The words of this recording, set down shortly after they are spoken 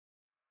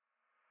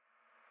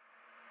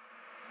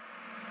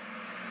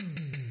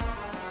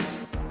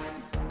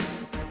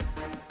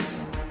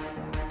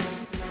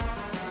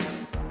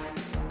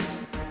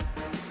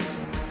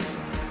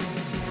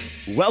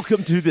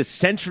Welcome to the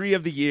Century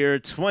of the Year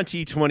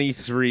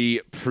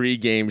 2023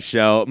 pregame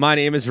show. My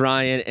name is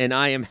Ryan, and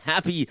I am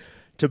happy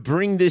to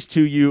bring this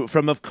to you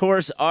from, of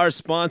course, our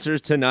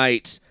sponsors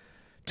tonight,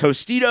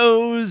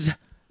 Tostitos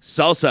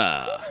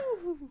Salsa.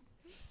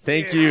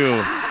 Thank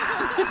you.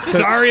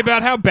 Sorry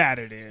about how bad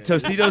it is.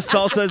 Tostitos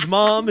Salsa's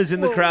mom is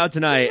in the crowd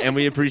tonight, and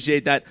we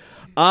appreciate that.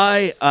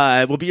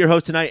 I will be your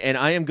host tonight, and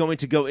I am going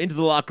to go into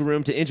the locker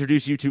room to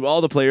introduce you to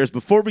all the players.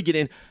 Before we get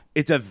in,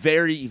 it's a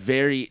very,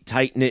 very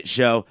tight-knit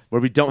show where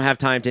we don't have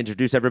time to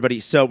introduce everybody,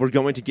 so we're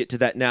going to get to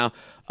that now.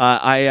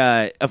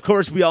 Of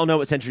course, we all know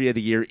what Century of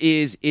the Year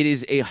is. It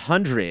is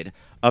 100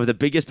 of the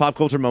biggest pop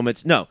culture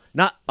moments. No,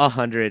 not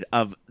 100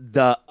 of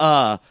the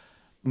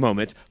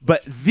moments,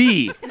 but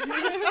the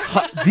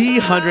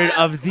 100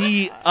 of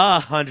the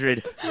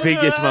 100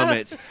 biggest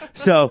moments.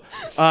 So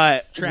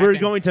we're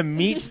going to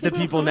meet the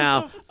people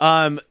now.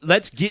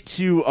 Let's get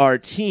to our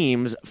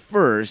teams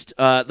first.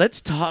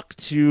 Let's talk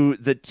to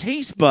the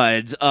Taste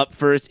Buds up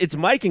first. It's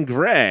Mike and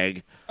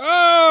Greg.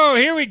 Oh,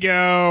 here we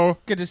go.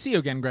 Good to see you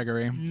again,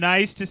 Gregory.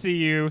 Nice to see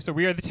you. So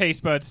we are the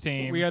Taste Buds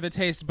team. We are the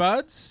Taste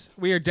Buds.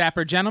 We are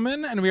dapper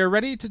gentlemen, and we are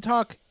ready to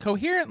talk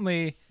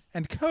coherently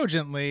and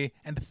cogently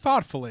and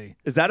thoughtfully.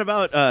 Is that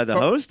about the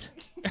host?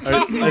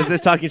 Is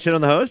this talking shit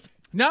on the host?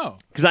 No.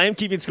 Because I am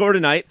keeping score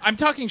tonight. I'm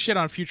talking shit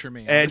on future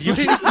me. And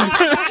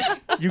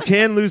you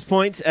can lose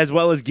points as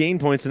well as gain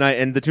points tonight,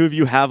 and the two of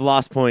you have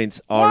lost points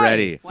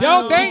already.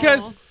 Wow.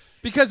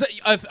 Because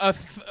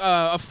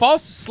a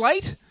false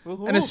slight,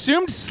 an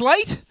assumed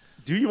slight.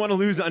 Do you want to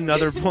lose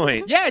another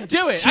point? Yeah,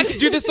 do it. I could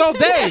do this all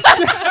day.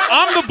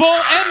 I'm the bull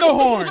and the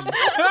horn.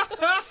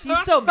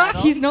 He's so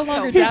metal. He's no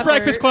longer He's dapper.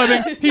 breakfast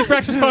clubbing. He's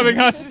breakfast clubbing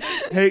us.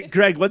 Hey,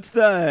 Greg, what's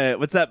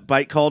that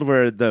bike called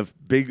where the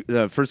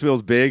first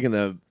wheel's big and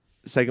the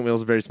second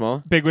wheel's very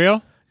small? Big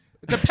wheel.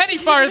 It's a penny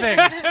farthing.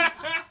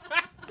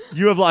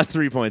 You have lost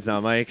 3 points now,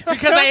 Mike.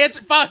 Because I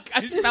answered. Fuck!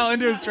 I fell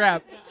into his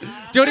trap.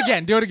 Do it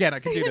again. I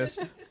can do this.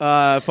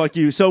 Fuck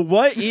you. So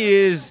what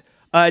is?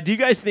 Do you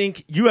guys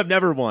think you have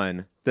never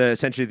won the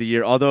Century of the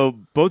Year? Although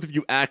both of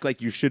you act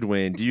like you should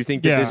win. Do you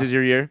think that this is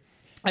your year?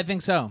 I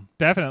think so.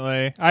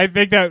 Definitely. I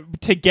think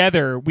that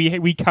together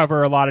we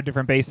cover a lot of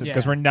different bases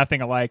because Yeah. we're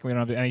nothing alike. We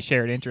don't have any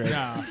shared interests.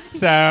 No.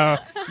 So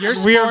Your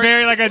we are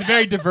sports- a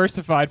very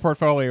diversified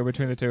portfolio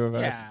between the two of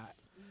us. Yeah.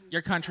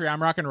 Your country,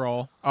 I'm rock and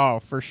roll. Oh,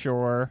 for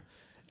sure.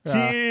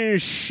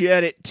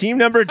 Team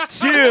number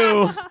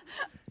 2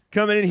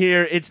 coming in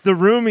here. It's the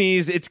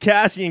Roomies. It's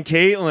Cassie and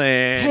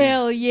Caitlin.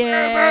 Hell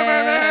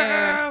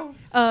yeah.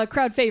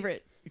 Crowd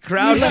favorite.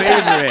 Crowd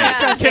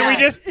favorite. Can we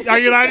just? Are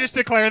you allowed to just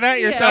declare that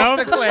yourself?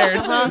 Declared.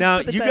 Now,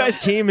 you guys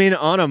came in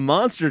on a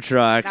monster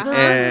truck,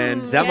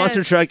 and that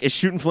monster truck is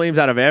shooting flames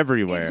out of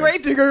everywhere. It's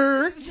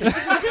Gravedigger.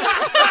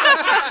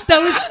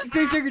 That was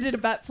Gravedigger did a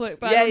bat flip,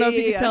 but I don't know if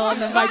you could tell on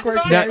the mic work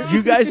Now, there.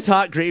 you guys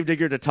taught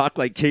Gravedigger to talk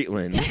like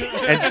Caitlin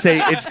and say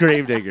it's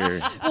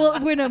Gravedigger. Well,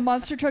 when a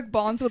monster truck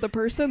bonds with a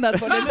person, that's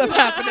what ends up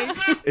happening.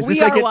 Is We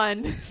this like are a-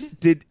 one.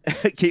 Did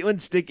Caitlin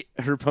stick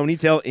her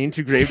ponytail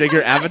into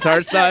Gravedigger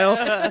avatar style?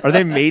 Are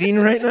they mating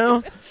right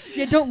now?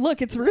 Yeah, don't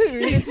look, it's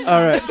rude.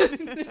 All right.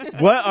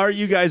 What are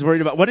you guys worried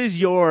about? What is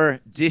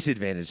your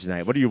disadvantage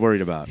tonight? What are you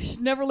worried about?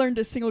 Never learned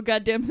a single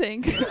goddamn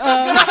thing.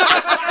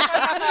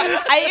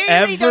 I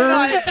usually don't know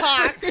how to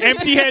talk.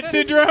 Empty head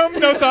syndrome?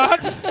 No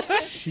thoughts?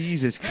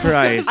 Jesus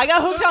Christ. I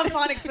got hooked on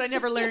phonics, but I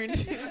never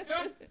learned.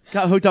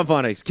 Got hooked on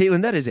phonics.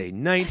 Caitlin, that is a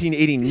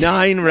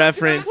 1989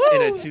 reference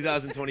in a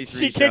 2023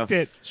 She show. kicked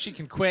it. She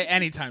can quit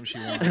anytime she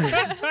wants.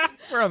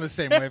 We're on the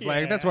same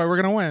wavelength. That's why we're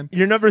going to win.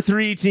 Your number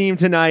 3 team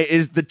tonight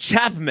is the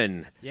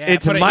Chapman. Yeah,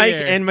 it's put it Mike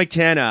here. and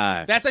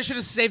McKenna. I should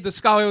have saved the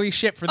scholarly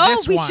shit for Oh,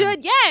 this we one.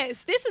 should.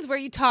 Yes. This is where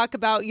you talk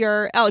about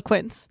your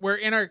eloquence. We're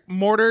in our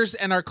mortars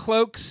and our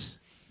cloaks.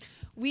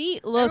 We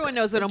look Everyone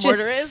knows what a just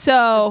mortar is.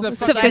 so It's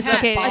the flat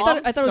sophisticated.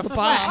 I thought it was a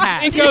bomb.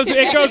 Hat. It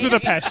goes with a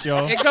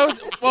pestle. It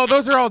goes, well,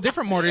 those are all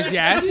different mortars,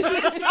 yes.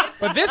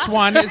 But this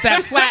one is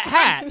that flat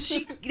hat.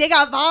 They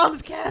got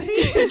bombs,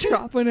 Cassie.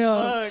 Dropping out.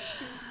 Look.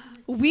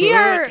 We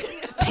are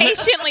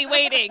patiently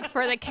waiting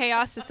for the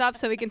chaos to stop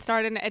so we can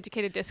start an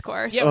educated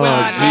discourse. Yeah, Oh,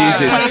 well,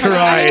 Jesus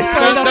Christ.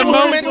 the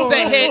moments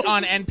that hit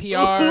on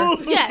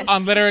NPR, Yes.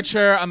 on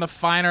literature, on the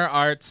finer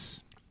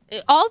arts.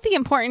 All the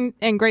important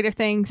and greater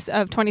things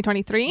of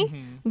 2023,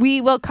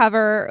 we will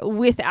cover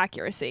with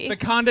accuracy. The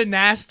Condé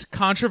Nast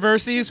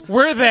controversies,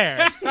 we're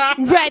there.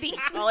 Ready.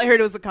 All I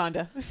heard was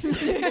Wakanda.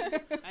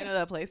 I know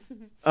that place.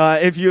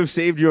 If you have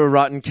saved your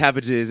rotten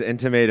cabbages and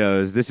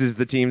tomatoes, this is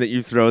the team that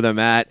you throw them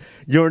at.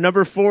 Your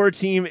number 4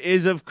 team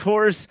is, of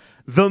course,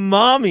 the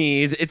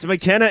Mommies. It's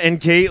McKenna and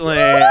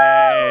Caitlin.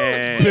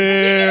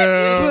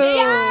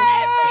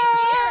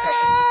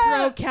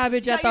 Throw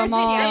cabbage at the Stanley,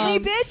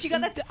 mom. bitch. You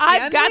got that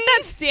I've got Stanley?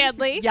 that,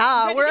 Stanley.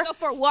 Yeah, Ready we're to go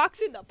for walks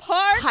in the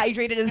park.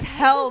 hydrated as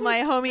hell, my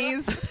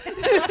homies.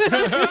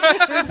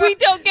 We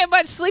don't get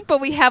much sleep, but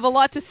we have a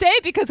lot to say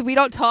because we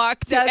don't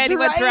talk to That's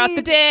anyone right. throughout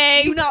the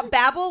day. Do not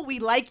babble. We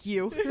like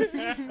you.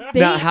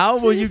 Now, how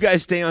will you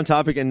guys stay on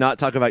topic and not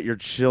talk about your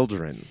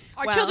children?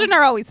 Our Wow. children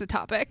are always the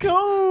topic.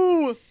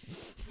 Go.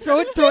 Throw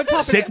it top.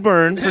 Sick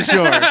burn for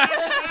sure.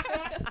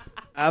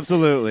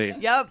 Absolutely.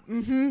 Yep.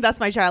 That's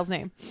my child's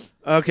name.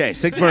 Okay,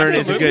 Sick Burn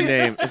is a good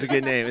name. It's a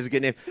good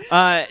name.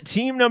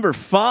 Team number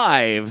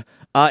 5,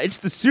 it's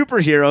the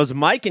superheroes,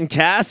 Mike and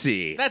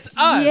Cassie. That's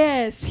us.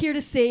 Yes, here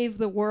to save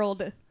the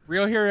world.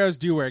 Real heroes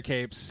do wear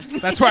capes.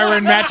 That's why we're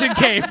in matching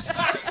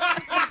capes.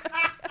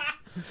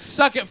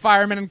 Suck it,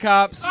 firemen and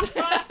cops.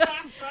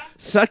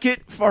 Suck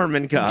it,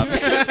 farmin'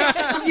 cops.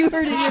 You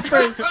heard it here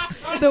first.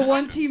 The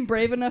one team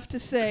brave enough to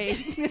say.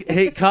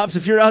 Hey, cops,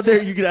 if you're out there,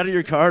 you get out of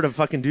your car to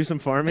fucking do some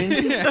farming.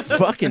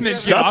 Fucking And then get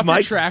suck off your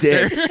Mike's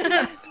tractor.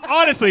 dick.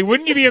 Honestly,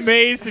 wouldn't you be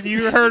amazed if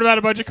you heard about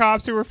a bunch of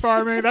cops who were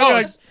farming? That'd be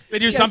like, They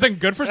do something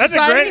good for that's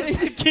society. a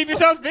great. Keep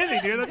yourselves busy,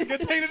 dude. That's a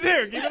good thing to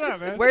do. Keep it up,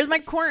 man. Where's my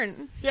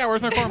corn? Yeah,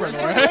 where's my farmer? Boy?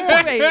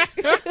 Wait,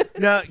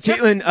 Now,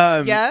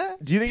 Caitlin, Yeah?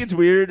 do you think it's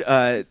weird?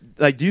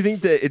 Do you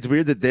think that it's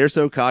weird that they're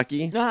so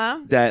cocky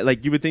that,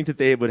 like, you would think that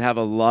they would have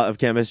a lot of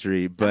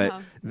chemistry, but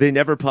they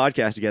never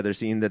podcast together,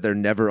 seeing that they're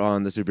never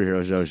on the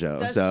superhero show.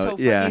 That's so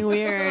fucking yeah,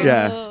 weird.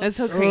 Yeah. That's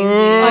so crazy.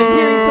 I'm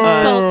hearing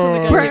some salt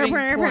from the Brr, gun.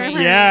 brr, brr,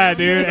 brr. Yeah,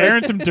 dude,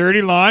 airing some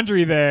dirty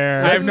laundry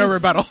there. I have no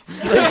rebuttal.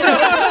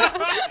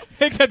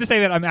 Except to say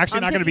that I'm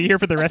actually not going to be here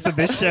for the rest of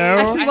this show.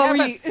 Actually, while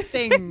we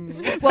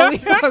Thing. while we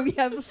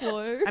have the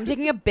floor. I'm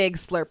taking a big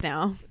slurp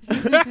now.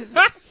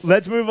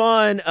 Let's move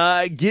on.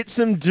 Get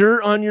some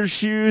dirt on your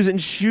shoes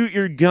and shoot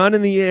your gun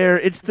in the air.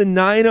 It's the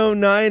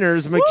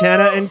 909ers,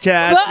 McKenna and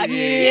Cassie.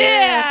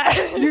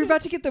 Yeah, you're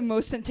about to get the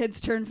most intense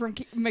turn from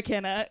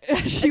McKenna.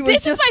 She was This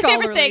is just my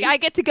favorite scholarly. thing. I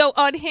get to go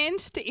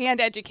unhinged and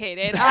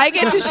educated. I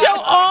get to show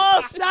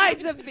all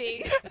sides of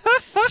me.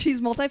 She's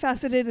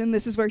multifaceted, and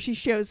this is where she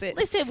shows it.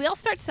 Listen, we all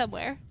start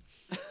somewhere.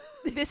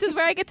 This is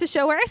where I get to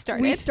show where I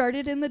started. We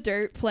started in the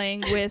dirt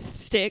playing with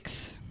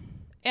sticks.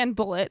 And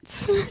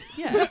bullets.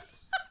 Yeah.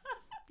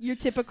 Your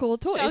typical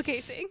toys. Shell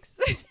casings.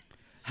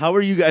 How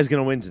are you guys going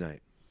to win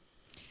tonight?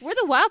 We're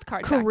the wild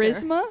card factor.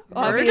 Charisma,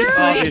 Obviously.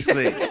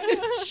 obviously.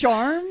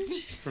 Charm,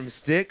 From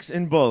sticks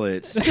and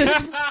bullets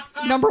just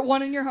number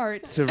one in your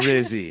hearts. to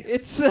Rizzy.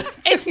 It's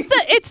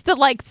It's the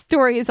like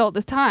story as old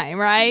as time,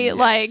 right? Yes.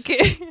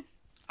 Like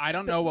I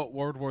don't know what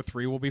World War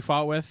III will be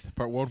fought with,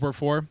 but World War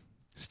IV,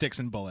 sticks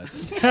and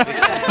bullets.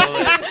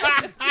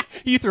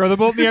 You throw the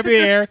bolt in the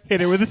air,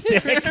 hit it with a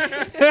stick.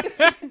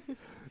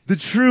 The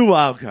true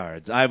wild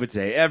cards, I would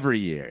say, every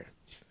year.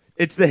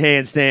 It's the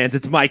handstands.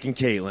 It's Mike and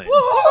Caitlin.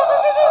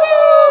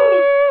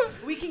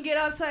 We can get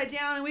upside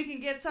down and we can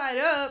get side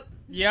up.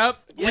 Yep.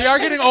 We are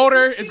getting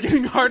older. It's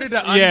getting harder to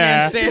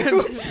Yeah. unhandstand.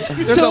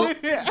 There's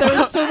there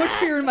was so much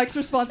fear in Mike's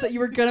response that you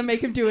were gonna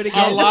make him do it a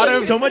again. lot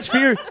of So much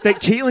fear that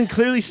Caitlin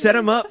clearly set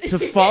him up to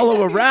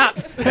follow a rap.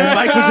 And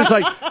Mike was just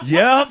like,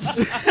 yep.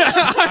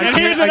 And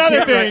here's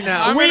another thing.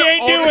 I'm We gonna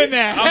ain't order- doing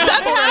that.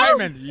 I'm Porter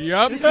Heitman.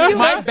 Yup.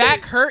 My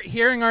back hurt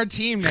hearing our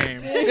team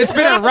name. It's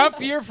been a rough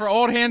year for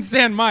old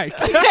handstand Mike.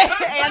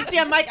 And see,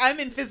 I'm like, I'm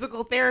in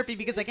physical therapy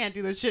because I can't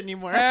do this shit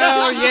anymore.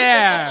 Hell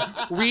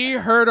yeah. We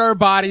hurt our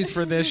bodies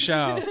for this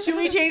show. Should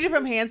we change it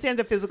from handstand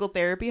to physical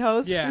therapy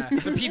host? Yeah.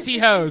 The PT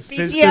hose.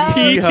 It's PTO. the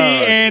P.T. host.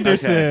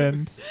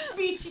 Anderson.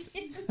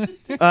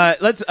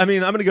 I'm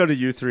going to go to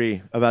you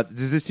three about,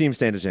 does this team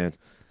stand a chance?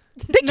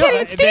 they can't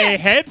even They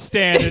stand.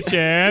 headstand a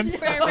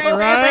chance.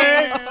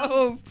 Right?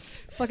 Oh,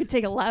 fucking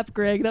take a lap,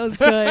 Greg. That was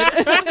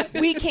good.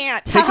 We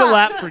can't. Take a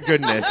lap for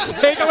goodness.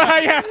 Take a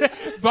yeah.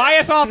 Buy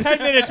us all 10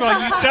 minutes while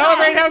you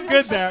celebrate how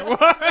good that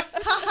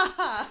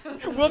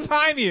was. We'll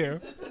time you.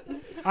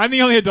 I'm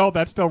the only adult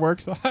that still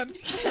works on.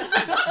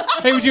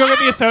 Hey, would you go get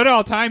me a soda?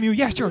 I'll time you.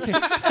 Yeah, sure. Okay.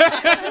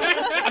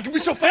 I can be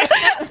so fast.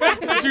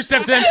 2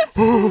 steps in.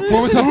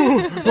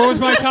 What was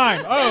my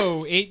time?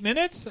 Oh, 8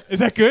 minutes? Is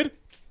that good?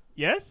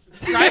 Yes?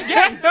 Try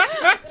again.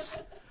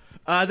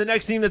 The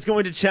next team that's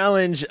going to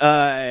challenge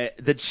the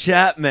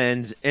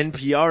Chapmans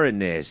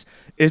NPR-ness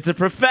is the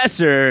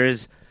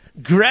Professors,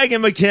 Greg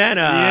and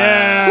McKenna.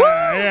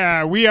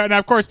 Yeah. We are now.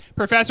 Of course,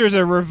 professor is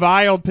a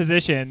reviled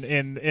position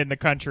in the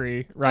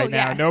country right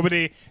now.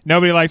 Yes.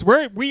 Nobody likes.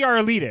 We are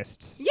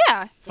elitists.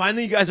 Yeah.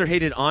 Finally, you guys are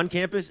hated on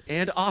campus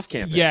and off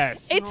campus.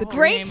 Yes. It's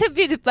great to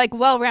be like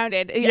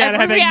well-rounded. Yeah, to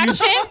have Every that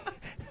reaction,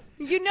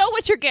 you know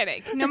what you're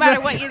getting, no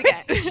matter what you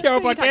get. Show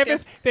up on Talk to.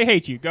 campus, they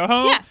hate you. Go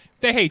home, Yeah.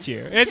 they hate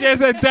you. It's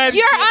just that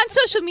You're on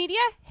social media,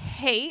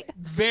 hate.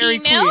 very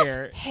Emails,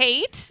 clear.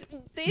 hate.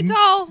 It's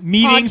all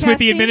Meetings with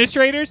the Podcasting.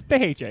 administrators, they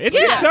hate you. It's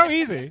Yeah. just so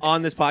easy.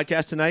 On this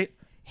podcast tonight,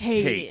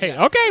 Hate. Hey,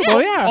 okay,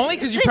 well, yeah. Only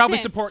because you probably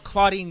Listen. support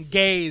Claudine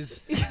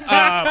Gay's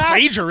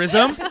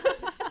plagiarism.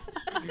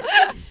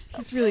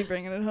 He's really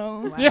bringing it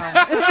home.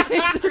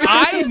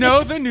 I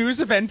know the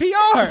news of NPR.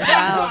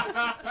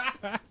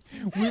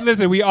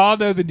 We all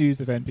know the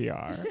news of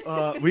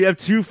NPR. we have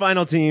two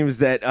final teams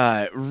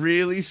that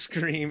really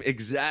scream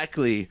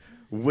exactly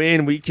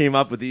when we came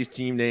up with these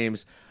team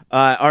names.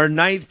 Our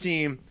ninth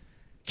team,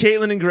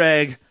 Caitlin and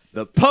Greg,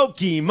 the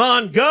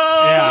Pokemon Go.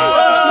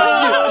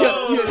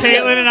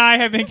 Caitlin and I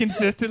have been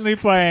consistently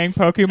playing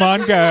Pokemon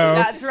Go.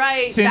 That's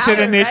right. Since Valor,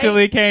 it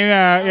initially right? came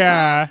out.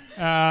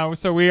 Yeah.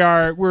 So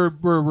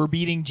we're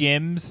beating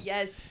gyms.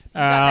 Yes. You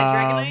got that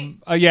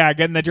Dragonite? Yeah,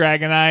 getting the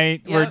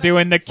Dragonite. Yep. We're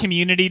doing the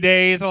community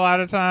days a lot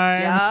of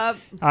times.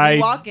 Yup.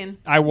 Walking.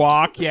 I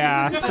walk,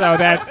 yeah. So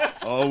that's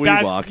Oh,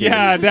 that's, walking.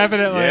 yeah,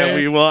 definitely. Yeah,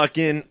 we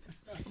walking.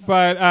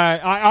 But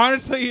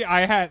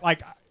I had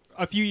like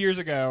a few years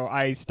ago,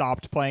 I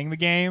stopped playing the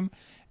game,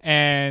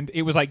 and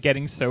it was like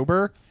getting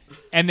sober,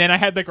 and then I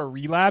had like a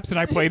relapse, and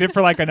I played it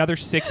for like another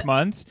 6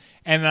 months,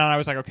 and then I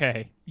was like,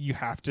 okay, you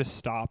have to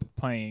stop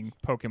playing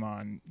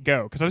Pokemon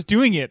Go because I was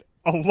doing it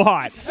a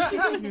lot,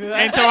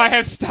 and so I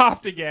have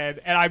stopped again,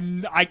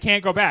 and I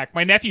can't go back.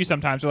 My nephews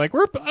sometimes are like,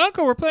 we're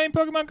playing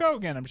Pokemon Go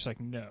again. I'm just like,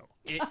 no,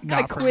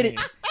 not for quit me. it.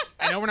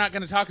 I know we're not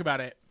going to talk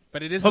about it,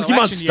 but it is an Pokemon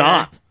election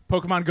stop. year.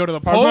 Pokemon go to the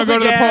polls Pokemon go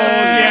to the polls.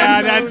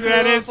 again. Yeah,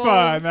 that is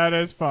fun. That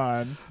is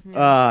fun.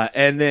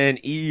 And then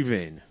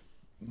even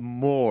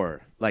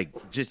more, like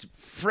just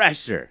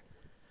fresher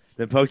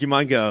than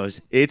Pokemon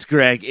Goes. It's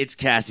Greg. It's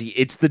Cassie.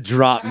 It's the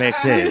drop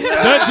mixes.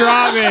 The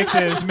drop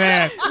mixes,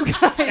 man.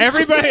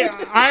 Everybody,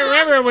 I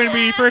remember when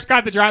we first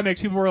got the drop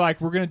mix, people were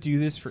like, we're going to do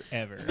this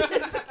forever.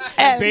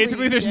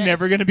 Basically, there's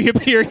never going to be a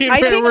period where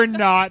think- we're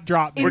not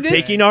drop We're mixing.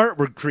 taking art.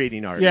 We're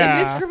creating art. Yeah.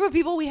 In this group of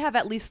people, we have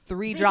at least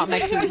 3 drop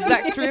mixes. Is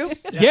that true?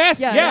 Yes,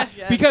 Yeah, yeah.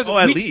 yeah. Because Oh,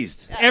 at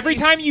least. every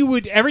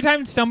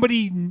time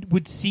somebody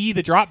would see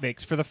the drop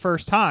mix for the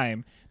first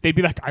time, they'd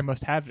be like, I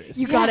must have this.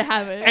 You gotta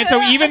have it. And so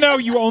even though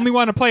you only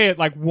want to play it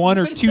like 1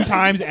 or 2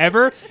 times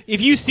ever, if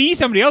you see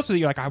somebody else with it,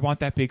 you're like, I want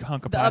that big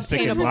hunk of plastic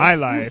in obtainables. my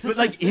life. But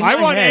like in I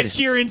my want head, Ed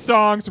Sheeran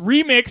songs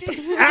remixed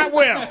at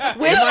will. in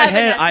my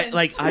head,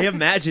 I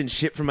imagine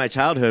shit from my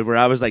childhood where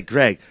I was like,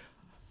 Greg,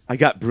 I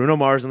got Bruno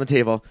Mars on the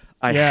table.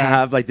 I Yeah.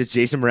 have like this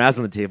Jason Mraz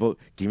on the table.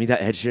 Give me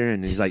that Ed Sheeran.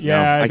 And he's like,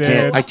 Yeah, no, I dude.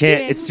 can't. I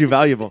can't. It's too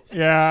valuable.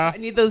 Yeah. I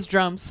need those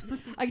drums.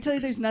 I can tell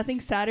you there's nothing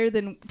sadder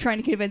than trying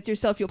to convince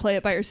yourself you'll play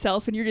it by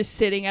yourself and you're just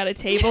sitting at a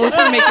table and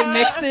you're making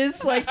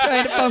mixes, like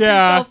trying to pump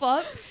Yeah. yourself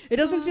up. It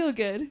doesn't feel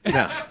good.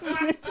 No.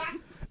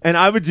 And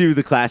I would do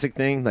the classic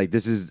thing. Like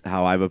this is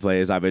how I would play: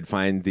 is I would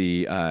find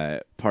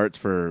the parts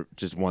for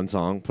just one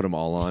song, put them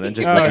all on, and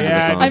just Oh, listen yeah. to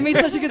the song. I made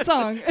such a good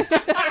song.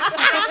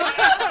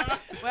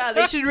 Wow,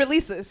 they should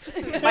release this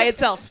by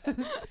itself.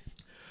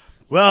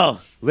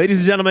 Well, ladies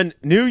and gentlemen,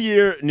 new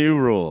year, new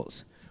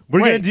rules.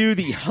 We're Wait. going to do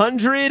the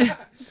 100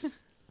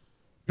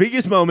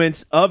 biggest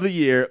moments of the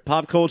year,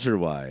 pop culture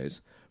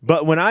wise.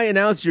 But when I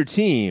announce your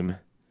team,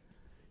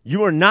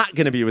 you are not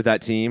going to be with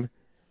that team.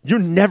 You're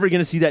never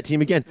going to see that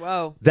team again.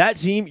 Whoa. That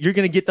team, you're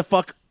going to get the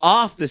fuck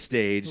off the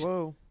stage.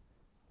 Whoa.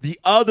 The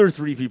other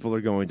 3 people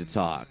are going to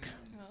talk.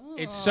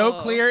 It's so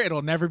clear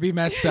it'll never be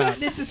messed up.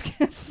 This is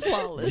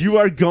flawless. You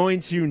are going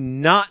to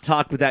not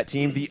talk with that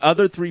team. The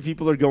other 3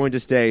 people are going to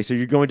stay. So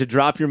you're going to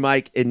drop your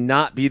mic and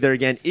not be there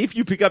again. If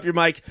you pick up your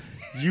mic,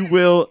 you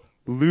will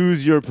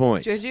lose your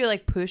point. Should you do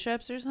like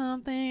push-ups or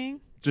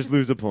something? Just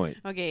lose a point.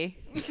 Okay.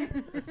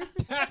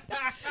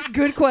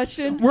 Good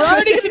question. We're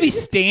already going to be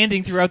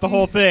standing throughout the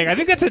whole thing. I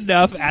think that's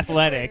enough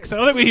athletics. I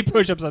don't think we need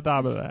push-ups on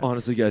top of that.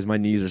 Honestly, guys, my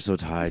knees are so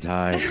tight.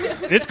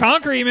 It's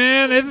concrete,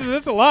 man.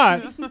 It's a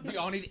lot. We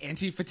all need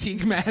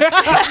anti-fatigue mats. We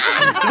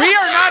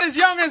are not as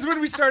young as when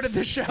we started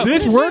the show.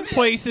 This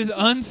workplace is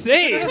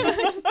unsafe.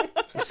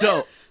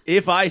 So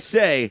if I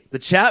say the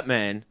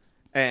Chapman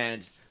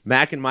and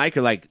Mac and Mike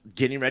are like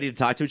getting ready to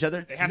talk to each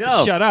other, They have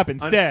to shut up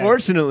instead.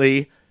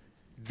 Unfortunately,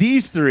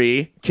 these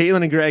 3,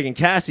 Caitlin and Greg and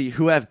Cassie,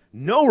 who have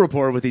no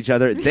rapport with each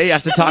other, they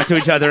have to talk to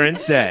each other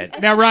instead.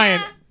 Now,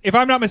 Ryan, if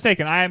I'm not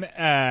mistaken,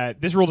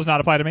 this rule does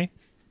not apply to me.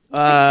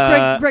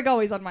 Greg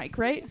always on mic,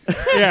 right?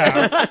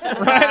 Yeah.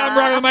 Right? I'm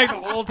rocking the mic the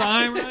whole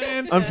time,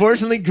 Ryan.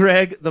 Unfortunately,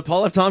 Greg, the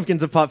Paul F.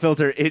 Tompkins of Pop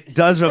Filter, it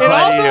does It apply to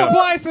also you.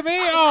 applies to me?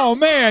 Oh,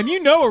 man.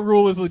 You know a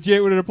rule is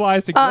legit when it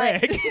applies to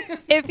Greg.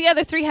 If the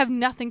other 3 have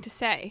nothing to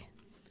say.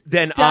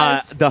 Then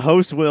Does. the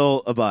host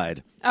will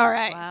abide. All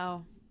right.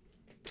 Wow.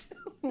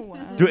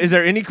 Is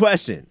there any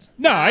questions?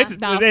 No, Nah, I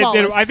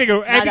flawless. think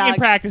in dog.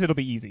 practice it'll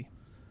be easy.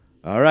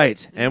 All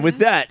right. And with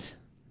that,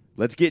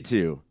 let's get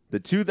to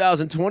the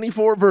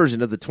 2024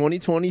 version of the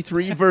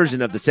 2023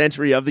 version of the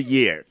Century of the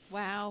Year.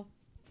 Wow.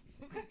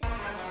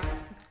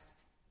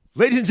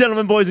 Ladies and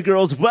gentlemen, boys and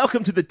girls,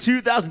 welcome to the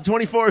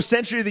 2024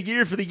 Century of the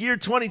Year for the year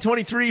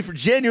 2023 for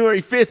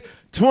January 5th,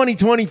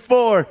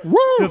 2024. Woo!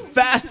 The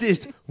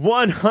fastest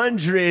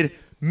 100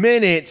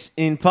 minutes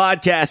in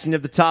podcasting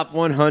of the top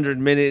 100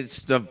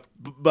 minutes of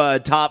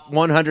top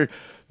 100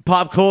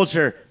 pop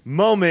culture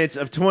moments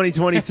of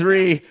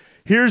 2023.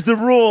 Here's the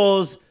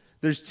rules.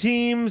 There's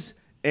teams,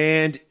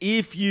 and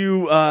if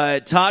you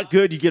talk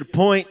good, you get a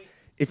point.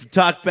 If you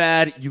talk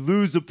bad, you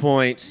lose a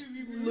point.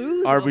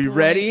 Are we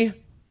ready?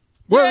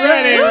 We're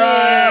ready,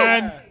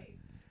 Ryan.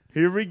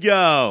 Here we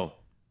go.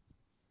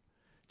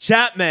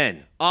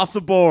 Chapman off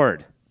the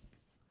board.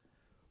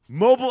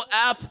 Mobile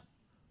app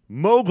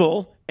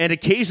mogul and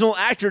occasional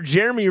actor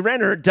Jeremy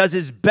Renner does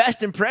his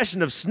best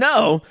impression of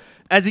snow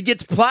as he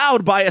gets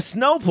plowed by a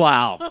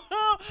snowplow.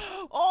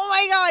 Oh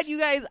my God, you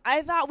guys!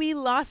 I thought we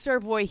lost our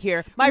boy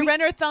here. My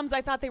Renner thumbs,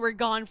 I thought they were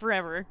gone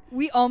forever.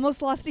 We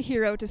almost lost a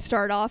hero to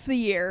start off the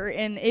year,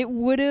 and it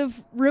would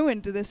have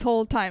ruined this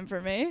whole time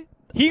for me.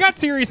 He got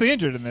seriously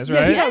injured in this,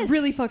 Yeah, right? he got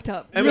really fucked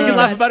up. And we really can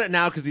laugh bad. about it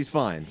now because he's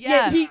fine.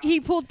 Yeah, he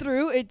pulled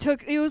through.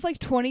 It was like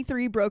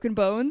 23 broken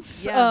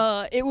bones.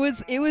 Yeah. It was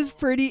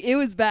bad.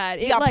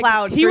 He It, got like,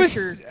 plowed. He for was,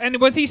 sure. and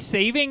was he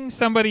saving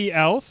somebody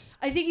else?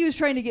 I think he was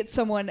trying to get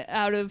someone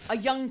out of. A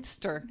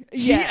youngster.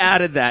 He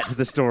added that to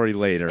the story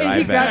later, and I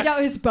he grabbed bet.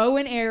 out his bow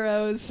and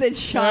arrows and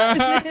shot.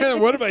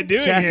 What am I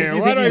doing Cassie, here? do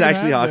you Why think do I he's even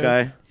actually have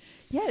this?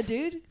 Hawkeye? Yeah,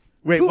 dude.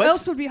 Wait, Who what's,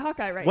 else would be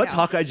Hawkeye right what's now?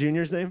 Hawkeye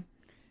Jr.'s name?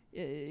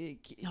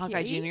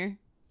 Hawkeye Kate? Jr.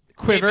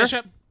 Quiver. Kate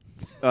Bishop.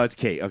 Oh, it's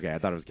Kate. Okay, I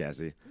thought it was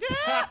Cassie.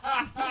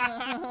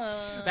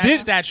 That's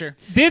This- stature.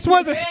 This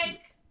was a.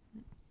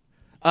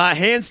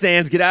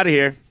 Handstands, get out of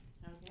here.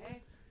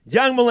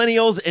 Young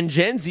millennials and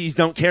Gen Zs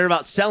don't care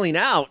about selling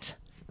out,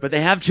 but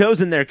they have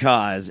chosen their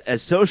cause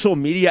as social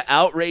media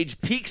outrage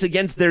peaks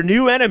against their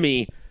new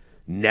enemy,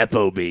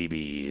 Nepo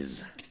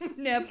babies.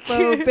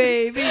 Nepo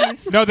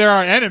babies. No, they're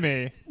our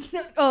enemy.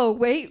 Oh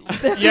wait.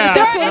 Yeah,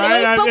 They're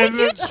right, enemies, but we and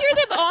do the- cheer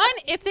them on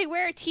if they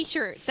wear a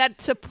T-shirt that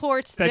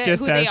supports That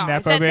just who they says are.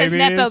 Nepo that says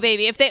Nepo babies.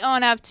 Baby. If they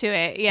own up to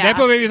it, yeah.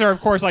 Nepo babies are,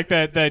 of course, like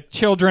the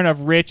children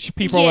of rich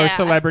people or Yeah.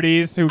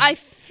 celebrities who I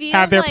feel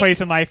have their like-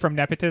 place in life from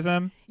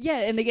nepotism. Yeah,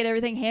 and they get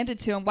everything handed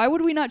to them. Why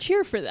would we not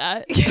cheer for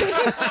that?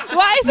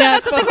 Why is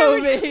that? That's something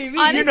we would. baby.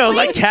 Honestly, You know,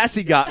 like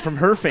Cassie got from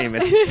her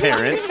famous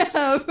parents.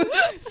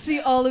 See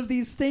all of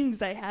these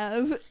things I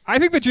have. I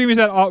think the dream is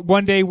that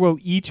one day we'll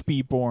each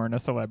be born a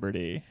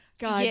celebrity,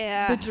 God,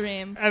 Yeah. the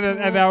dream.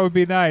 and that would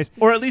be nice.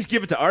 Or at least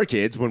give it to our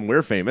kids when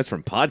we're famous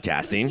from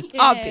podcasting.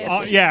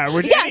 Obviously. Yeah,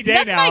 which Yeah, any day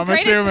that's now, my I'm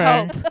greatest assuming.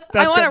 hope. I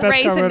That's want to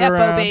raise a coming Nepo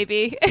around.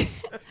 baby.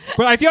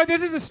 But I feel like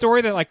this is the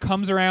story that like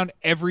comes around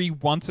every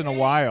once in a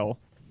while.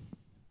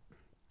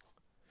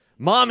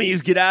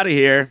 Mommies, get out of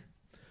here.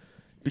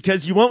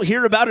 Because you won't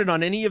hear about it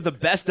on any of the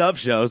best of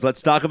shows,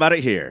 let's talk about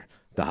it here.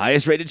 The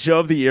highest rated show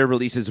of the year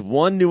releases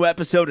one new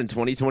episode in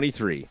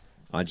 2023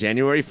 on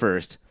January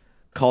 1st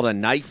called A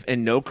Knife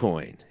and No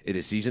Coin. It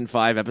is season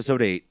 5,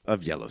 episode 8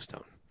 of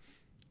Yellowstone.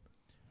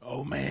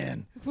 Oh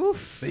man,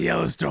 Oof. the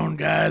Yellowstone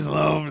guys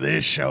love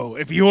this show.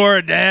 If you're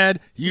a dad,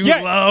 you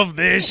Yeah. love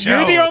this show.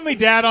 You're the only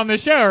dad on the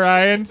show,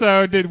 Ryan.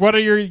 So, what are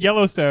your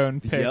Yellowstone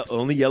picks?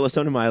 Only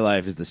Yellowstone in my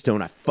life is the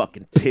stone I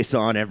fucking piss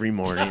on every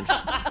morning.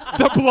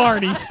 The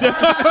Blarney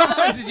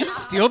stuff. Did you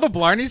steal the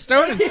Blarney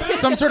Stone in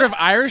some sort of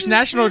Irish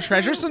national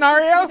treasure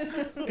scenario?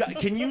 God,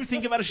 can you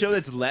think about a show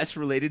that's less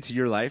related to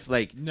your life?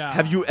 Like, No.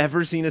 have you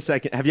ever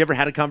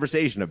had a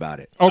conversation about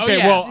it? Okay, Oh,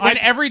 yeah. well, and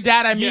every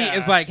dad I meet Yeah.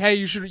 is like, "Hey,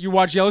 you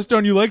watch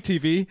Yellowstone? You like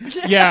TV?"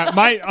 yeah,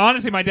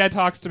 honestly, my dad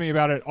talks to me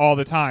about it all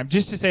the time,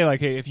 just to say like,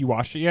 "Hey, if you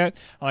watched it yet?"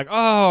 I'm like,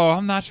 "Oh,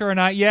 I'm not sure,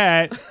 not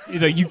yet."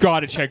 He's like, "You got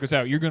to check this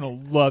out. You're gonna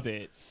love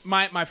it."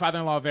 My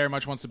father-in-law very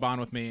much wants to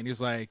bond with me, and he's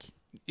like,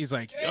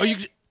 "Oh,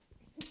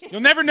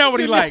 you'll never know what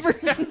he likes."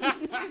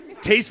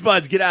 Taste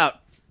buds, get out.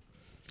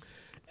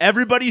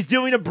 Everybody's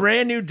doing a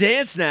brand new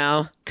dance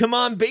now. Come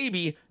on,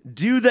 baby.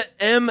 Do the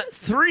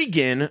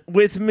M3gin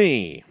with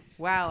me.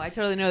 Wow, I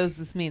totally know what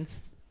this means.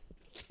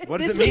 What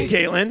does it mean,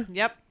 Caitlin?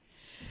 Yep.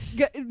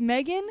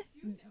 Megan,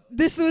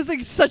 this was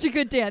like such a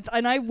good dance,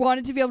 and I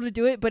wanted to be able to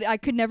do it, but I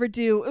could never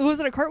do. Was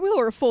it a cartwheel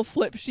or a full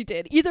flip? She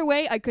did. Either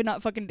way, I could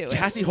not fucking do it.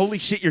 Cassie, holy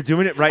shit, you're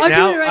doing it right I'm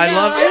now. doing it right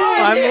now.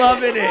 I'm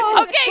loving it.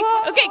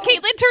 Okay,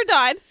 Caitlin turned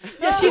on.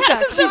 Yeah, She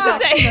has something to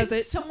She say. does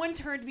it. Someone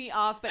turned me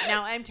off, but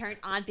now I'm turned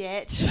on,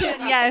 bitch.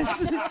 Yes.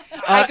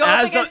 I go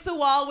as up against the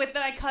wall with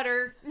my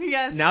cutter.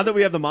 Yes. Now that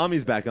we have the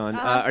mommies back on,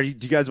 do you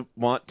guys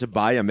want to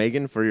buy a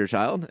Megan for your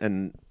child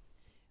and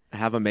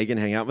have a Megan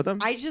hang out with them?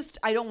 I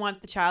don't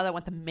want the child. I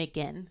want the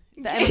Megan.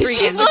 The She's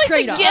M3. willing to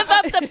trade-off. give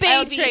up the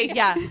I'll baby trade,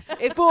 yeah.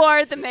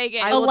 for the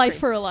Megan. I A will life trade.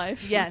 for a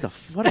life.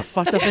 Yes. What a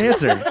fucked up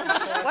answer.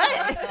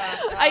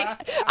 What?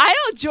 I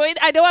don't join.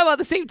 I know I'm on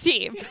the same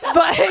team,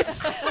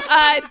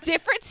 but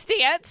different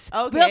stance.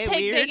 Okay, we'll take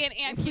weird. Megan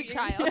and keep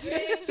child.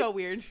 So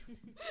weird.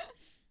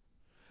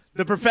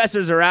 The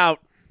professors are out.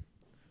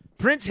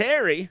 Prince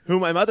Harry, who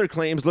my mother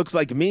claims looks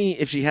like me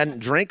if she hadn't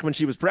drank when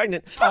she was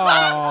pregnant,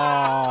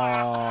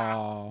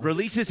 Oh.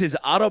 releases his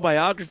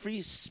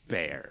autobiography,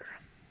 Spare.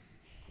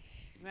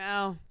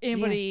 Wow.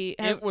 Anybody?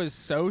 It was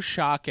so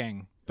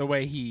shocking the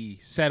way he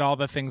said all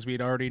the things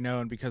we'd already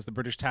known because the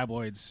British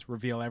tabloids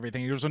reveal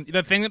everything. It was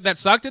the thing that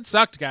sucked. It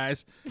sucked,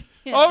 guys.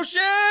 Oh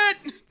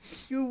shit!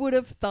 You would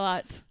have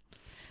thought.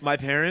 My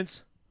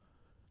parents,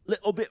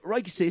 little bit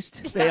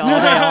racist. They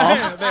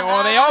are.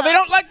 They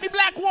don't like me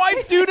black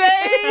wife, do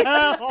they?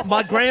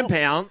 My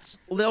grandparents,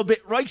 a little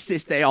bit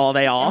racist. They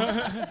are.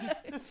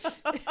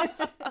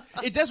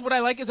 It does. What I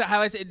like is it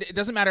highlights. It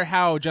doesn't matter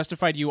how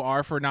justified you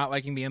are for not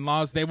liking the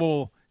in-laws. They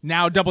will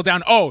now double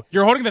down. Oh,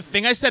 you're holding the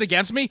thing I said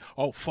against me?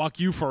 Oh, fuck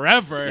you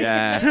forever.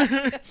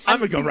 Yeah. I'm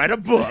gonna go write a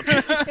book.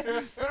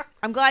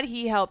 I'm glad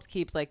he helped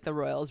keep like the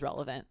Royals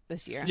relevant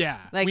this year. Yeah,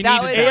 Like we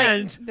that needed was that. like,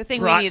 And the thing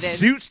we brought needed.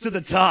 suits to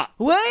the top.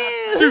 Woo!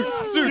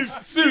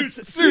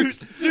 Suits.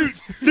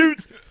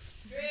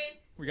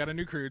 We got a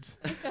new Crudes.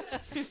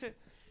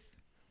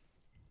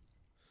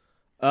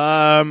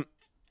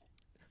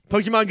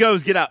 Pokemon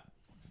Goes, get out.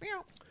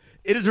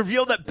 It is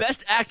revealed that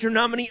Best Actor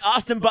nominee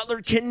Austin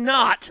Butler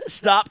cannot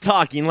stop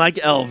talking like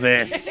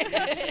Elvis.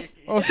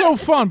 Oh, so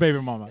fun, baby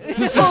mama.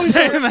 Just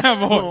saying that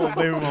voice.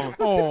 Baby mama.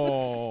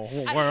 Oh,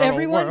 well,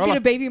 Everyone well. get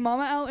a baby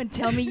mama out and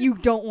tell me you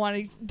don't want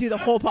to do the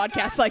whole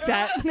podcast like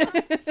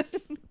that.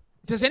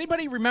 Does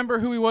anybody remember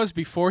who he was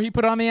before he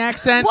put on the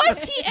accent?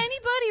 Was he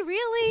anybody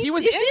really? He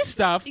was Is in this-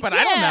 stuff, but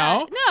I don't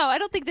know. No, I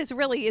don't think this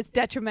really is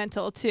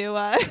detrimental to.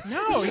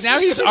 No, now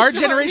he's our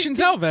generation's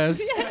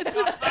Elvis.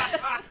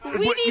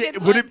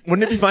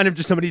 Wouldn't it be fine if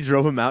just somebody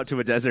drove him out to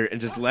a desert and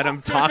just let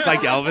him talk like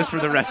Elvis for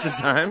the rest of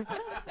time?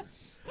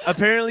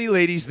 Apparently,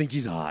 ladies think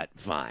he's hot.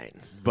 Fine,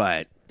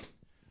 but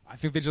I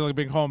think they just like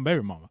big home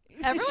baby mama.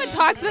 Everyone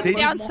talks about They the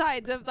just-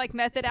 downsides of like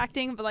method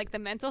acting, but like the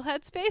mental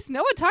headspace.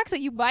 No one talks that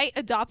you might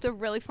adopt a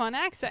really fun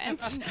accent.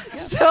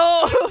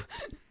 So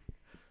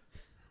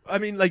I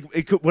mean, like,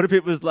 what if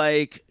it was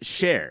like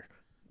Cher?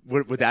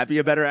 Would that be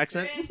a better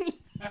accent?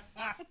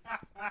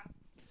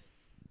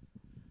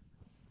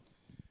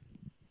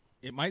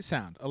 It might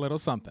sound a little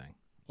something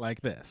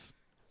like this.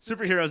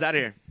 Superheroes out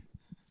of here.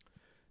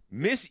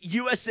 Miss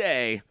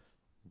USA,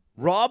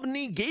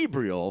 Rodney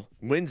Gabriel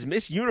wins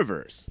Miss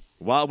Universe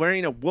while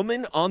wearing a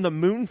woman on the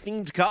moon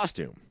themed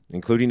costume,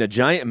 including a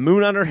giant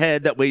moon on her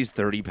head that weighs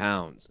 30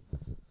 pounds.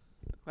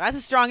 That's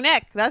a strong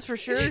neck, that's for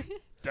sure.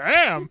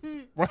 Damn.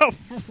 Well,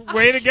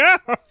 way to go.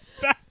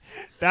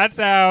 That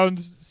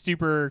sounds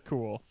super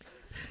cool.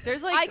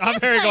 There's I like guess, I'm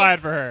very like, glad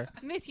for her.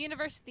 Miss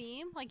Universe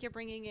theme, like you're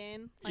bringing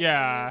in like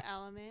Yeah. a new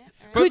element.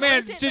 But Or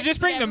man, is it, to like, just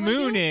bring did the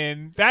everyone moon do?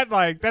 in,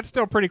 that's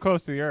still pretty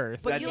close to the Earth.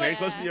 But That's you very like-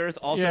 close to the Earth.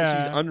 Also,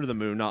 Yeah. she's under the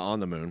moon, not on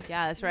the moon.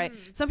 yeah, that's right. Hmm.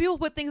 Some people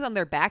put things on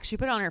their back. She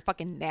put it on her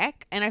fucking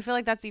neck, and I feel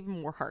like that's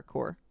even more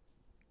hardcore.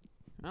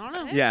 I don't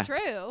know. That's Yeah.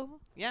 true.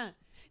 Yeah.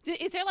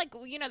 Is there like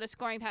the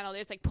scoring panel?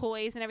 There's like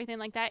poise and everything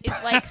like that. Is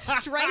like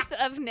strength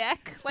of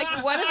neck like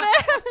one of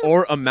them?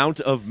 Or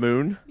amount of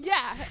moon.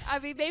 Yeah, I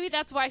mean maybe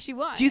that's why she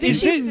won. Do you think Is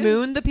she this-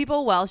 mooned the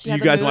people while she Do had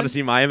you the guys moon? want to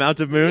see my amount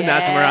of moon?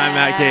 That's where I'm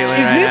at, Caitlin.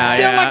 Is right this now,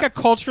 still yeah. like a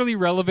culturally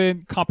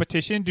relevant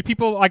competition? Do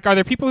people are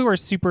there people who are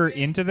super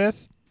into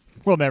this?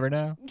 We'll never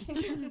know.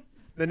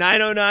 The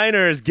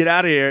 909ers, get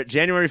out of here.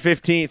 January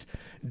 15th.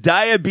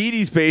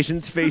 Diabetes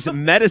patients face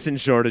medicine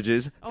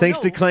shortages thanks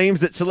to no.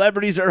 claims that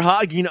celebrities are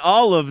hogging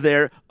all of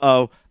their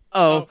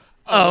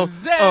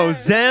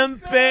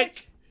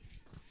Ozempic.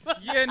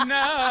 You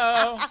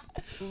know.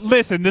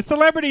 Listen, the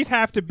celebrities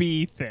have to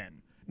be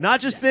thin. Not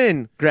just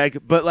thin, Greg,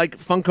 but like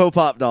Funko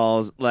Pop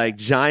dolls, like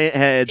giant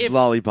heads, If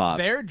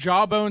lollipops. their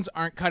jawbones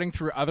aren't cutting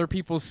through other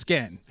people's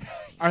skin,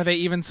 are they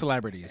even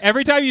celebrities?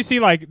 Every time you see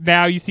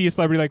now you see a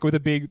celebrity like with a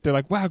big, they're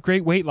like, wow,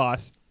 great weight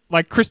loss.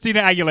 Like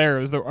Christina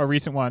Aguilera was a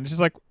recent one.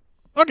 She's like,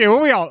 okay,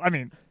 well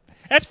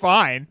that's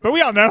fine, but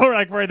we all know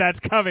like where that's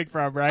coming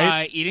from,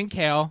 right? Eating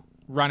kale,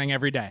 running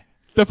every day.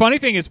 The funny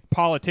thing is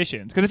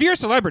politicians, because if you're a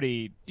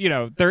celebrity,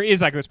 there is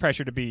like this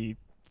pressure to be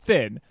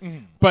thin,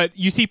 but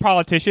you see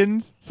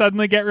politicians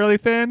suddenly get really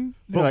thin.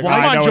 You're like, why- I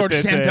Come on, know what George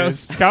this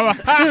Santos. is. Come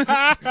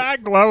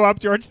on, glow up,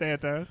 George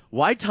Santos.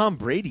 Why Tom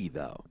Brady,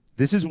 though?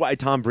 This is why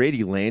Tom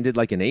Brady landed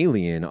like an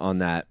alien on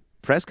that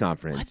press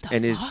conference. What the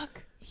and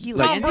fuck? He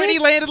Like- Tom Brady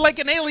landed like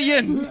an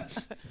alien.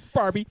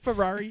 Barbie,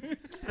 Ferrari.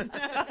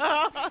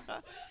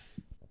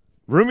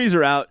 Roomies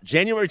are out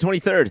January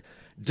 23rd.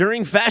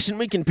 During Fashion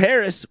Week in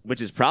Paris, which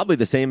is probably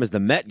the same as the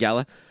Met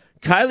Gala,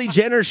 Kylie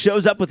Jenner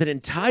shows up with an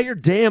entire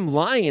damn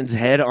lion's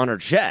head on her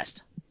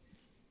chest.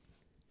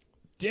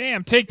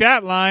 Damn, take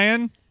that,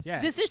 lion.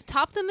 Yeah. Does this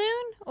top the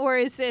moon, or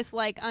is this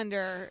like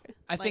under?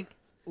 I think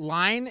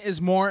line is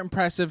more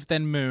impressive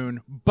than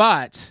moon,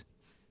 but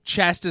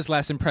chest is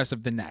less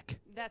impressive than neck.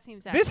 that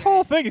seems. This accurate.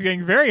 whole thing is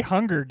getting very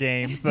Hunger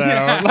Games, though.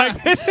 Yeah.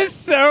 Like, this is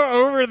so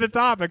over the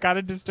top and kind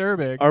of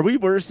disturbing. Are we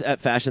worse at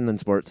fashion than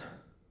sports?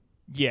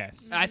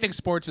 Yes. I think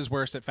sports is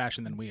worse at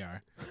fashion than we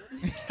are.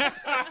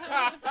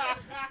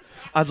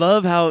 I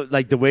love how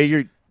like the way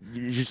you're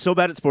so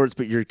bad at sports,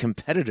 but your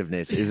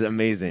competitiveness is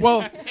amazing.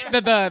 Well,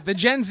 the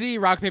Gen Z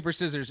rock paper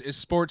scissors is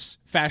sports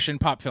fashion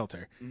pop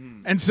filter,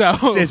 and so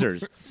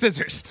Scissors.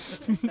 scissors.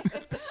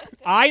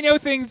 I know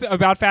things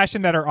about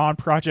fashion that are on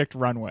Project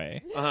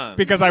Runway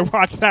because I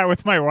watch that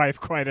with my wife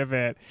quite a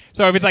bit.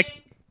 So if it's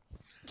like,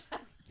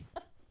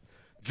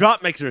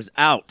 Drop mixers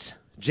out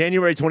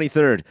January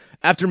 23rd.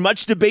 After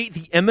much debate,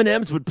 the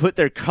M&Ms would put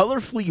their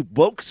colorfully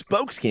woke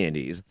spokes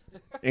candies,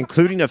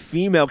 including a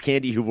female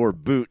candy who wore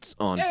boots,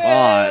 on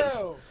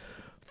pause.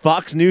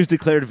 Fox News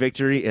declared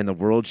victory and the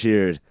world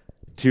cheered.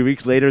 2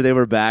 weeks later, they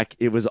were back.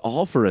 It was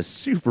all for a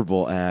Super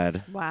Bowl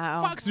ad.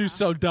 Wow. Fox News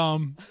so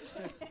dumb.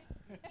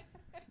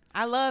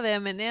 I love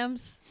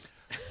M&Ms.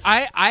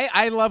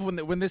 I love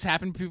when this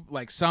happened. People,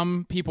 like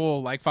some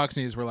people like Fox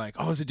News were like,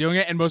 "Oh, is it doing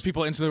it?" And most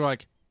people instantly were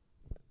like,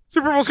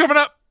 "Super Bowl's coming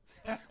up."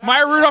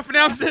 Maya Rudolph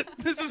announced it.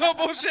 This is all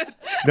bullshit.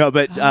 No,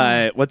 but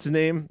what's his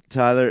name?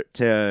 Tucker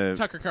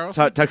Tucker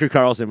Carlson. Tucker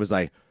Carlson was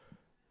like,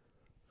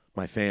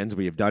 My fans,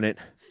 we have done it.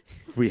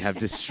 We have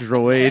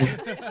destroyed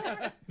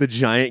the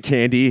giant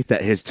candy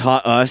that has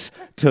taught us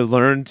to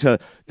learn to.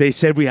 They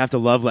said we have to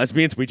love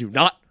lesbians. We do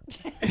not.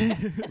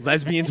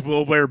 Lesbians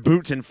will wear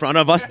boots in front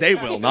of us. They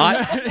will not.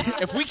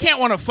 If we can't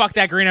want to fuck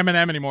that green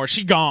M&M anymore,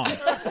 she gone.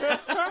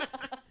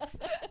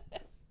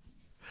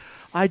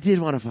 I did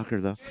want to fuck her,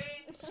 though.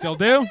 Still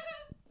do.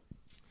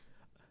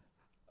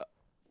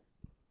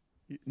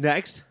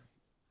 Next.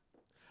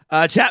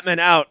 Chapman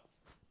out.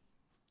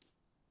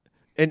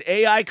 An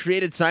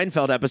AI-created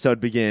Seinfeld episode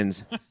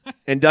begins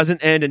and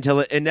doesn't end until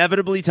it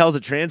inevitably tells a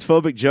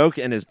transphobic joke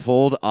and is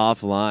pulled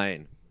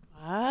offline.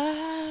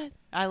 What?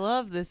 I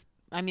love this.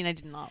 I mean, I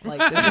did not like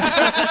this.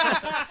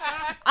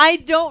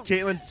 I don't.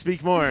 Caitlin,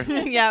 speak more.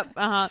 Yep.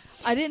 I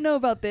didn't know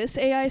about this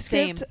AI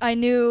Same. script. I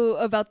knew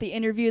about the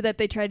interview that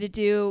they tried to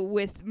do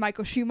with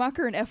Michael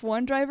Schumacher, an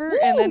F1 driver,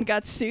 and then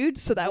got sued,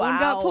 so that one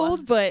got Wow.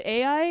 pulled. But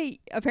AI,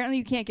 apparently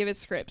you can't give it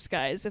scripts,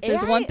 guys. If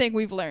there's AI one thing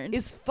we've learned.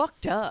 It's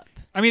fucked up.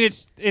 I mean,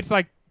 it's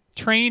like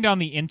trained on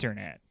the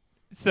internet.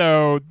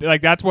 So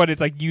like that's what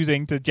it's like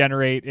using to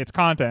generate its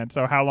content.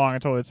 So how long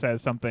until it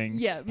says something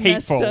messed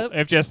hateful up.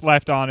 if just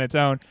left on its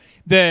own?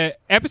 The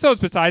episodes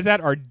besides that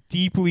are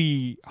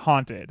deeply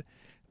haunted.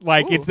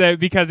 Like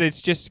because it's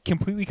just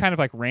completely kind of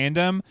like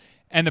random.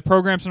 And the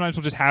program sometimes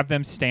will just have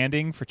them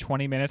standing for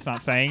 20 minutes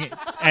not saying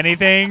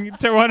anything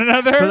to one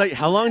another. But like,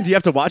 how long do you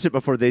have to watch it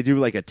before they do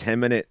like a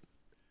 10-minute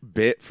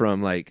bit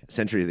from like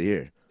Century of the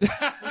Year?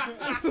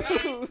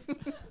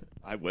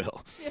 I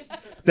will.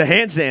 The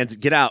Handstands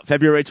get out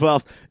February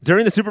 12th.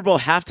 During the Super Bowl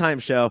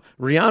halftime show,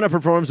 Rihanna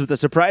performs with a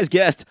surprise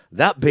guest,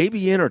 that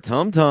baby in her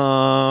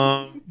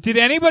tum-tum. Did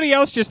anybody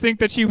else just think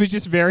that she was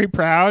just very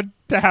proud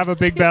to have a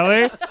big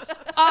belly?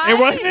 It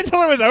wasn't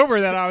until it was over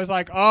that I was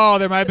like, oh,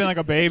 there might have been like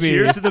a baby.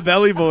 Cheers to the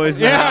Belly Boys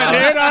now.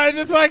 Yeah, dude. I was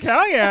just like,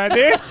 hell yeah,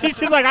 dude. She's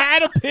just like, I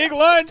had a big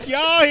lunch,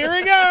 y'all. Here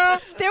we go.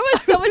 There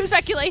was so much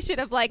speculation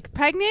of like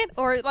pregnant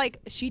or like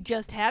she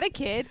just had a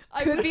kid.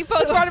 Could be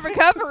postpartum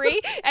recovery,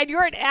 and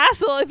you're an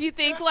asshole if you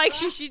think like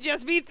she should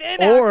just be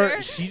thin. Or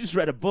after. she just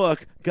read a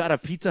book, got a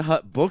Pizza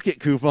Hut Book It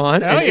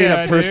coupon, Hell and ate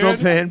yeah, a personal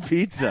dude. pan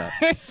pizza.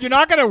 You're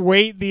not gonna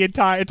wait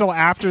until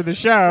after the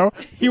show.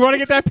 You want to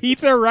get that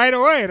pizza right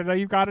away to know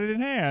you've got it in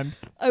hand.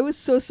 I was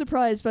so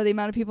surprised by the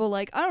amount of people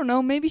like, I don't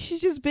know, maybe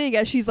she's just big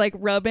as she's like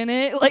rubbing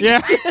it. Like,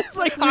 Yeah. it's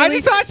like I really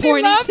just thought she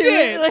pointing loved to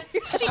it.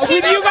 Like, When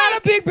you got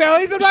a big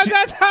belly, sometimes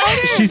that's how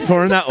it is. She's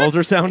pouring that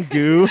ultrasound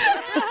goo.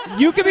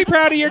 You can be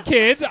proud of your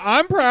kids.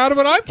 I'm proud of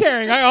what I'm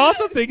carrying. I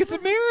also think it's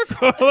a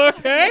miracle,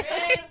 okay?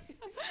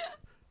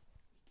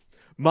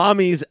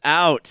 Mommy's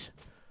out.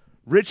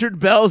 Richard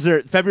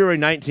Belzer, February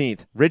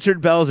 19th.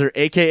 Richard Belzer,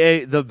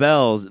 a.k.a. The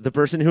Bells, the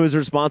person who is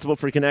responsible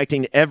for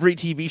connecting every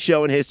TV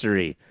show in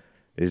history,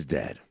 is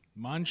dead.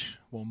 Munch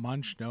will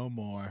munch no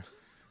more.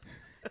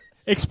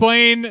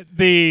 Explain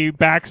the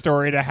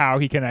backstory to how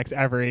he connects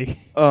every.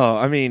 Oh,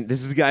 I mean,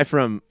 this is a guy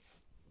from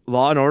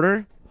Law and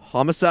Order,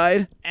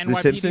 Homicide, The NYPD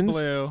Simpsons,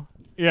 Blue,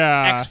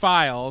 Yeah.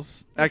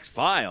 X-Files,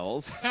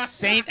 X-Files,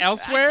 Saint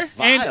Elsewhere,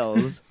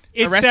 Files.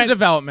 It's Arrested that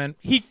Development.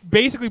 he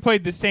basically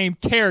played the same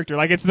character.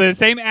 Like, it's the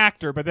same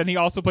actor, but then he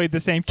also played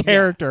the same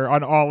character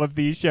on all of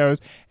these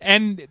shows.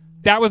 And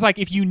that was like,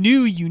 if you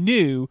knew, you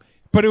knew.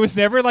 But it was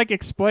never like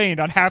explained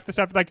on half the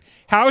stuff. Like,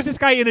 how is this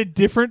guy in a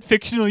different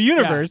fictional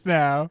universe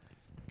now?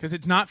 Because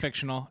it's not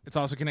fictional. It's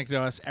also connected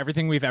to us.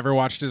 Everything we've ever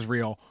watched is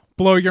real.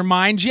 Blow your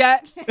mind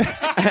yet?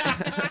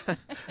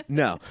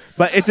 No,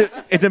 but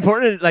it's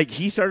important. Like,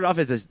 he started off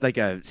as a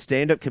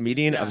stand-up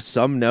comedian of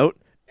some note,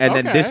 and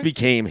then this Okay.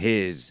 became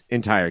his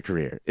entire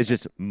career. It's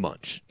just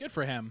Munch. Good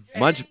for him.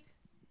 Munch.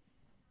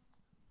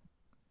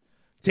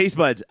 Taste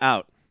Buds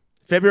out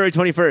February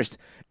 21st.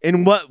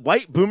 In what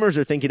white boomers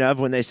are thinking of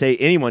when they say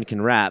anyone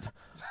can rap,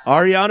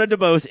 Ariana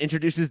DeBose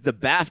introduces the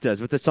BAFTAs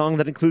with a song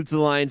that includes the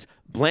lines,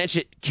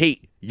 Blanchett,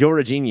 Kate, you're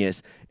a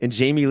genius, and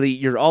Jamie Lee,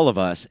 you're all of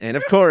us. And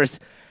of course,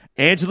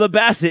 Angela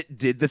Bassett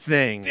did the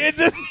thing.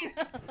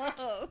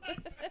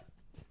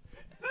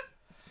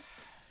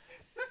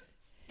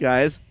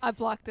 Guys, I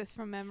blocked this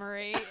from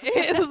memory.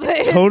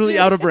 totally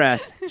out of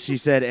breath. She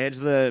said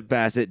Angela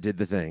Bassett did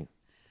the thing.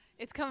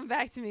 It's coming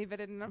back to me, but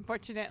in an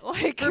unfortunate For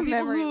people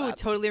memory who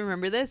lapse. totally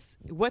remember this,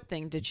 what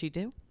thing did she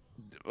do?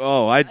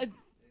 Oh,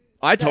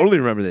 I totally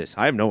remember this.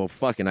 I have no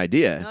fucking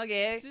idea.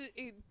 Okay.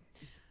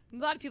 A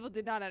lot of people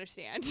did not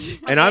understand.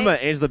 And I'm an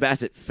Angela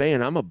Bassett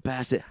fan. I'm a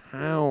Bassett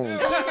hound.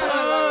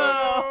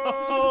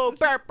 Oh,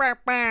 bow, bow,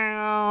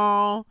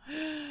 bow.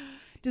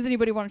 does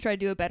anybody want to try to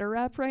do a better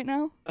rap right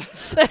now?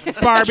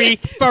 Barbie,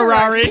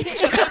 Ferrari,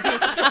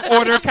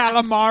 order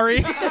calamari.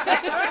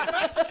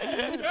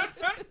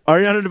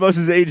 Ariana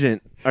DeBose's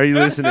agent. Are you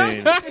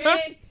listening?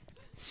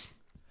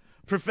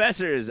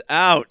 Professors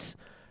out.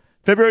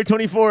 February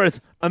 24th.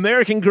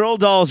 American Girl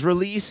dolls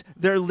release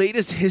their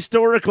latest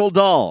historical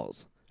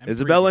dolls. And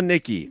Isabella and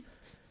previous. Nikki.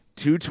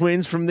 Two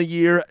twins from the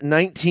year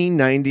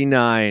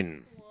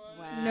 1999.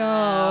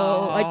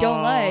 No, I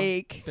don't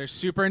like. They're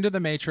super into the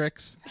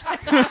Matrix.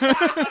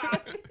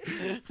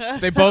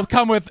 They both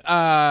come with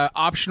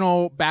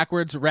optional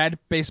backwards red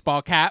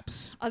baseball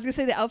caps, I was gonna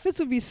say the outfits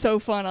would be so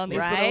fun on these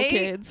little Right?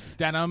 kids.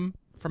 denim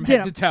from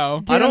head to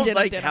toe. I don't Denim,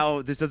 like denim.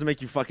 how this doesn't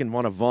make you fucking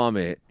want to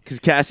vomit. Because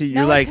Cassie,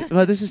 you're like,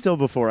 well, this is still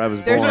before I was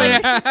born.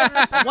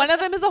 One of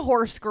them is a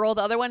horse girl.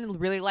 The other one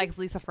really likes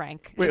Lisa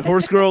Frank. Wait,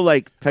 horse girl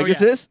like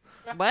Pegasus?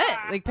 What?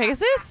 Like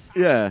Pegasus?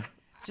 Yeah.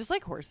 Just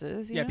like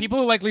horses. You Yeah, know? people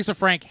who like Lisa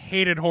Frank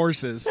hated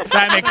horses.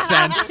 That makes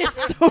sense.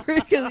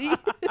 Historically.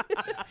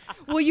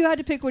 Well, you had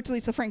to pick which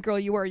Lisa Frank girl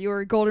you were. You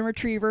were a golden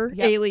retriever,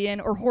 Yep. alien,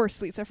 or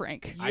horse Lisa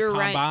Frank. I You're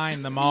right.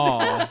 combine them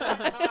all. And that's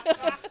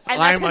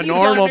I'm 'cause a you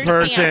don't normal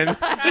understand.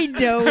 person. I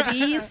know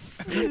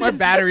these. My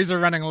batteries are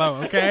running low,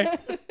 okay?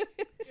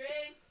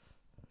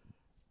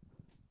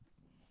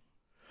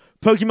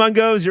 Pokemon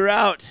Goes, you're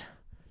out.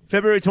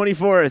 February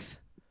 24th.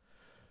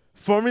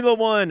 Formula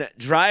One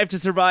Drive to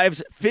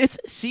Survive's 5th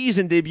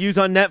season debuts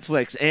on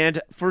Netflix, and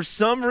for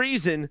some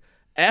reason,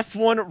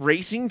 F1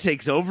 racing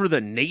takes over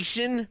the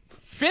nation.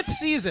 5th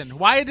season.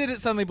 Why did it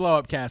suddenly blow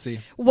up,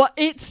 Cassie? Well,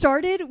 it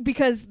started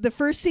because the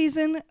first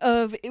season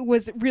of it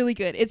was really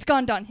good. It's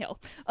gone downhill.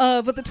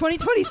 But the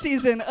 2020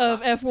 season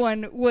of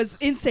F1 was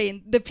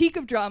insane. The peak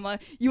of drama.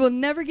 You will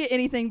never get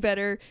anything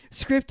better.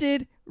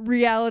 Scripted,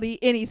 reality,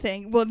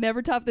 anything will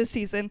never top this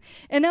season.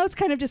 And now it's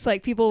kind of just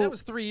like people. That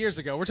was 3 years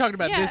ago. We're talking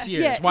about Yeah. this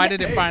year's. Yeah, Why yeah.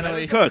 did it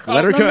finally Cook.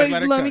 Let her cook.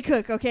 Let me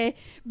cook, okay?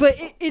 But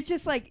it's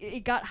just like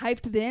it got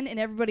hyped then, and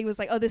everybody was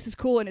like, "Oh, this is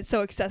cool," and it's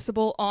so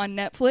accessible on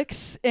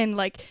Netflix, and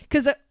like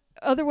because.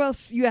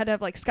 Otherwise, you had to have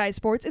like Sky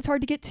Sports. It's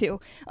hard to get to.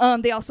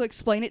 They also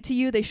explain it to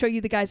you. They show you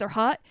the guys are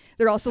hot.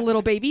 They're also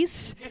little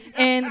babies,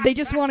 and they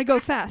just want to go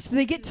fast.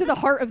 They get to the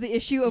heart of the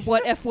issue of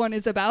what F1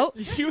 is about.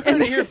 You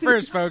heard it here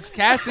first, folks.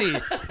 Cassie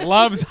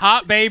loves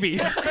hot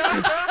babies.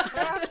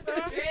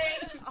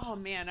 Oh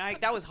man,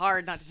 that was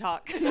hard not to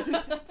talk.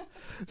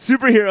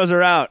 Superheroes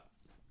are out.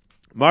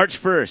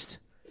 March 1st.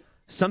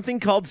 Something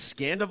called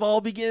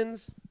Scandival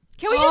begins.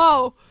 Can we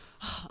just?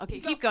 Okay,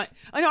 keep going.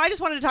 Oh no, I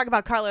just wanted to talk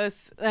about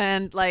Carlos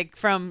and like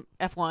from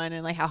F1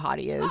 and like how hot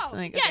he is. Oh,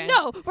 Like, yeah, okay.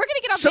 no, we're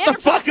gonna get on Shut the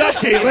Vanderpump. fuck up,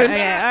 Caitlin.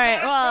 Okay, all right.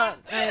 Well,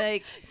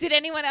 like Did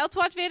anyone else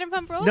watch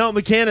Vanderpump Rules? No,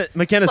 McKenna,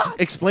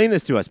 explain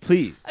this to us,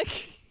 please.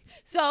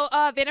 So,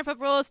 Vanderpump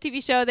Rules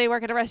TV show. They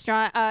work at a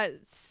restaurant.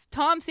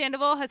 Tom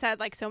Sandoval has had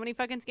like so many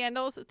fucking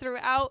scandals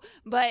throughout,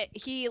 but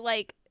he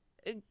like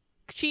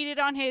cheated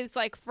on his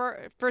like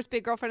first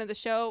big girlfriend of the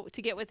show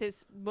to get with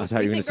his I most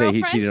thought you were recent going to say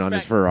he girlfriend. cheated on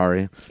his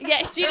Ferrari. Yeah,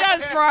 he cheated on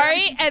his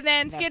Ferrari, and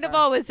then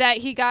Scandival was that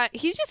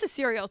he's just a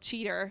serial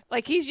cheater.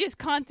 Like he's just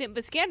constant.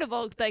 But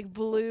Scandival like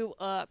blew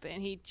up,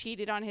 and he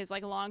cheated on his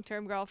like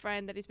long-term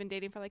girlfriend that he's been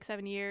dating for like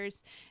 7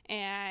 years,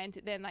 and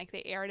then like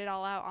they aired it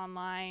all out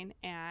online,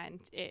 and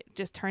it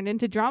just turned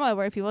into drama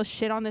where people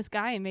shit on this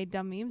guy and made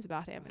dumb memes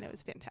about him, and it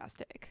was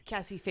fantastic.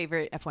 Cassie,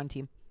 favorite F1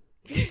 team.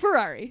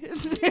 Ferrari.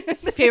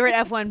 Favorite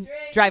F1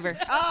 driver.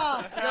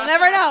 Oh, you'll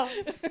never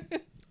know.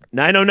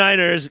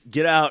 909ers,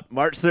 get out.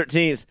 March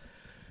 13th.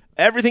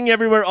 Everything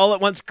Everywhere All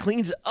at Once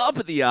cleans up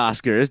at the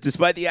Oscars,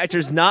 despite the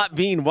actors not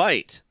being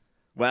white.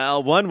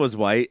 Well, one was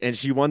white, and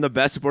she won the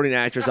Best Supporting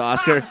Actress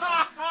Oscar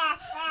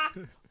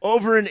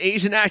over an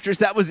Asian actress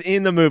that was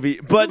in the movie.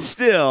 But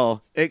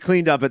still, it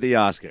cleaned up at the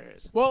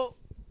Oscars. Well,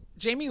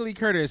 Jamie Lee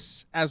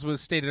Curtis, as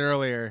was stated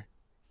earlier,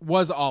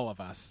 was all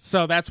of us.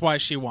 So that's why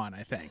she won,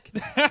 I think.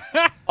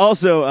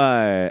 Also,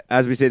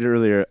 as we stated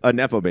earlier, a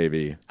Nepo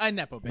baby, A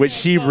Nepo baby. which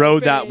she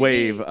rode that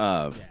wave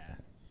of.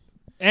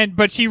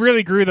 But she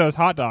really grew those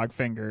hot dog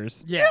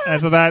fingers. Yeah.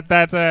 And so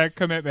that's a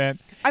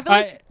commitment. I feel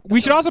like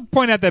we should also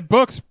point out that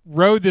Books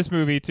rode this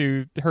movie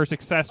to her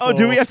successful Oh,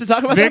 do we have to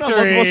talk about that on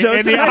victory multiple shows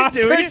in the tonight?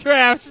 Do Oscar we?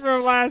 draft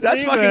from last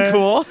That's season. fucking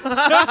cool.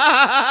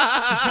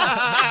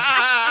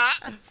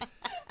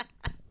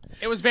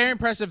 It was very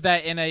impressive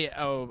that in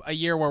a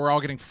year where we're all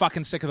getting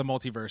fucking sick of the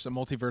multiverse, a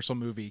multiversal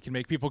movie can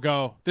make people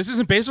go, this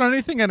isn't based on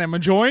anything and I'm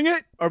enjoying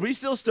it? Are we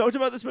still stoked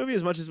about this movie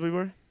as much as we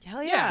were?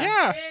 hell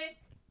yeah.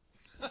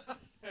 Yeah.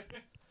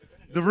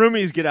 The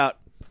Roomies get out.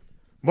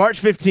 March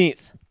 15th.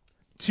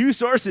 Two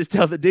sources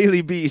tell the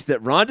Daily Beast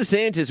that Ron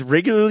DeSantis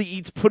regularly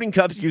eats pudding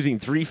cups using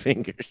 3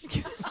 fingers.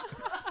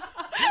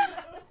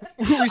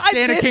 We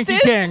stand a missed kinky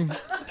this. king.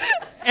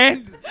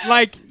 And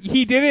like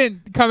he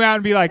didn't come out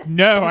and be like,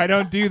 "No, I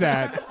don't do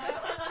that."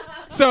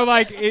 So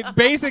like it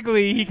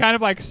basically he kind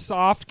of like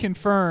soft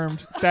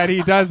confirmed that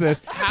he does this.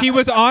 He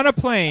was on a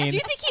plane. Do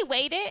you think he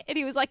weighed it and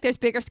he was like, "There's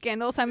bigger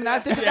scandals I'm gonna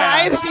have to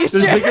deny in the There's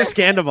future. bigger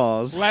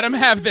Scandival's. Let him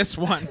have this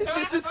one.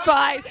 This is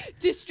fine.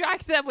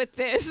 Distract them with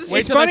this." Wait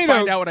It's till funny, they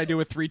find though- out what I do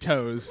with 3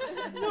 toes.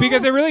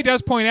 Because it really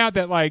does point out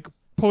that like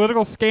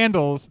political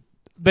scandals,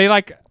 they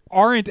like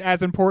aren't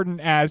as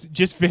important as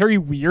just very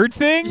weird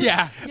things.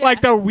 Yeah.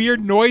 Like the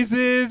weird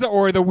noises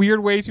or the weird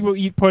ways people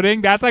eat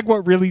pudding. That's like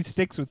what really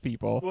sticks with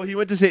people. Well, he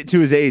went to say it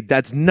to his aide.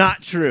 That's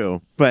not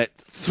true, but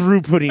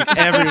threw pudding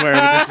everywhere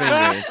with his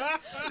fingers.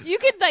 You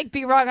could like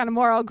be wrong on a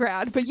moral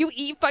ground, but you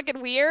eat fucking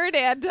weird,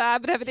 and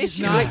I'm gonna have an He's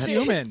issue. not with it.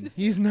 human.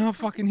 He's not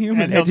fucking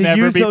human. And he'll to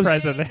never use be those-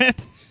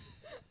 president.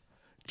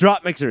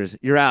 Drop mixers,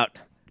 you're out.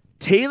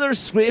 Taylor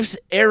Swift's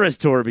Eras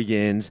Tour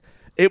begins.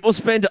 It will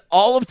spend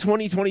all of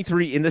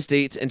 2023 in the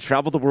States and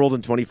travel the world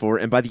in 24.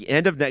 And by the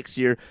end of next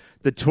year,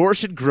 the tour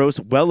should gross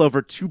well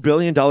over $2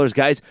 billion.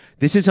 Guys,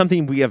 this is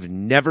something we have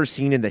never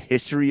seen in the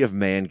history of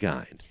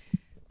mankind.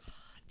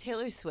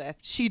 Taylor Swift,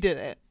 she did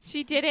it.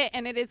 She did it,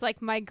 and it is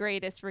like my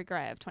greatest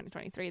regret of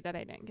 2023 that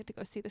I didn't get to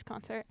go see this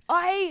concert.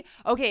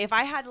 If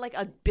I had like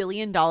 $1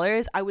 billion,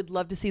 I would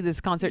love to see this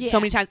concert Yeah. so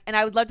many times, and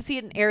I would love to see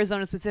it in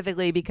Arizona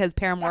specifically because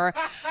Paramore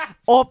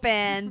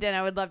opened, and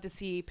I would love to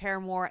see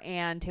Paramore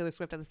and Taylor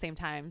Swift at the same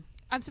time.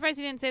 I'm surprised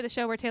you didn't say the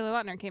show where Taylor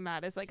Lautner came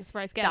out as like a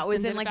surprise guest. That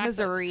was and in did a like backflip.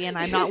 Missouri, and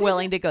I'm not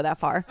willing to go that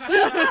far.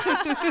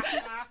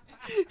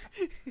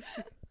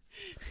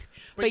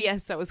 But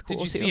yes, that was cool.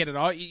 Did you too. see it at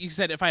all? You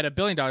said if I had $1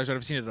 billion, I would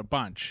have seen it a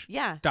bunch.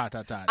 Yeah. ...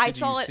 I I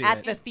saw it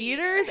at the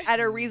theaters at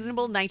a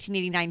reasonable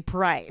 $19.89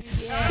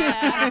 price.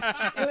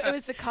 Yeah. it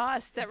was the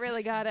cost that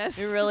really got us.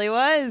 It really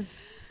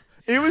was.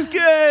 It was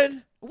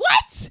good.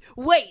 What?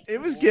 Wait. It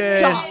was good.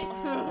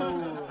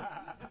 Stop.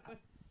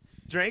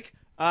 Drink.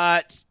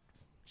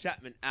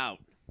 Chapman out.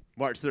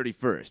 March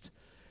 31st.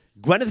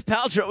 Gwyneth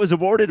Paltrow was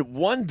awarded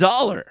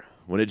 $1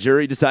 when a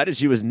jury decided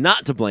she was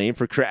not to blame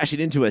for crashing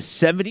into a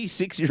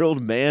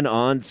 76-year-old man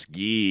on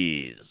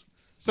skis.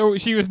 So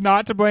she was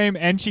not to blame,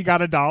 and she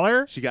got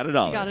 $1. She got $1.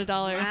 Got $1.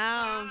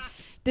 Wow.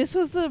 This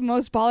was the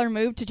most baller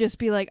move to just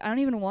be like, I don't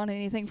even want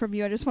anything from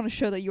you. I just want to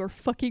show that you're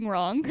fucking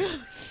wrong.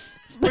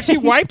 But she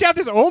wiped out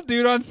this old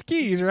dude on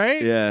skis,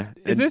 right? Yeah.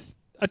 Is And this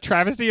a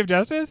travesty of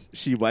justice?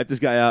 she wiped this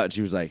guy out, and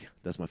she was like,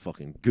 that's my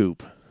fucking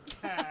goop.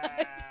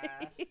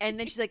 And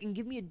then she's like, and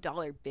give me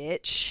 $1,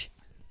 bitch.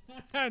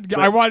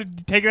 I want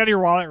to take it out of your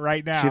wallet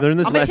right now. She learned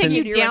this I'm going to lesson.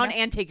 take you Right down now.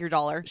 and take your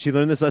 $1. She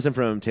learned this lesson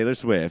from Taylor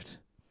Swift,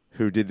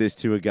 who did this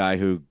to a guy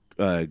who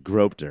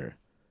groped her,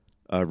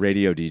 a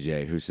radio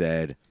DJ who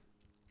said,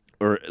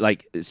 or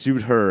like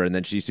sued her, and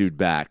then she sued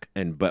back,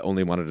 but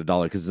only wanted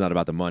 $1 because it's not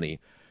about the money.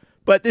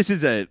 But this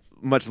is a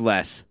much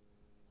less,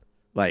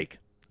 like,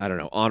 I don't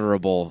know,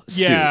 honorable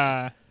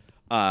Yeah. suit.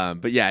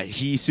 But yeah,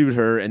 he sued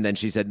her, and then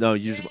she said, no,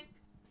 you just...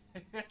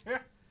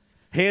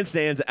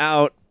 Handstands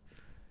out.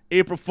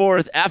 April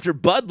 4th, after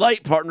Bud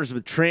Light partners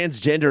with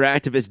transgender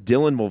activist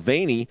Dylan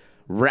Mulvaney,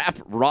 rap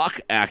rock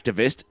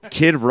activist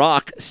Kid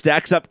Rock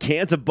stacks up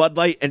cans of Bud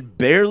Light and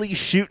barely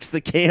shoots the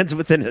cans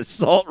with an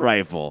assault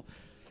rifle.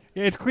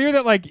 Yeah, it's clear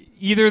that like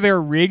either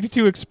they're rigged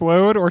to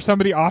explode or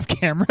somebody off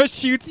camera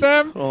shoots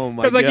them. Oh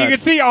my Because like you God. can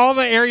see all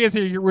the areas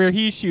where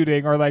he's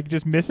shooting are like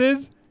just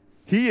misses.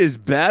 He is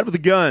bad with a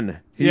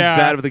gun. He's Yeah.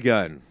 bad with a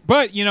gun.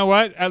 But you know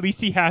what? At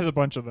least he has a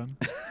bunch of them.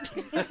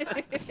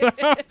 So,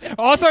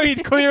 also, he's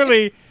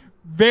clearly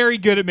very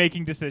good at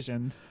making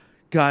decisions.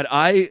 God,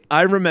 I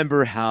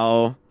remember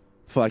how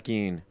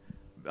fucking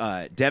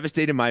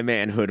devastated my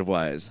manhood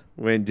was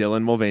when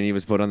Dylan Mulvaney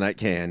was put on that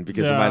can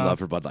because of my Yeah. love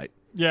for Bud Light.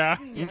 Yeah.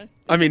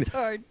 I mean, It's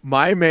hard.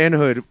 my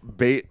manhood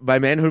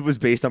was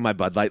based on my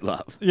Bud Light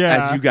love,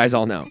 Yeah. as you guys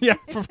all know. Yeah,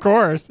 of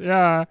course.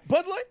 Yeah.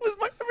 Bud Light was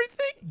my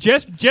everything.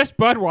 Just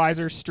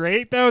Budweiser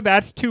straight though,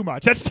 that's too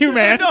much. That's too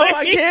manly. No,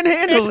 I can't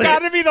handle It's it. got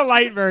to be the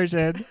light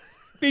version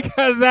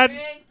because that's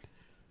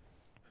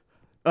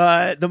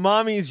The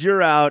Mommies,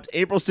 you're out.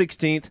 April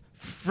 16th,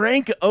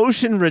 Frank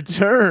Ocean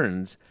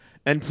returns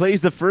and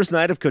plays the first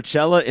night of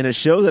Coachella in a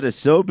show that is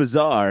so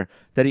bizarre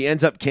that he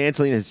ends up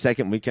canceling his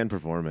second weekend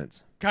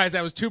performance. Guys,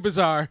 that was too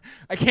bizarre.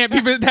 I can't be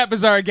that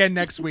bizarre again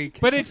next week.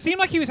 But it seemed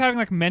like he was having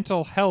like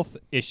mental health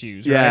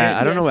issues, Yeah,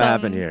 right? I don't know what some-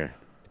 happened here.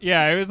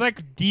 Yeah, it was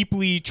like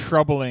deeply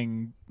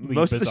troubling.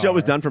 Most of the show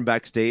was done from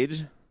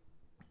backstage,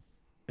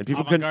 and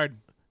people Avant-garde.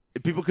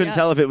 couldn't Yeah.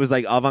 tell if it was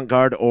like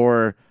avant-garde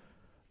or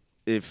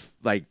if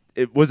like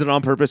it was it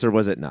on purpose or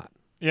was it not.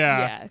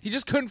 Yeah. He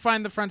just couldn't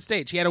find the front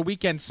stage. He had a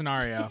weekend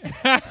scenario.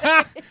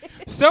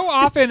 So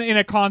often in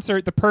a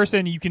concert, the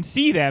person you can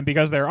see them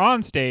because they're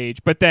on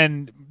stage, but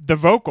then the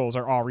vocals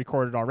are all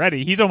recorded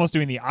already. He's almost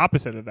doing the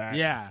opposite of that.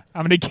 Yeah.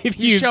 I'm going to give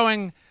He's you.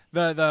 showing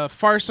the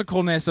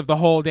farcicalness of the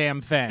whole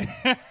damn thing.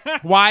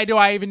 Why do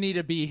I even need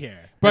to be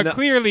here? But And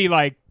clearly,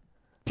 like,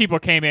 people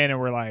came in and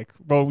were like,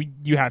 well,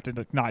 you have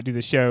to not do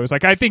the shows.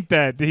 Like, I think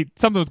that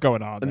something was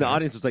going on. And the there.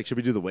 audience was like, "Should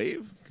we do the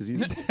wave? Because he's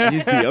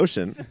the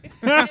ocean."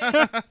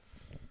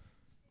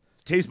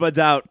 Taste buds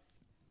out.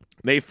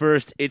 May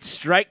 1st, it's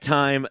strike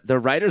time. The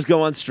writers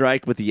go on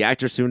strike with the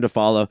actors soon to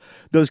follow.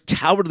 Those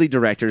cowardly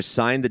directors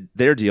signed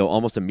their deal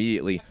almost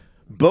immediately.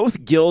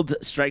 Both guilds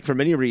strike for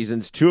many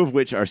reasons, two of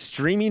which are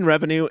streaming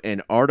revenue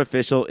and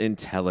artificial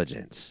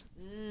intelligence.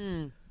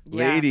 Yeah.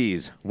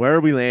 Ladies, where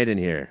are we landing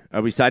here?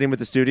 Are we siding with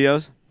the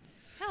studios?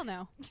 Hell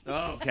no.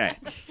 Oh, okay.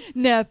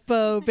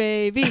 Nepo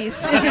babies.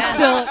 Is it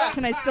still?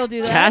 Can I still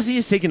do that? Cassie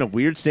is taking a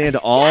weird stand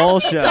all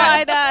show.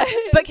 Side,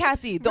 But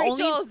Cassie, the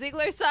Rachel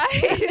Ziegler side.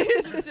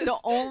 the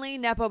only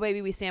Nepo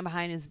baby we stand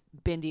behind is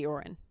Bindi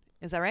Oren.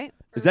 Is that right?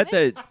 Is that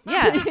the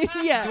Yeah.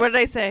 Yeah. What did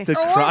I say? the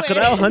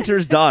crocodile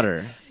hunter's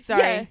daughter?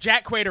 Sorry. Yeah.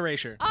 Jack Quaid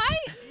erasure.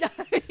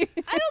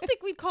 I don't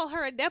think we'd call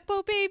her a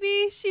nepo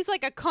baby. She's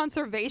like a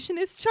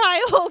conservationist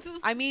child.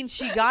 I mean,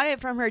 she got it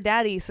from her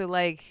daddy, so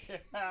like,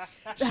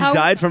 She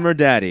died from her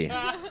daddy.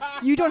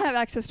 You don't have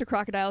access to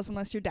crocodiles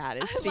unless your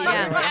dad is Steve.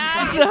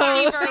 Yeah.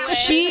 So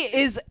she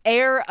is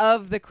heir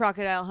of the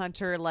crocodile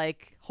hunter,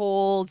 like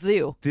whole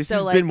zoo. This so,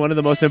 has like, been one of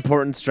the most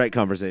important strike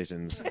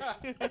conversations.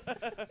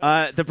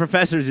 The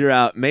professors, you're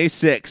out. May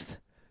 6th.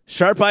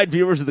 Sharp-eyed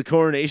viewers of the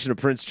coronation of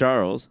Prince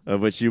Charles, of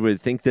which you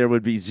would think there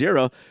would be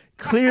zero,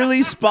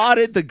 clearly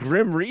spotted the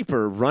Grim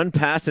Reaper run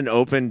past an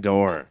open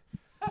door.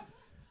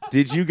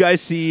 Did you guys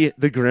see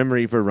the Grim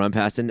Reaper run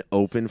past an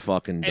open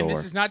fucking door? And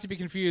this is not to be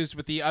confused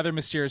with the other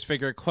mysterious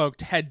figure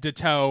cloaked head to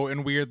toe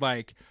in weird,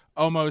 like,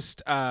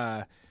 almost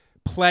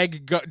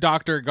plague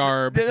doctor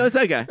garb. It was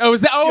that guy. Oh, was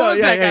that? Oh, it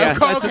was that guy. yeah.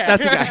 Oh, okay.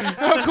 That's the guy.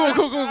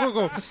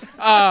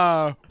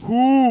 Oh,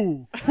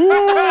 cool.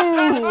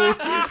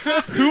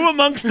 Who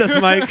amongst us,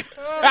 Mike?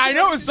 I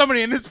know it was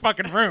somebody in this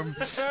fucking room.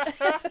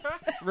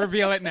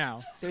 Reveal it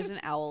now. There's an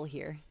owl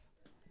here.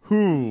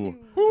 Who?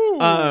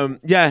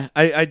 Yeah,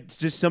 I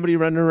just somebody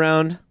running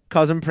around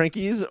causing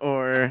prankies,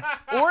 or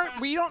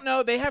we don't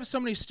know. They have so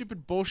many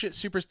stupid bullshit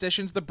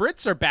superstitions. The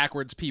Brits are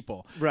backwards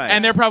people. Right.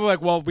 And they're probably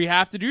like, well, we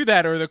have to do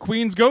that or the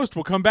Queen's ghost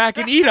will come back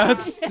and eat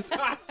us. do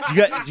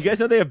you guys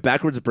know they have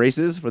backwards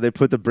braces where they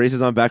put the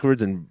braces on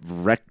backwards and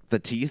wreck the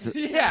teeth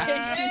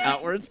Yeah.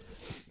 outwards?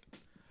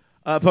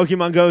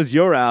 Pokemon Go's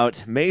You're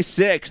Out. May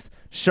 6th,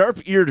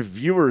 sharp-eared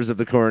viewers of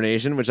the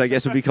coronation, which I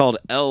guess would be called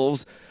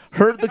elves,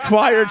 heard the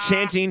choir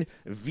chanting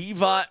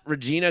Vivat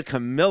Regina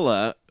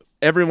Camilla.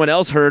 Everyone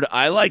else heard,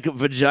 I like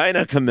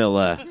vagina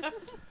Camilla.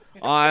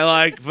 I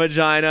like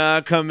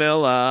vagina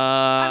Camilla.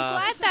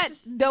 I'm glad that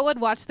no one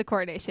watched the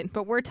coronation,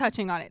 but we're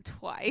touching on it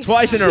twice.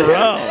 Twice in a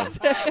row.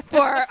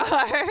 For our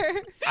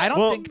I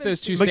don't think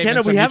those two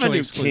McKenna, statements we are have a mutually new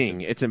exclusive.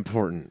 king. It's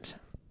important.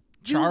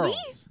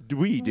 Charles.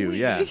 We do,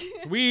 yeah.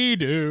 We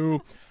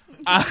do.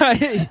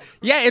 Yeah,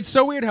 it's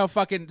so weird how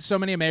fucking so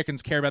many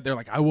Americans care about. They're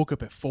like, I woke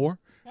up at 4,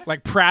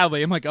 like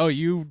proudly. I'm like, oh,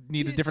 you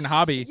need a different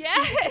hobby.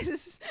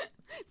 yes,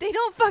 they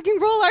don't fucking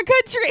rule our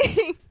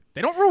country.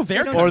 They don't rule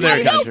their Or country. their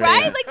I know, country, right?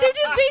 yeah. Like they're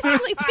just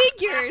basically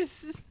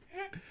figures.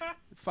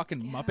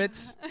 Fucking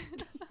Muppets.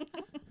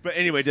 But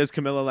anyway, does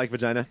Camilla like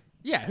vagina?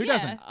 Yeah, who Yeah.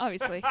 doesn't?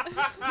 Obviously.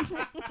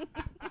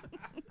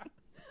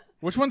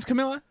 Which one's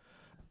Camilla?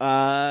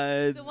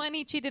 The one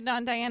he cheated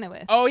on Diana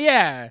with. Oh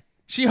yeah,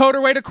 she hoed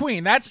her way to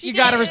queen. That's you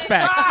gotta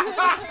respect.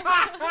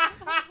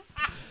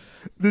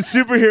 The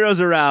superheroes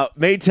are out.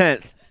 May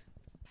 10th.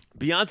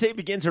 Beyonce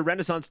begins her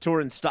Renaissance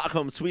tour in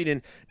Stockholm,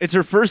 Sweden. It's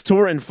her first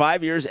tour in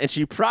 5 years, and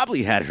she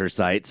probably had her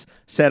sights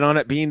set on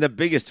it being the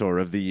biggest tour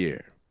of the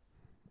year.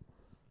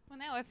 Well,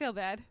 now I feel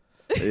bad.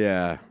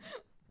 Yeah,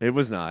 it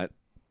was not.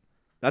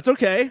 That's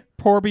okay.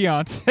 Poor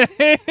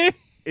Beyonce.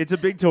 It's a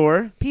big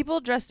tour. People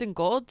dressed in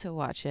gold to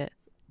watch it.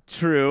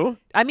 True.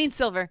 I mean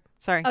silver.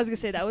 Sorry. I was gonna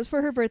say that was for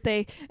her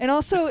birthday, and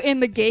also in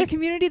the gay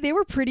community, they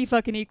were pretty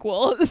fucking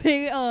equal.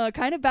 They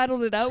kind of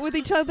battled it out with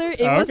each other.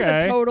 It wasn't a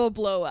Okay. total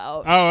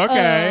blowout. Oh,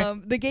 okay.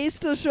 The gays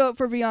still show up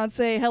for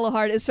Beyonce hella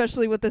hard,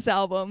 especially with this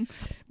album.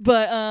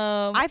 But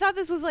I thought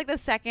this was like the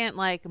second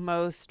like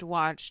most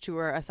watched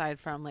tour aside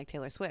from like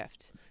Taylor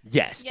Swift.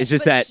 Yes, Yes, it's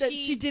just but that.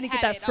 she didn't get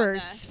had that it on the-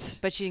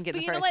 first. But she didn't get But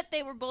the you first. know what?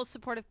 They were both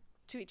supportive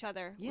to each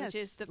other, Yes. which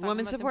is the fucking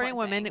women most supporting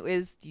important women thing.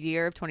 is the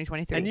year of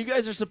 2023. And you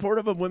guys are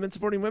supportive of women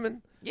supporting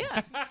women?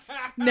 yeah.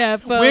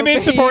 Nepo, Women baby.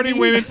 supporting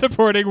women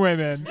supporting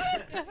women.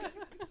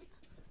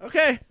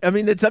 Okay. I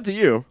mean, it's up to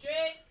you.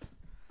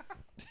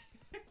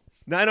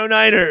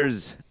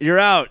 909ers, you're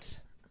out.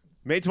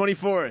 May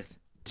 24th.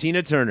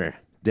 Tina Turner,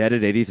 dead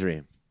at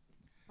 83.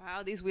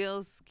 Wow, these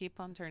wheels keep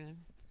on turning.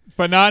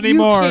 But not You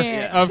anymore,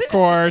 can't. of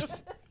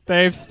course.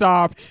 They've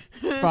stopped,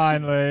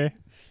 finally.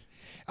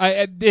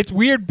 It's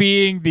weird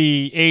being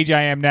the age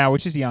I am now,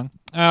 which is young.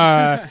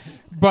 But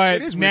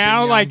It is weird now,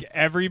 being young. like,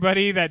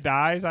 everybody that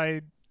dies,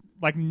 I,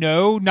 like,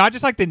 know, not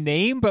just, like, the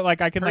name, but,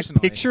 like, I can, Personally.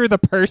 like, picture the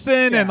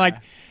person Yeah. and, like,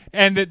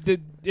 and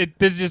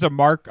this is just a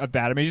mark of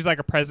that. I mean, she's, like,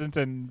 a presence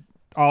in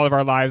all of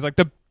our lives. Like,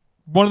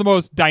 one of the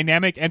most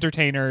dynamic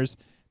entertainers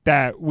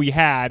that we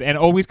had and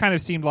always kind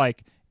of seemed,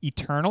 like,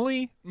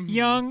 eternally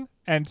young.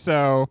 And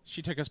so,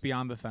 She took us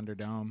beyond the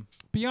Thunderdome.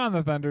 beyond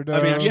the Thunderdome.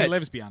 I mean, Yeah. she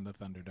lives beyond the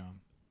Thunderdome.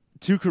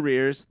 2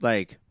 careers.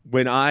 Like,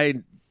 when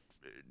I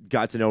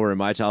got to know her in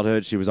my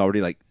childhood, she was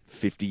already like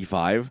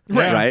 55,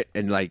 Right. right?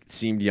 And like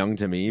seemed young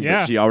to me, Yeah,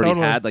 but she already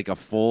totally. had like a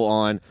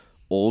full-on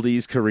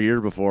oldies career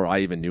before I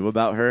even knew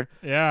about her.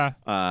 Yeah.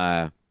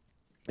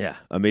 Yeah,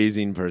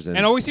 amazing person.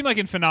 And always seemed like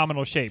in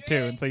phenomenal shape, too.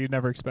 And so you'd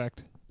never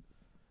expect.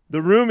 The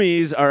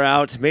Roomies are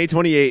out May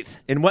 28th.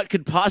 In what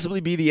could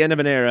possibly be the end of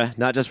an era,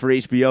 not just for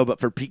HBO,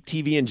 but for peak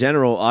TV in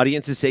general,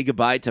 audiences say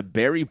goodbye to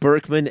Barry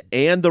Berkman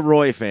and the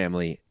Roy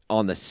family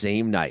on the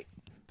same night.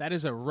 That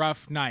is a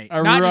rough night.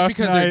 A Not just rough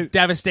because they're night.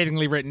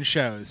 devastatingly written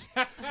shows.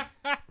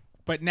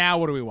 But now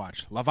what do we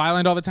watch? Love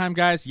Island all the time,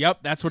 guys? Yep,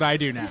 that's what I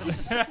do now.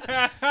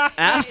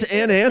 Asked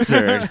and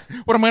answered.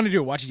 What am I going to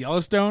do? Watch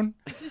Yellowstone?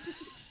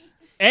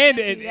 And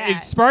do it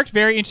that. sparked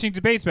very interesting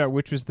debates about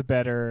which was the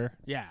better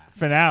Yeah.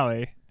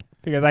 finale.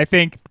 Because I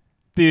think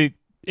the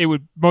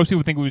most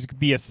people think it would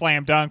be a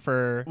slam dunk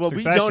for Well,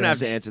 Succession. we don't have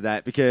to answer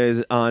that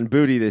because on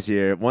Booty this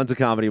year, one's a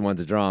comedy,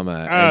 one's a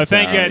drama. Oh, And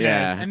thank so, goodness.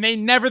 Yeah. And they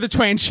never the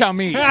twain shall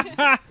meet.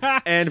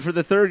 And for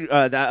the third,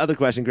 that other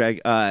question,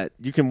 Greg,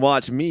 you can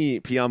watch me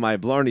pee on my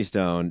Blarney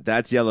Stone.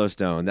 That's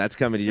Yellowstone. That's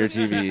coming to your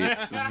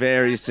TV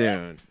very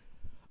soon.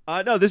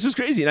 No, this was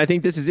crazy, and I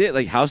think this is it.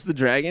 Like House of the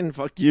Dragon,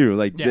 fuck you.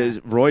 Like Yeah.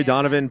 there's Roy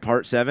Donovan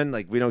Part 7.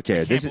 Like we don't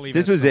care. I can't believe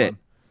This it's was still it. on.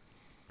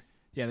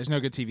 Yeah, there's no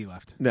good TV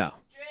left. No.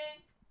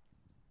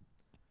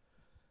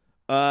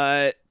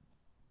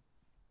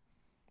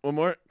 One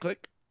more.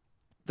 Click.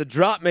 The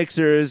Drop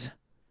Mixers.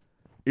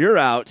 You're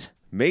out.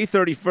 May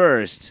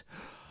 31st.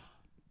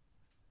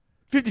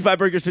 55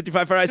 burgers,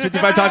 55 fries,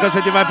 55 tacos,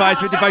 55 pies,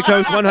 55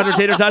 cokes, 100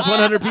 tater tots,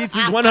 100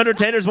 pizzas, 100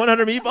 tenders,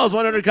 100 meatballs,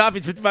 100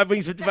 coffees, 55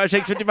 wings, 55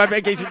 shakes, 55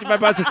 pancakes, 55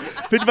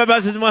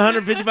 pastas, and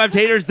 155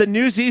 taters. The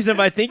new season of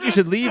I Think You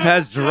Should Leave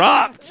has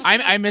dropped.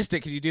 I missed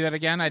it. Could you do that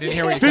again? I didn't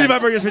hear what you said. 55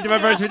 burgers,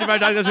 55 fries, 55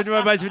 tacos,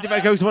 55 pies,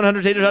 55 cokes,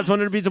 100 tater tots,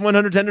 100 pizza,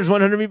 100 tenders,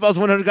 100 meatballs,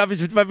 100 coffees,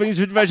 55 wings,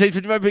 55 shakes,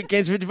 55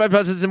 pancakes, 55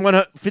 pastas,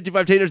 and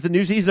 55 taters. The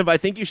new season of I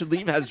Think You Should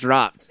Leave has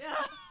dropped.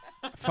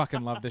 I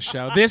fucking love this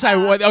show.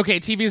 Okay,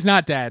 TV is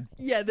not dead.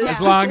 Yeah, this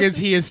As long as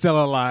he is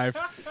still alive.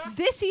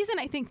 This season,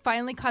 I think,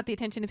 finally caught the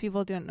attention of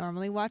people who don't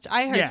normally watch.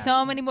 I heard Yeah.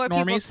 so many more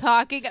people Normies.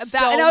 talking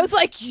about, and I was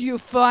like, "You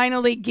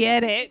finally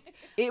get it."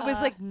 It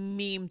was like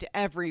memed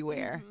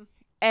everywhere.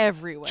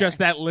 Everywhere. Just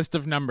that list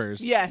of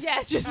numbers. Yes.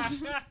 Yeah,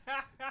 just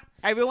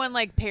Everyone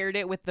like paired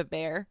it with the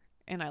bear,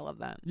 and I love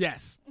that.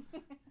 Yes.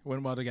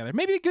 Went well together.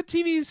 Maybe good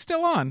TV is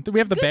still on. Do we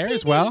have the Good Bear TV.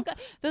 as well?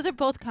 Those are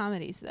both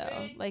comedies,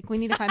 though. Like, we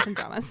need to find some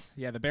dramas.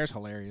 Yeah, the Bear's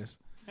hilarious.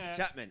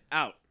 Chapman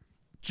out.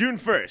 June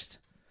 1st.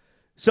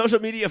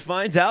 Social media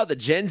finds out that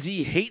Gen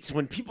Z hates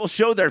when people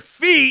show their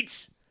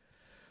feet.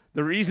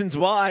 The reasons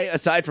why,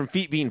 aside from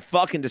feet being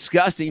fucking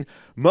disgusting,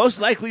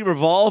 most likely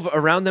revolve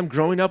around them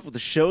growing up with the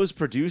shows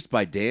produced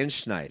by Dan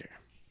Schneider.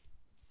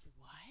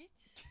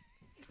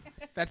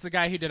 That's the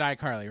guy who did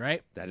iCarly,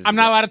 right? That is I'm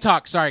the not guy. allowed to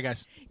talk. Sorry,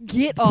 guys.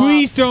 Get off.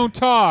 Please don't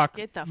talk.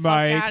 Get the fuck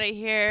Mike. out of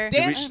here.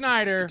 Dan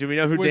Schneider. Do we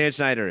know who was- Dan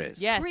Schneider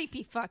is? Yes.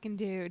 Creepy fucking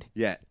dude.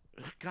 Yeah.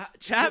 God,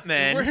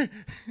 Chapman.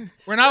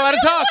 We're not allowed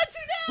to talk.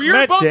 We're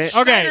Let- both Dan-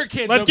 Schneider Okay,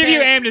 kids. let's give okay?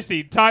 you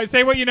amnesty.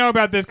 Say what you know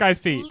about this guy's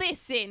feet.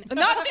 Listen,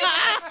 not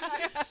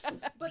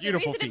this. But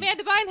Beautiful the reason feet.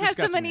 Amanda Bynes has so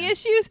Disgusting many man.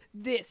 issues,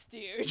 this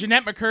dude.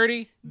 Jeanette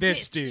McCurdy,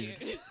 this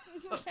dude.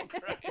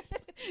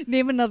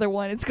 Name another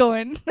one. It's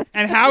going.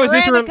 And how is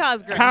this? Miranda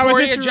Cosgrove. How is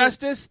Victoria this?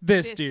 Justice,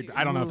 this This dude. dude.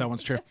 I don't know if that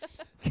one's true.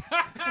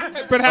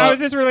 But how is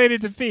this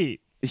related to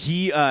feet?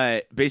 He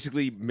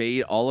basically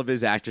made all of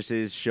his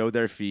actresses show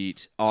their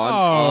feet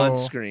on Oh.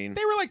 screen.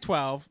 They were like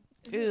 12.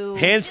 Ew.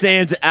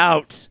 Handstands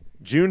out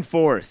June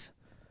 4th.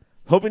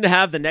 Hoping to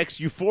have the next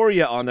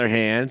Euphoria on their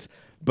hands,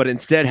 but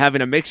instead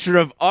having a mixture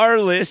of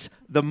Arliss,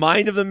 The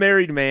Mind of the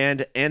Married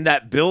Man, and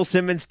that Bill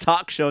Simmons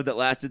talk show that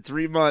lasted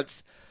 3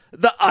 months.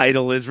 The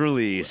Idol is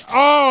released.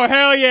 Oh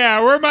hell yeah!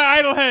 Where are my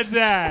idol heads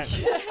at?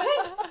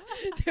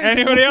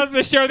 Anybody else in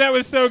the show that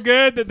was so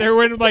good that there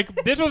were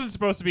like this wasn't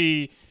supposed to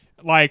be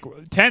like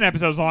 10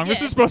 episodes long. This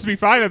Yeah. is supposed to be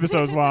 5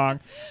 episodes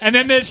long, and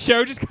then the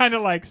show just kind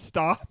of like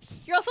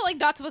stops. You're also like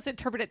not supposed to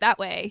interpret it that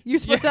way. You're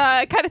supposed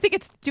to kind of think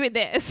it's doing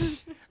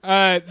this.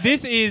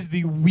 This is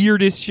the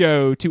weirdest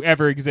show to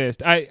ever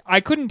exist.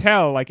 I couldn't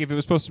tell like if it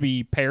was supposed to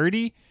be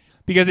parody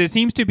because it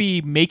seems to be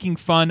making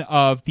fun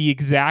of the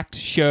exact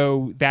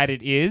show that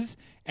it is,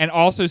 and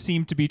also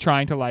seemed to be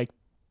trying to like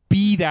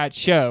be that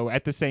show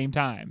at the same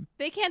time.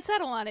 They can't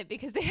settle on it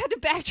because they had to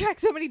backtrack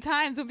so many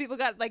times when people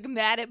got like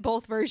mad at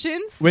both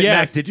versions. Wait, Yes.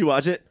 Max, did you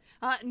watch it?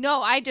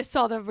 No, I just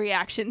saw the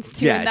reactions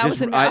too, and that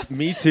was enough.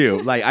 me too.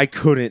 Like I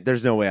couldn't.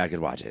 There's no way I could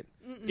watch it.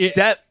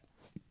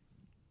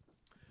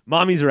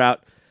 Mommies are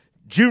out.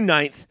 June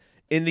 9th.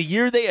 In the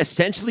year they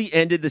essentially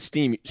ended the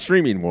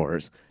streaming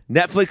wars,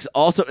 Netflix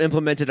also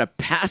implemented a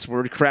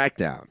password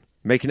crackdown,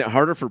 making it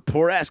harder for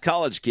poor-ass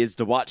college kids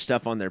to watch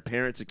stuff on their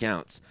parents'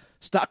 accounts.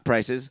 Stock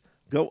prices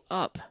go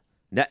up.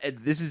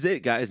 This is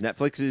it, guys.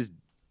 Netflix has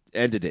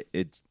ended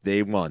it.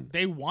 They won.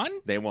 They won?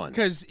 They won.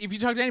 Because if you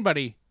talk to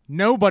anybody,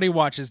 nobody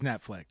watches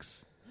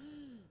Netflix.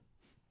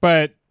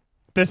 But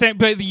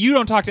you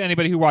don't talk to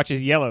anybody who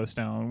watches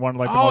Yellowstone, one of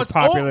like the most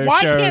popular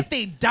why shows can't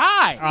they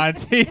die? on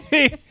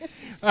TV.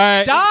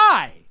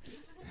 Die!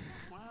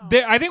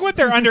 I think what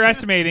they're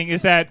underestimating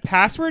is that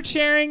password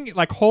sharing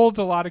like holds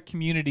a lot of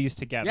communities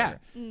together.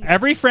 Yeah.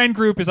 Every friend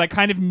group is like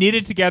kind of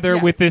knitted together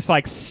with this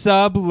like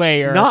sub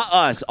layer. Not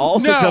us. All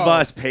 6 No. of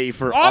us pay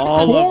for Of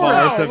all of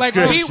our course. Like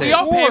subscriptions. we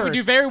all pay, we course.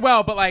 do very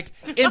well, but like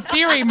in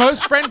theory,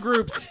 most friend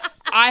groups,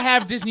 I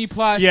have Disney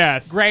Plus.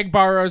 Yes. Greg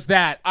borrows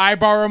that. I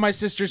borrow my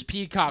sister's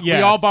Peacock. Yes.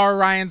 We all borrow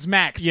Ryan's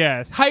Max.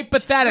 Yes.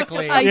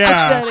 Hypothetically.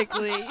 Yeah.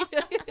 Hypothetically.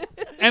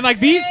 And like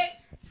these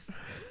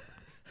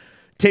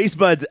Taste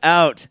Buds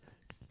out.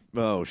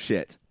 Oh,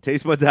 shit.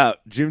 Taste Buds out.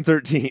 June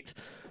 13th.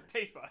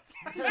 taste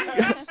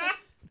buds.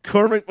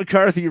 Cormac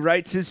McCarthy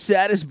writes his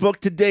saddest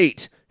book to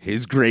date,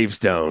 his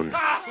gravestone.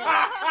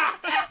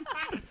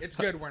 It's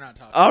good we're not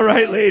talking. All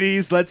right,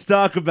 ladies, let's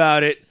talk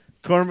about it.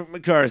 Cormac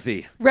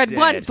McCarthy. Read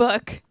one dead.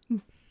 book.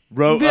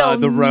 They'll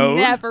The Road,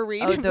 Never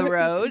read. Oh, The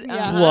Road.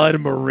 Yeah. Blood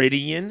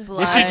Meridian.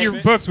 Which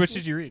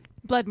did you read?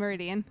 Blood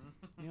Meridian.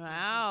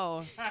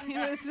 Wow.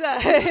 It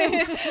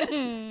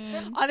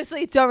was,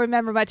 honestly, don't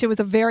remember much. It was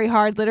a very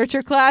hard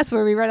literature class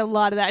where we read a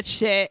lot of that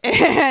shit.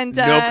 And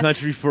No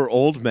Country for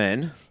Old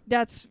Men.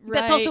 That's right.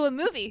 that's also a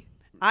movie.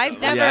 I've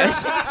never,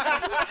 Yes.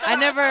 I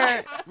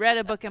never read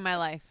a book in my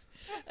life.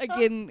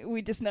 Again,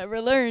 we just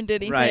never learned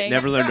anything. Right,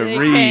 never learned to They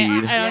read. can't-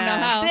 I don't Yeah.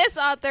 know how. This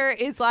author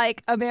is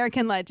like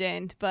American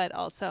legend, but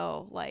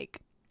also like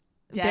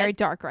Dead? very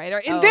dark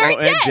writer and Oh. very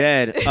And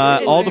dead. dead.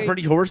 All the Very-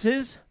 Pretty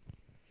Horses.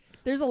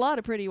 There's a lot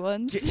of pretty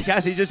ones.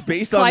 Cassie, just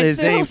based on his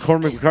name, Clydesdales.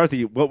 Cormac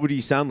McCarthy, what would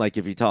he sound like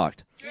if he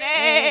talked?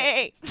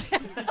 Nay.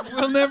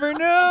 We'll never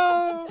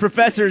know.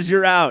 Professors,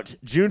 you're out.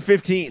 June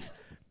 15th.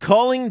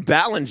 Colleen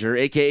Ballinger,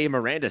 a.k.a.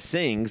 Miranda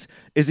Sings,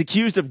 is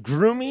accused of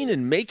grooming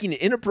and making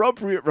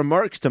inappropriate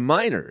remarks to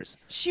minors.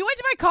 She went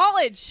to my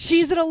college.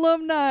 She's an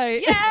alumni.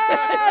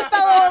 Yeah,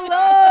 fellow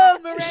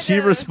alum, Miranda. She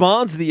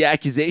responds to the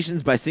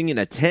accusations by singing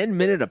a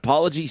 10-minute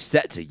apology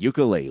set to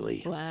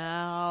ukulele.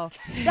 Wow.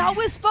 That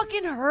was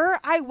fucking her.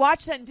 I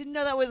watched that and didn't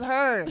know that was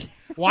her.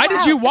 Why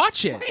did you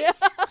watch it?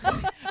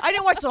 I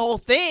didn't watch the whole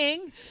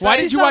thing. Why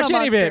She's did you not watch a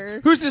any of monster.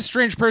 it? Who's this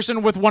strange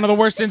person with one of the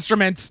worst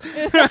instruments?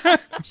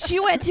 She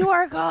went to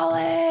our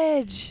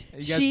college.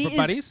 You guys She were is-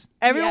 buddies?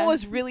 Everyone Yeah.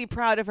 was really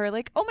proud of her.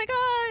 Like, oh my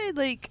God.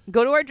 Like,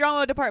 go to our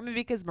drama department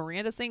because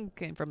Miranda Singh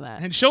came from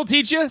that. And she'll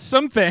teach you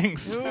some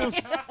things.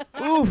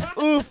 Oof,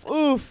 oof,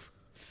 oof.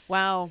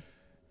 Wow.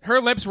 Her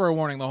lips were a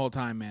warning the whole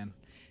time, man.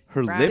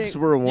 Her Right. lips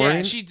were a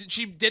warning. Yeah,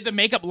 she did the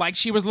makeup like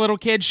she was a little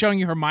kid, showing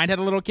you her mind had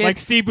a little kid. Like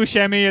Steve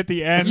Buscemi at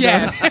the end.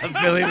 yes.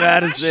 Billy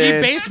Madison. She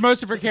based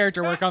most of her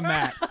character work on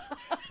that.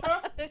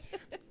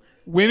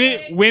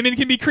 Women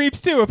can be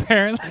creeps too,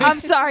 apparently. I'm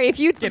sorry if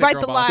you Get it, write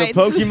girl the boss. So lines.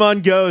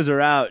 Pokemon Go's are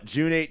out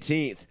June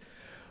 18th.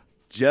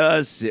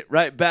 Just sit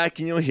right back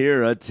and you'll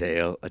hear a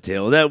tale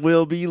that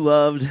will be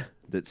loved,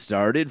 that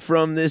started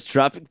from this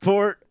tropic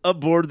port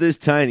aboard this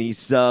tiny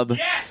sub.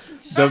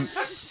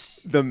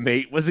 Yes! The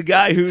mate was a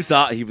guy who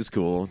thought he was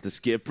cool. The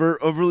skipper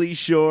overly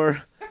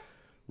sure.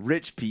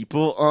 Rich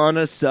people on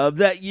a sub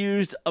that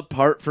used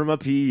apart from a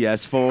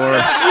PS4.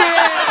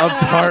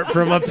 Apart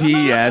from a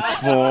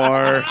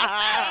PS4.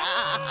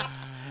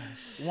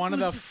 One of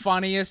the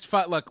funniest.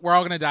 Look, we're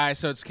all gonna die,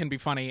 so it can be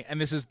funny, and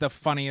this is the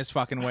funniest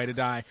fucking way to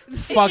die.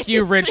 Fuck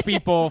you, rich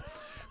people.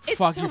 It's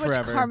Fuck so you much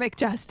forever. karmic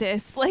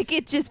justice. Like,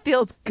 it just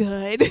feels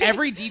good.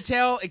 Every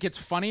detail, it gets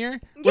funnier.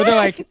 Where they're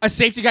like, a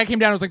safety guy came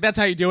down and was like, "That's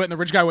how you do it," and the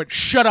rich guy went,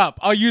 "Shut up!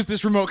 I'll use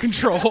this remote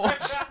control." All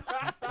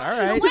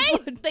right.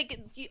 What? Like,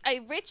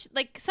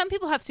 like some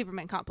people have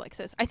Superman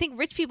complexes. I think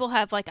rich people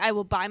have like, I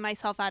will buy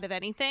myself out of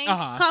anything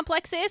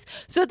complexes.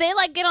 So they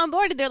like get on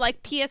board and they're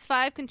like,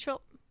 PS5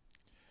 control.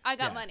 I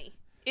got money.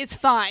 It's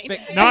fine.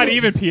 Not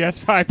even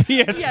PS5,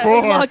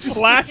 PS4,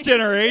 last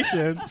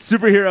generation.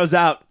 Superheroes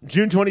out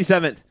June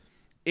 27th.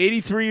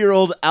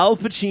 83-year-old Al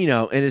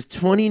Pacino and his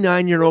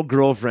 29-year-old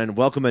girlfriend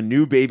welcome a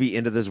new baby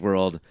into this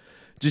world.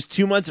 Just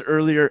 2 months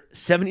earlier,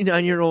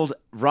 79-year-old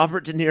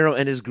Robert De Niro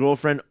and his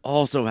girlfriend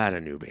also had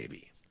a new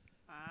baby.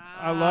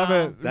 I love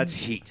it. That's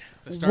heat.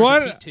 The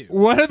stars of Heat 2.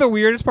 One of the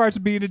weirdest parts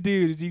of being a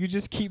dude is you can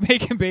just keep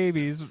making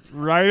babies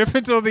right up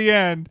until the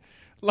end.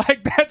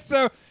 Like, that's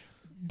so...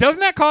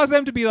 Doesn't that cause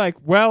them to be like,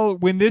 well,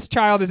 when this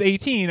child is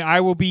 18, I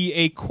will be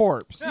a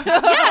corpse?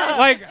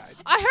 Like...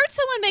 I heard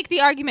someone make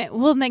the argument,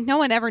 well, like, no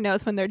one ever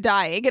knows when they're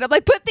dying. And I'm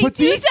like, but they do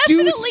these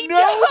dudes definitely know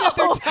that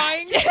they're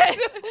dying.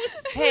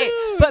 Hey,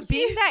 but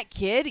being that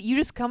kid, you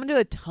just come into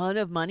a ton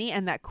of money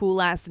and that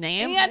cool ass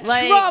name. And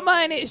Like, trauma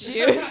and issues.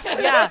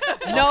 Yeah.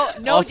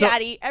 No Also-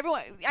 daddy.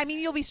 Everyone, I mean,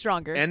 you'll be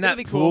stronger. And It'll that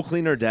be pool cool.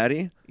 cleaner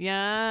daddy.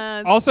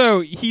 Yeah.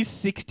 Also, he's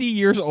 60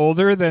 years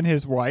older than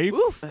his wife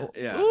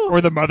Yeah.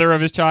 or the mother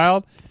of his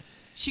child.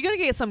 She's going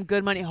to get some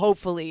good money,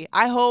 hopefully.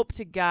 I hope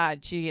to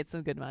God she gets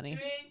some good money.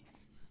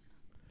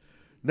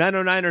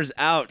 909ers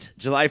out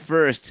July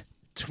 1st.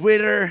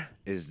 Twitter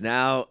is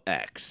now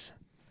X.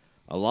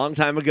 A long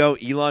time ago,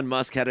 Elon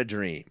Musk had a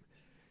dream.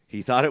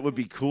 He thought it would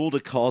be cool to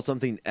call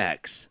something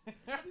X.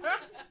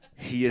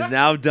 He has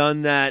now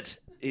done that.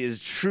 He is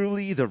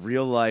truly the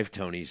real life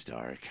Tony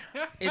Stark.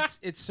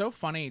 It's so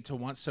funny to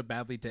want so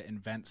badly to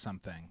invent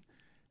something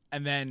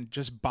and then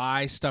just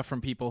buy stuff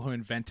from people who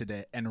invented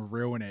it and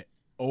ruin it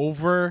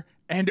over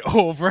and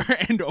over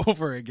and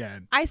over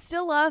again. I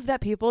still love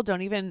that people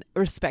don't even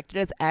respect it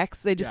as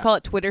X. They just Yeah. call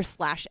it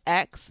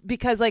Twitter/X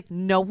because, like,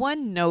 no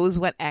one knows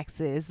what X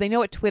is. They know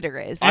what Twitter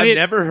is. I've it-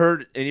 never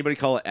heard anybody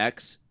call it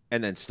X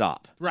and then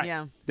stop. Right.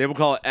 Yeah. They will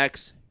call it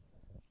X,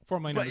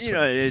 Formerly known but as you know,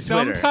 Twitter. it's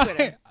Twitter.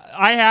 Sometimes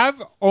I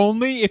have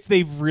only if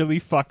they've really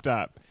fucked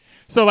up.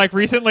 So, like,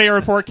 recently a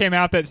report came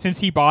out that since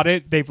he bought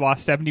it, they've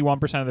lost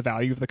 71% of the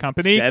value of the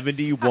company.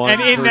 71%.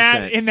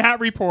 And in that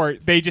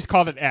report, they just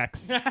called it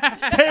X. They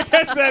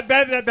just,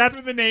 that's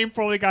when the name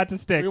fully got to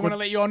stick. We want to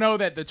let you all know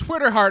that the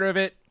Twitter heart of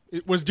it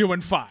was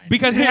doing fine.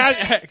 Because it has-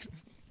 X.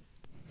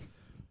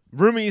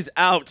 Roomies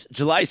out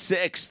July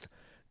 6th.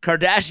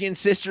 Kardashian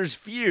sisters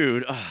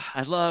feud.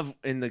 I love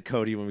in the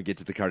Cody when we get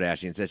to the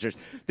Kardashian sisters.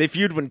 They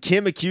feud when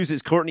Kim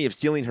accuses Kourtney of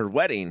stealing her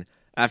wedding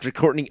after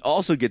Kourtney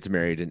also gets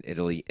married in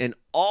Italy and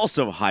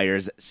also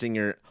hires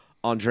singer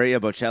Andrea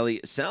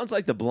Bocelli. Sounds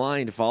like the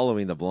blind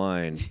following the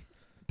blind.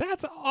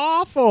 That's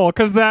awful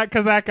because that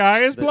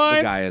guy is blind.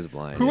 The guy is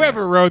blind.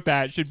 Whoever wrote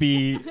that should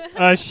be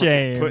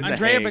ashamed. Put-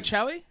 Andrea hang.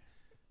 Bocelli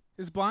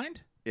is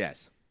blind.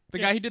 Yes. The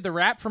guy who did the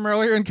rap from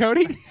earlier in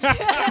Cody.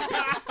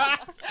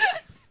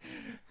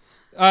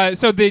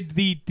 So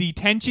the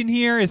tension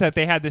here is that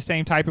they had the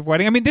same type of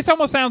wedding. I mean, this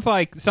almost sounds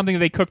like something that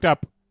they cooked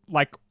up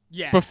like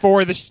Yeah.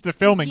 before the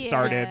filming Yeah.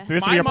 started.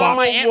 This would My be a mom, plot.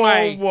 my aunt,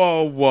 my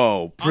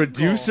Whoa.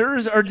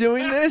 Producers are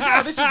doing this?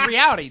 Oh, this is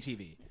reality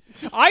TV.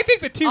 I think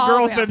the two Oh,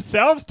 girls yeah.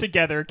 themselves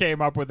together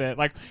came up with it.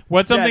 Like,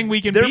 what's something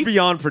we can They're beef?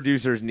 beyond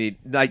producers needing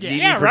right?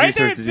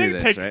 producers to They do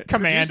this, take right?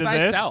 command Produce of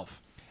this.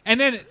 thyself. And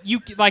then you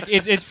like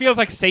it feels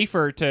like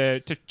safer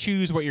to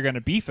choose what you're going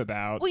to beef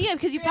about. Well, yeah,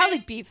 because you probably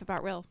beef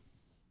about real.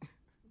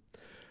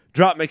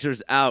 Drop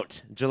Mixers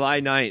out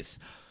July 9th.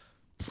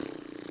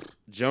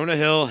 Jonah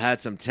Hill had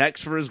some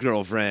texts for his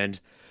girlfriend,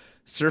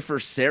 surfer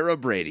Sarah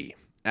Brady,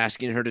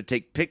 asking her to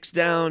take pics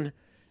down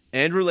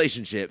and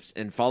relationships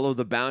and follow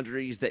the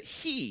boundaries that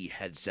he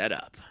had set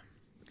up.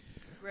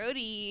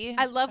 Brody.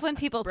 I love when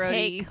people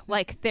Brody. take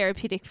like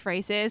therapeutic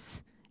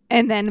phrases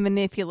and then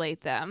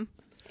manipulate them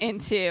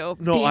into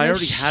No, being I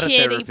already had a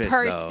shitty therapist,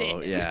 person.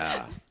 though.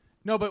 Yeah.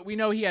 No, but we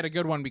know he had a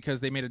good one because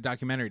they made a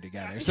documentary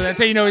together. So that's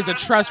how you know he's a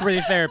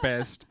trustworthy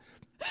therapist.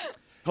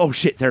 Oh,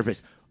 shit,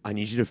 therapist. I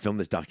need you to film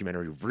this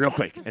documentary real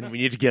quick, and we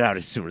need to get out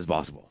as soon as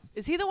possible.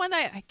 Is he the one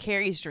that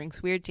carries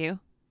drinks weird too?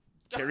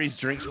 Carrie's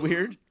drinks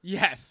weird?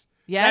 Yes.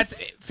 Yes?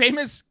 That's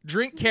famous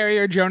drink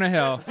carrier Jonah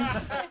Hill.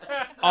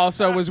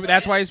 Also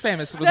that's why he's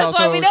famous. Was That's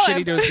why also we know shitty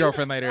him. to his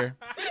girlfriend later.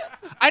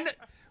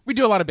 We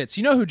do a lot of bits.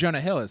 You know who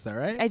Jonah Hill is, though,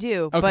 right? I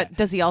do. Okay. But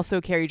does he also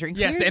carry drinks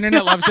Yes, the weird?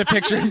 internet loves to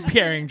picture him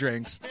carrying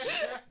drinks.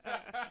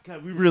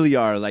 God, we really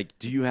are. Like,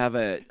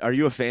 are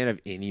you a fan of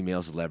any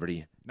male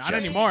celebrity? Not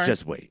anymore.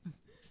 Just wait.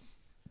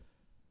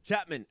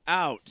 Chapman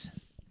out.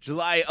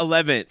 July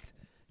 11th.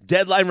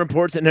 Deadline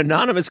reports an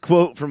anonymous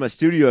quote from a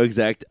studio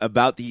exec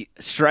about the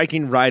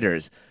striking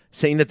writers,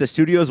 saying that the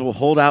studios will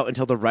hold out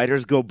until the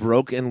writers go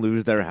broke and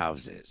lose their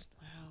houses.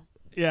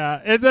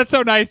 Yeah, that's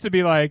so nice to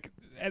be like.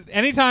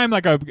 Anytime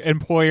like a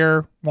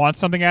employer wants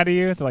something out of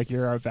you, they're like,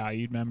 you're a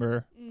valued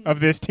member of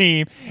this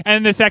team.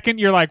 And the second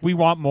you're like, we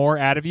want more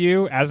out of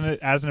you as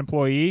an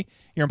employee,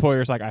 your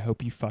employer's like, I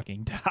hope you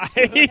fucking die.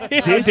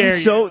 How dare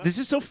you. This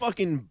is so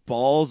fucking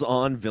balls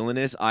on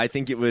villainous. I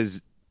think it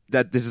was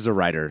that this is a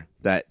writer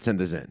that sent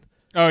this in.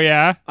 Oh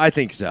yeah. I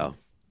think so.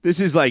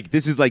 This is like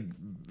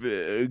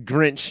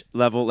Grinch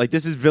level. Like,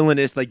 this is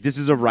villainous. Like, this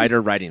is a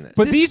writer writing this.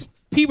 But these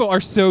people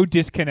are so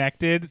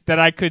disconnected that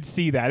I could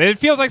see that. It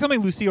feels like something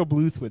Lucille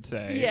Bluth would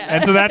say. Yeah.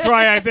 And so that's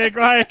why I think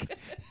like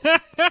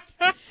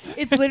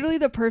It's literally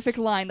the perfect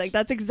line. Like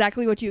that's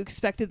exactly what you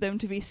expected them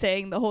to be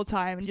saying the whole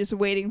time, and just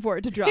waiting for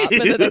it to drop.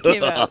 And then it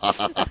came out.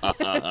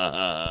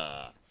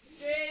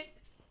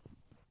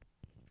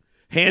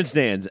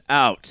 Handstands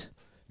out.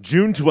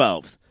 June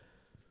 12th.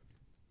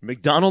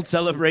 McDonald's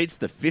celebrates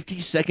the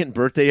 52nd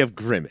birthday of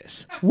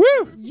Grimace woo.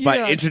 by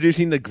Yeah.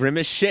 introducing the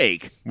Grimace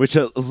Shake, which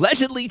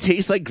allegedly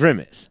tastes like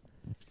Grimace.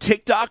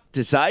 TikTok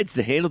decides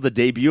to handle the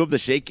debut of the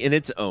shake in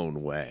its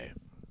own way.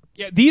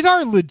 Yeah, these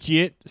are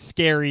legit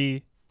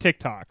scary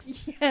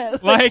TikToks. Yeah,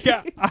 Like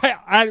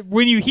I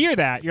when you hear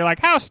that, you're like,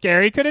 how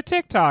scary could a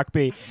TikTok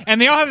be? And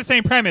they all have the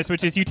same premise,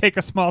 which is you take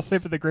a small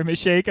sip of the Grimace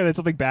Shake and then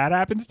something bad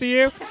happens to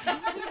you.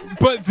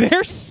 But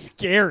they're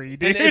scary,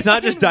 dude. And it's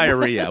not just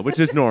diarrhea, which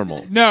is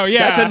normal. No,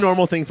 yeah. That's a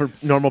normal thing for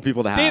normal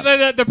people to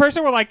have. The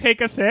person will like take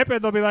a sip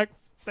and they'll be like,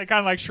 they kind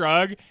of like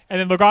shrug and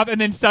then look off, and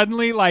then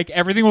suddenly like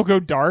everything will go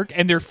dark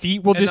and their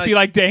feet will just be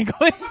like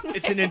dangling.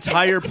 It's an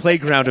entire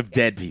playground of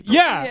dead people.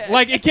 Yeah,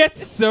 like it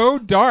gets so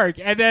dark,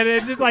 and then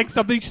it's just like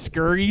something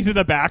scurries in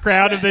the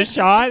background of the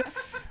shot.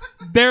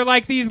 They're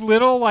like these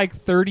little like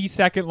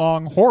 30-second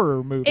long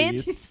horror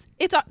movies.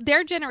 It's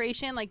their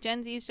generation, like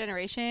Gen Z's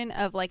generation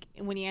of like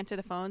when you answer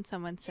the phone,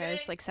 someone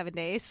says like 7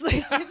 days.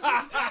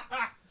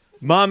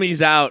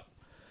 Mommy's out.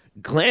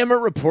 Glamour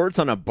reports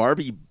on a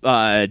Barbie,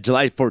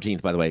 July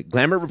 14th, by the way.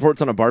 Glamour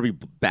reports on a Barbie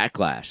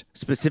backlash,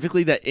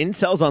 specifically that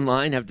incels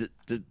online have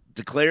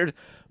declared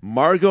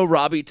Margot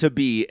Robbie to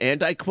be,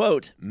 and I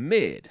quote,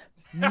 mid.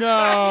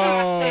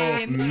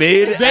 No.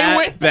 Mid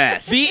at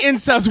best. The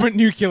incels went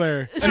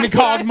nuclear and they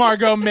called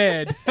Margot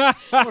mid.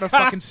 What a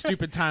fucking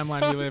stupid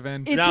timeline we live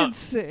in. It's Now-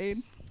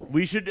 insane.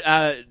 We should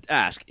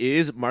ask,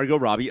 is Margot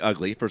Robbie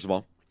ugly, first of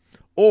all?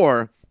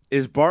 Or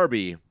is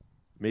Barbie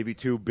maybe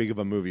too big of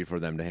a movie for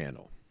them to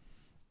handle?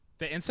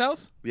 The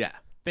incels? Yeah.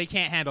 They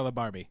can't handle the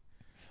Barbie.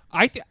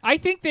 I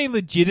think they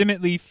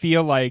legitimately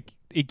feel like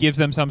it gives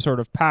them some sort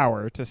of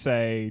power to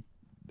say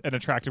an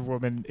attractive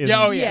woman is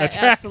Yeah, oh, yeah. Yeah,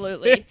 attractive.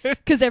 absolutely.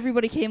 Because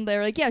everybody came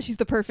there like, yeah, she's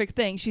the perfect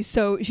thing. She's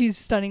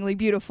stunningly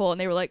beautiful, and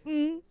they were like,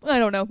 I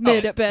don't know,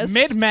 mid at best.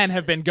 Mid men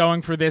have been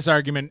going for this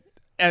argument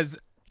as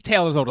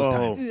Tale as old as Oh,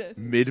 time.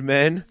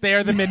 Mid-Men. They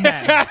are the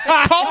mid-men.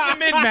 Call them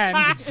the mid-men.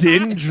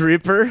 Din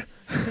Dripper.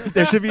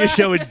 There should be a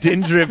show with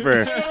Din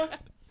Dripper.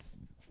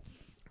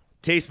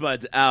 Taste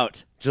Buds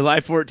out July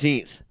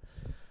 14th.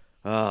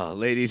 Oh,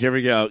 ladies, here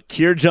we go.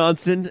 Keir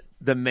Johnson,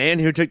 the man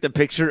who took the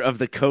picture of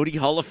the Cody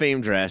Hall of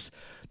Fame dress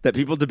that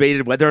people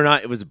debated whether or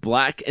not it was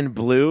black and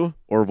blue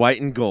or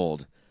white and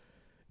gold,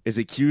 is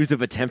accused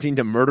of attempting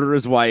to murder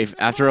his wife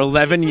after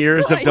 11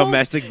 years Christ. of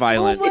domestic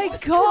violence. Oh my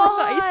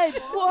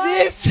God!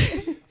 What?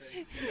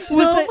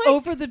 Was it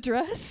over the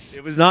dress?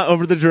 It was not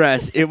over the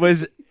dress. It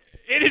was.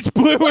 It is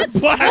blue and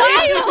black.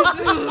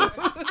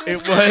 It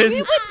was.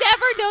 We would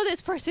never know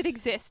this person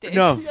existed.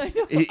 No, I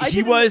know. he, I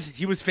he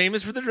didn't- was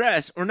famous for the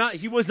dress, or not?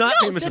 He was not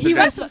famous for the the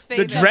dress. dress was The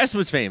famous. dress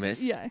was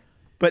famous, Yeah.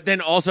 but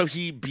then also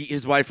he beat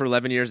his wife for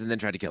 11 years and then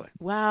tried to kill her.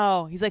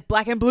 Wow, he's like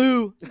black and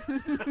blue.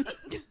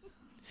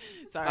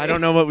 Sorry. I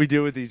don't know what we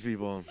do with these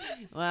people.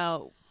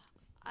 Wow.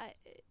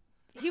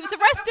 He was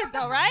arrested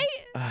though, right?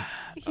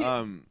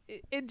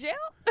 In jail?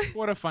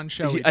 What a fun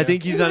show. we I do.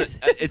 think he's on.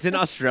 It's in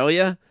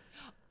Australia.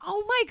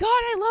 Oh my God,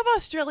 I love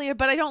Australia,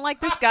 but I don't like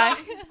this guy.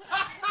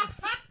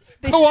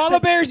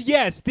 Koala bears,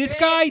 yes. This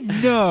guy,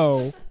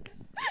 no.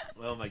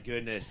 Oh my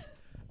goodness.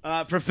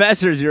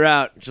 Professors, you're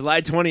out.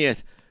 July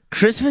 20th.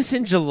 Christmas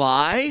in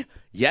July?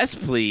 Yes,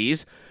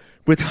 please.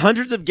 With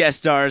hundreds of guest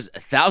stars,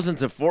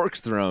 thousands of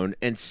forks thrown,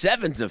 and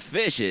sevens of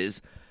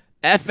fishes,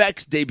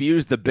 FX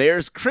debuts the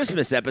Bears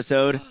Christmas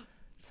episode,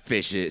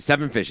 Fishes.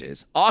 7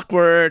 Fishes.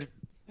 Awkward.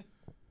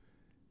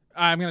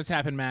 I'm going to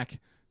tap in Mac.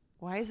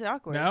 Why is it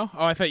awkward? No?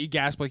 Oh, I thought you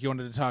gasped like you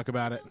wanted to talk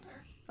about it.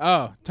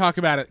 Oh, talk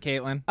about it,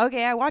 Caitlin.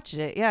 Okay, I watched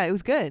it. Yeah, it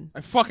was good.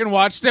 I fucking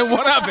watched it.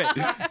 What of it?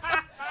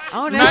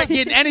 Oh You're no. not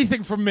getting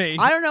anything from me.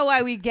 I don't know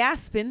why we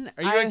gasping.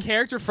 Are you a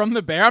character from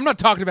The Bear? I'm not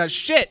talking about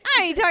shit.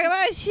 I ain't talking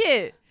about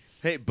shit.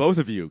 Hey, both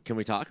of you, can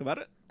we talk about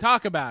it?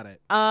 Talk about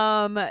it.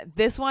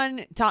 This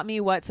one taught me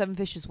what Seven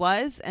Fishes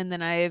was, and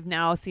then I've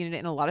now seen it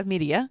in a lot of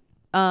media.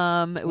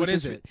 What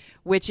is it?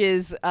 Which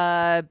is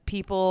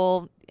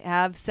people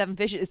have 7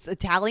 fishes. It's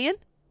Italian.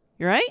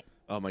 You're right.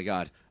 Oh my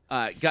God.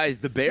 Guys,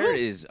 the Bear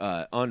is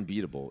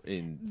unbeatable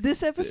in.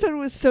 This episode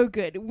was so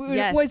good.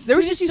 Yes. As There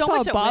was soon as just you so saw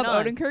much that Bob went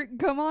on. Odenkirk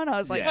come on, I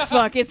was like, Yes.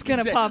 fuck, it's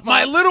going to pop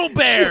My up. little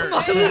bears.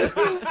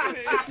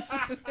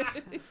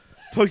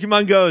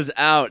 Pokemon Go's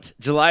out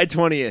July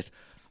 20th.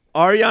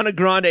 Ariana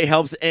Grande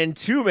helps end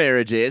 2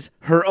 marriages,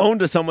 her own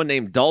to someone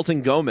named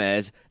Dalton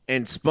Gomez,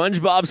 and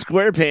SpongeBob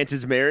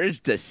SquarePants'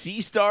 marriage to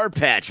C-star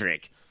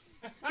Patrick.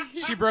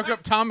 She broke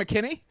up Tom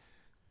McKinney?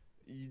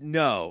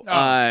 No,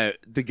 Oh.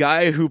 the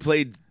guy who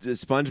played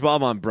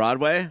SpongeBob on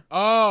Broadway,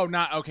 Oh,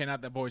 not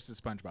the voice of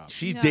SpongeBob.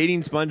 she's No.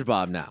 dating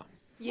SpongeBob now.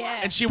 Yeah.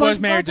 And she was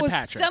SpongeBob married to was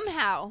Patrick.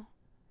 Somehow,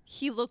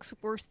 he looks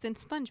worse than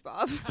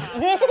SpongeBob.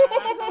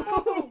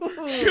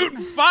 Shooting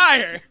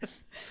fire.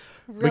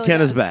 Really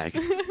McKenna's does. back.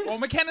 Well,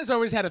 McKenna's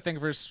always had a thing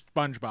for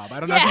SpongeBob. I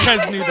don't know if you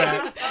guys knew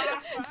that.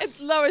 It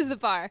lowers the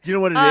bar. Do you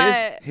know what it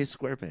is? His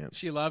SquarePants.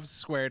 She loves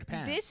squared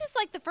pants. This is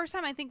like the first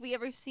time I think we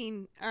ever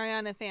seen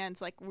Ariana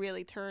fans like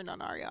really turn on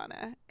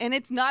Ariana. And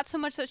it's not so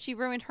much that she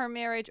ruined her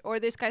marriage or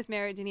this guy's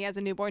marriage and he has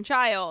a newborn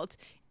child.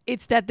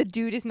 It's that the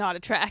dude is not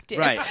attractive.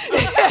 Right.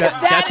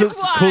 That's is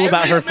what's why. cool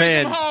about her Please make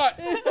him fans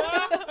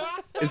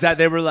hot. is that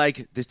they were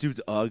like, this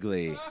dude's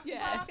ugly.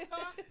 Yeah. Thank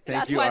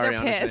That's you, why they're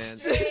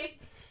Ariana's pissed. fans.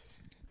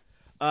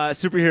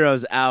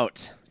 Superheroes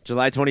out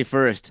July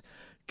 21st.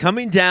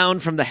 Coming down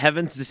from the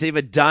heavens to save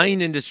a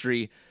dying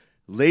industry,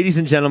 ladies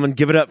and gentlemen,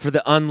 give it up for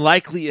the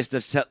unlikeliest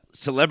of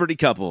celebrity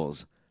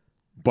couples,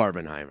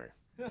 Barbenheimer.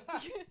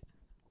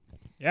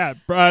 Yeah,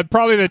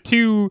 probably the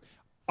 2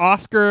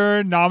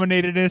 Oscar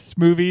nominatedest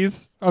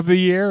movies of the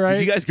year, right?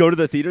 Did you guys go to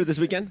the theater this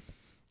weekend?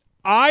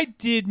 I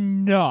did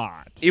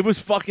not. It was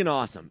fucking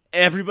awesome.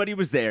 Everybody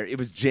was there. It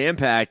was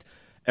jam-packed.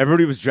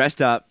 Everybody was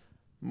dressed up.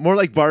 More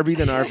like Barbie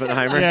than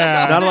Oppenheimer.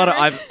 Yeah. Not a lot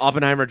of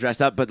Oppenheimer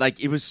dressed up, but like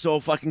it was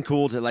so fucking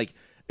cool to like.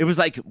 It was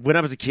like when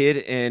I was a kid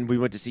and we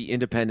went to see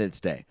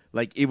Independence Day.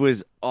 Like it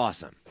was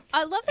awesome.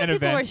 I love that An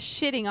people were event.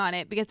 shitting on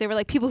it because they were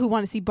like, people who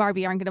want to see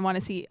Barbie aren't going to want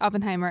to see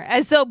Oppenheimer.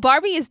 As though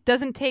Barbie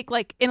doesn't take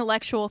like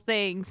intellectual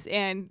things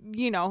and,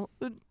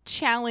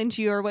 challenge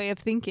your way of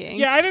thinking.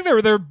 Yeah, I think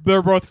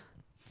they're both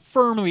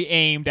firmly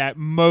aimed at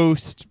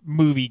most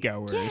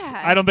moviegoers.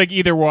 Yeah. I don't think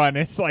either one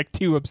is like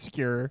too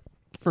obscure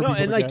for No,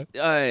 people and to like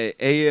get.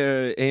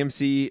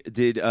 AMC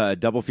did a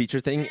double feature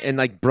thing and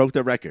like broke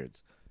the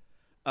records.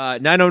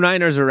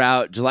 909ers are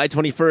out July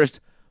 21st.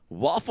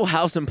 Waffle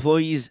House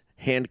employees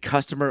hand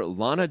customer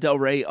Lana Del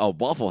Rey a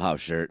Waffle House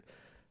shirt.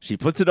 She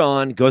puts it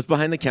on, goes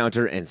behind the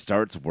counter, and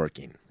starts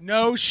working.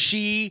 No,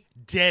 she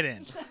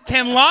didn't.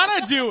 Can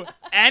Lana do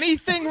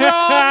anything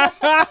wrong?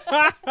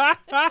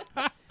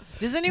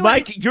 Does anyone?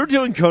 Mike, you're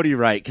doing Cody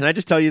right. Can I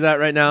just tell you that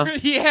right now?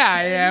 Yeah,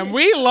 I am.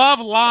 We love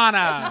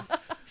Lana.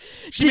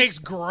 She makes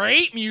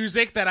great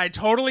music that I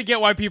totally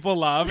get why people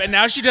love, and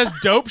now she does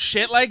dope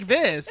shit like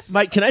this.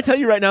 Mike, can I tell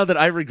you right now that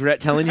I regret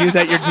telling you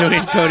that you're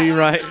doing Cody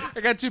right? I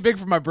got too big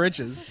for my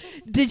britches.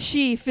 Did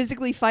she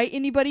physically fight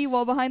anybody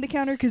while behind the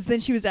counter? Because then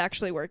she was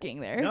actually working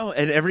there. No,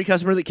 and every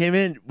customer that came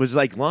in was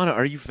like, Lana,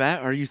 are you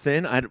fat? Are you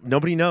thin?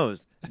 Nobody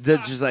knows.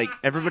 It's just like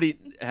everybody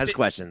has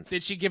questions.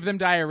 Did she give them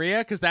diarrhea?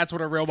 Because that's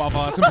what a real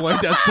Waffle House employee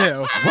does too.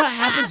 What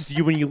happens to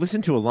you when you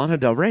listen to a Lana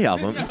Del Rey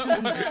album?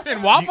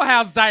 In Waffle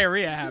House,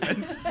 diarrhea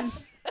happens.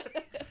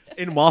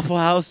 In Waffle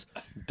House,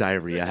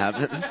 diarrhea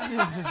happens.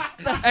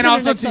 And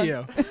also to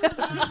you.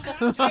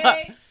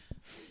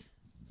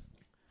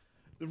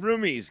 The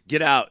Roomies,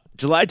 get out.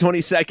 July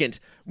 22nd.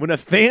 When a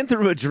fan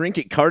threw a drink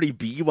at Cardi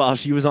B while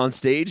she was on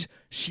stage,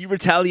 she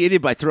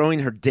retaliated by throwing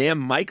her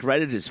damn mic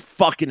right at his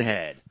fucking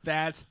head.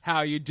 That's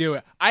how you do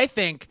it. I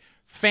think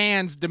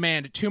fans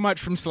demand too much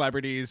from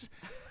celebrities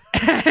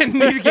and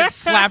need to get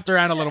slapped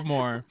around a little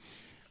more.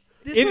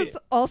 This was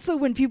also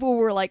when people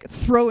were like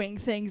throwing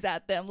things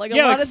at them, like a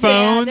Yeah, lot like of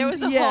phones. bands. There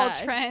was a Yeah.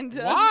 whole trend.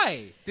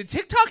 Why? Did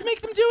TikTok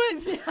make them do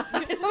it?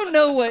 I don't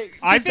know what.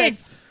 I think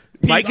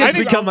Mike I has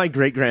think- become my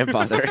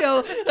great-grandfather.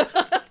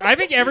 I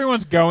think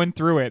everyone's going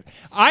through it.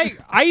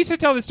 I used to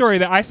tell the story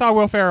that I saw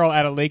Will Ferrell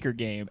at a Laker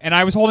game, and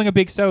I was holding a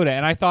big soda,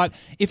 and I thought,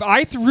 if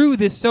I threw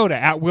this soda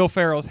at Will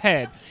Ferrell's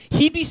head,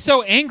 he'd be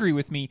so angry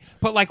with me,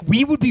 but, like,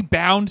 we would be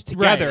bound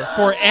together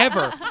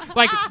forever.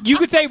 Like, you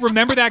could say,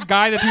 remember that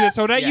guy that threw that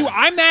soda at you? Yeah.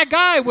 I'm that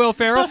guy, Will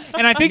Ferrell,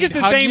 and I think it's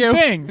the hug same you.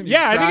 thing.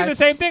 Yeah, I think Cry. it's the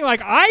same thing.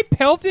 Like, I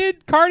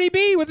pelted Cardi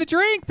B with a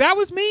drink. That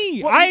was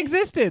me. I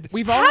existed.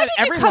 We've all How had did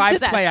you every come to live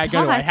that play I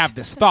go to, I thought? have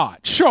this thought.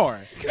 Sure.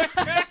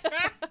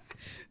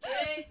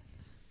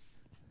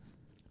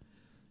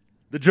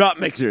 The Drop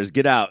Mixers,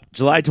 get out.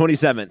 July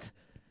 27th.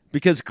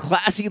 Because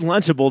classy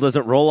Lunchable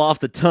doesn't roll off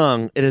the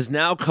tongue, it is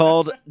now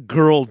called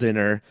Girl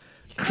Dinner.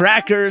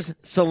 Crackers,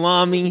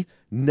 salami,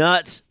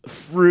 nuts,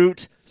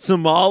 fruit,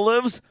 some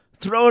olives.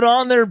 Throw it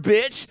on there,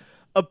 bitch.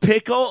 A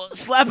pickle,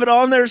 slap it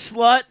on there,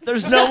 slut.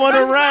 There's no one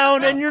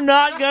around, and you're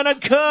not gonna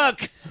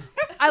cook.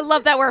 I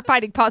love that we're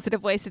finding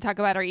positive ways to talk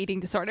about our eating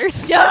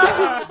disorders.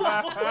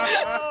 Yeah.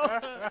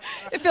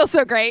 It feels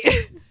so great.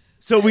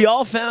 So we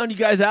all found you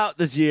guys out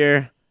this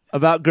year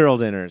about girl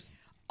dinners.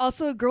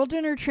 Also, Girl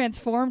Dinner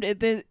transformed.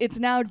 It's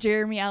now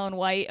Jeremy Allen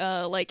White,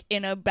 like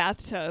in a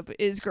bathtub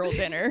is Girl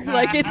Dinner.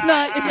 Like it's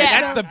not.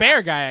 That's the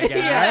bear guy, I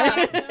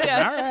guess.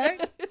 Yeah. All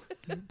right.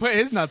 Put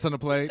his nuts on a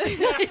plate.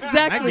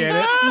 Exactly.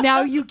 I get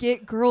Now you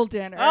get Girl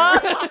Dinner.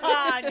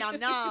 nom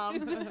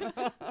nom.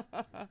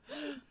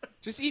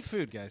 Just eat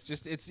food, guys.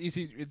 It's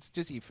easy. It's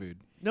just eat food.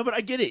 No, but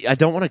I get it. I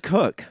don't want to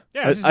cook.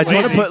 Yeah, I it's just just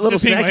want to lazy. put little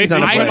Just being snackies lazy.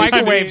 on a I plate.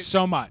 microwave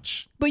so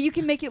much. But you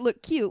can make it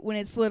look cute when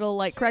it's little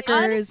like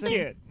crackers. and-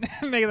 Cute.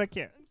 Make it look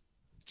cute.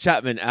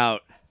 Chapman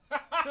out.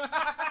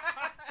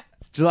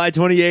 July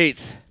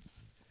 28th.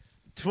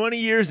 20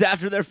 years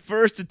after their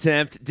first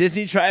attempt,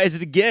 Disney tries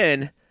it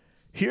again.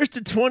 Here's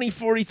to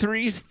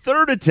 2043's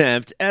third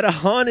attempt at a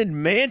Haunted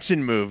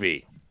Mansion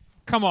movie.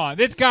 Come on,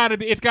 it's gotta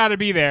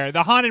be there.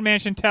 The Haunted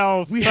Mansion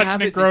tells We such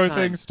have an it this time.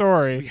 engrossing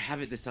story. We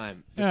have it this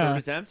time. The Yeah. third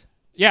attempt?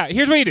 Yeah,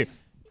 here's what you do.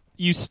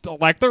 You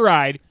like the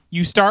ride.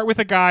 You start with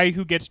a guy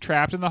who gets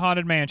trapped in the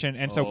Haunted Mansion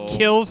and so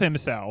kills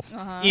himself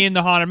in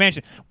the Haunted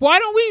Mansion. Why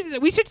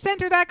don't we should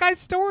center that guy's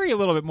story a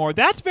little bit more.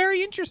 That's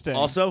very interesting.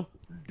 Also,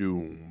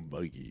 Doom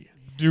Buggy.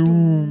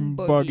 Doom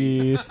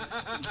buggy.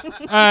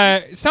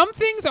 Some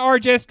things are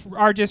just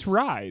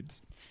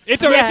rides.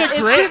 It's a it's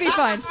gonna great be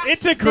fun.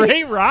 it's a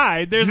great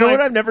ride. There's You know like,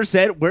 what I've never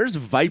said? Where's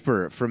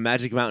Viper from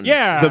Magic Mountain?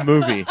 Yeah. The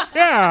movie.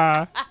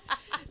 yeah.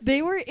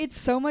 It's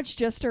so much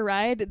just a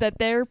ride that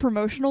they're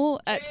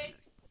promotional at.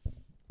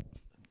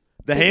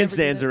 The They never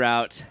do handstands that. are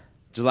out.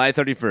 July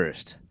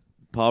 31st.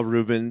 Paul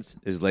Rubens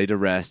is laid to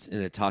rest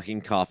in a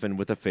talking coffin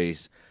with a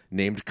face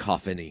named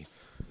Coffiny.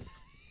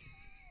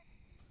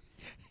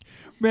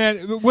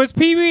 Man, was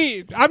Pee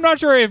Wee? I'm not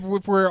sure if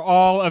we're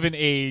all of an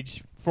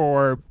age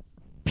for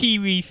Pee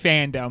Wee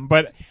fandom,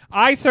 but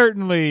I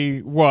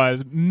certainly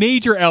was.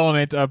 Major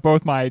element of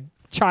both my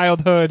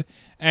childhood,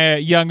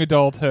 young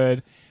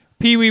adulthood.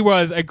 Pee Wee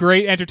was a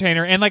great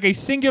entertainer and like a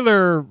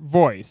singular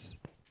voice.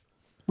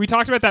 We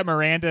talked about that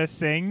Miranda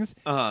sings.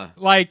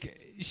 Like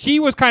she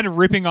was kind of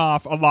ripping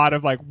off a lot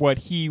of like what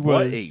he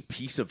was. What a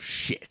piece of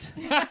shit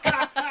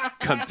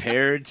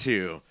compared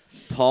to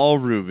Paul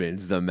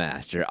Rubens, the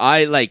master.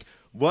 I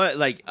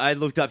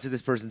looked up to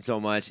this person so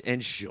much,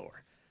 and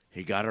sure,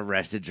 he got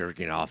arrested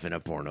jerking off in a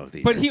porno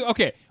theater.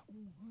 But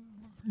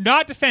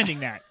not defending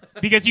that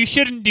because you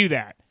shouldn't do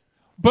that.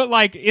 But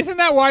like, isn't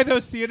that why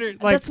those theaters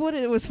like? That's what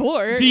it was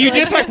for. Do you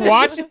just like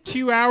watch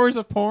 2 hours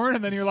of porn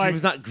and then you're he like,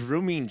 was not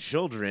grooming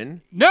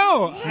children.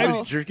 no? He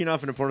was jerking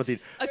off in a porno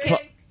theater.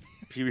 Okay.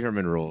 Pee Wee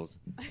Herman rules.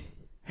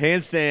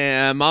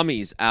 Handstand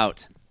mommies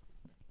out.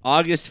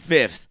 August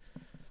 5th.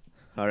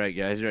 All right,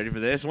 guys, you ready for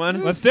this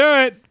one? Let's do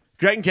it.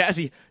 Greg and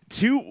Cassie,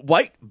 two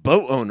white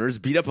boat owners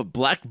beat up a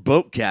black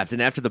boat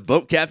captain after the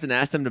boat captain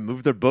asked them to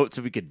move their boat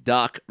so we could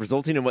dock,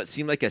 resulting in what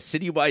seemed like a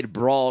citywide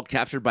brawl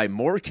captured by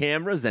more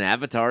cameras than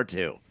Avatar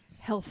 2.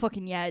 Hell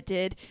fucking yeah, it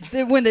did.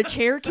 When the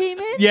chair came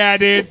in, Yeah,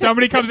 dude.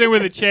 Somebody comes in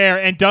with a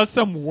chair and does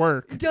some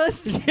work.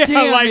 does Yeah,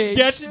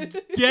 damage.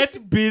 like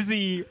get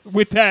busy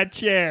with that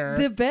chair.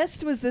 The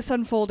best was this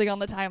unfolding on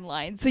the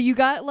timeline. So you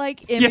got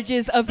like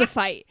images of the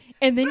fight,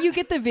 and then you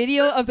get the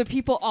video of the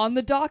people on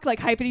the dock like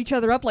hyping each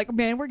other up, like,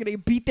 man, we're gonna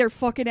beat their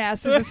fucking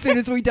asses as soon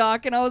as we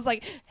dock. And I was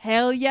like,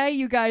 hell yeah,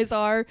 you guys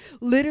are.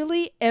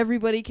 Literally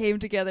everybody came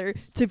together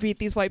to beat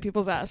these white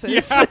people's asses.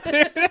 Yeah,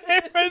 dude,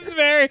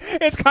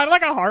 it's kind of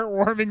like a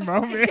heartwarming moment.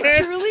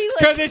 Truly, like-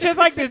 because it's just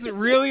like this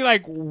really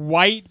like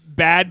white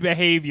bad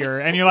behavior,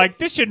 and you're like,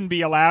 this shouldn't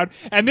be allowed.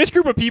 And this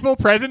group of people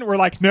present were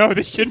like, no,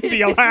 this shouldn't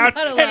be allowed. not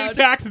And in allowed.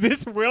 fact,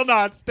 this will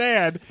not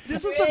stand.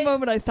 This was the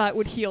moment I thought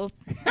would heal.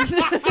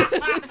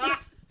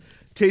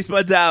 Taste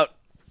buds out.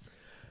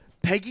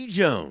 Peggy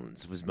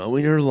Jones was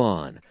mowing her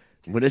lawn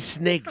when a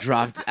snake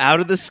dropped out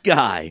of the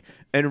sky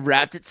and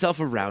wrapped itself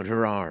around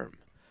her arm.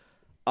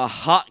 A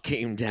hawk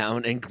came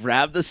down and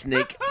grabbed the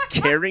snake,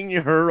 carrying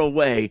her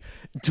away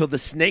until the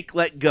snake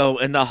let go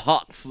and the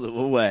hawk flew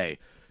away.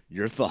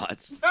 Your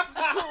thoughts?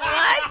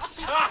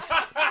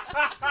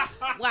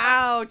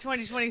 Wow,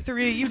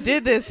 2023, you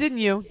did this, didn't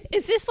you?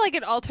 Is this like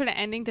an alternate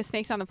ending to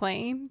Snakes on a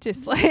Plane?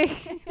 Just like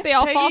they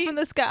all fall Peggy, from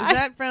the Is sky.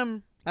 that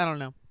from? I don't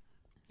know.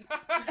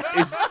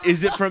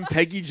 Is it from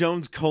Peggy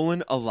Jones: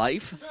 A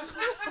Life?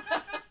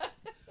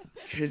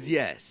 Because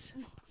yes,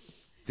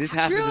 this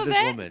happened True to this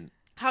of it. woman.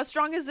 How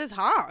strong is this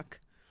hawk?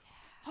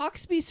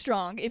 Hawks be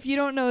strong. If you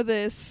don't know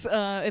this, if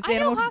I know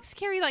animal hawks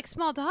carry like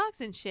small dogs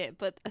and shit,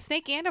 but a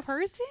snake and a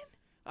person?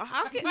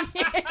 How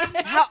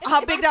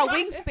how big that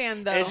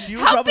wingspan though? And she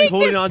was How probably big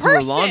holding this on to her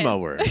person?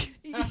 lawnmower.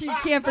 you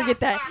can't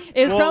forget that.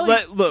 It was Well,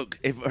 probably look,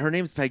 if her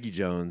name's Peggy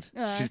Jones,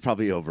 she's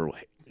probably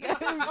overweight.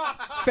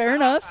 fair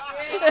enough.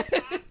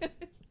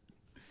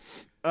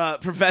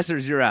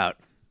 Professors, you're out.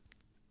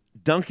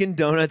 Dunkin'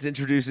 Donuts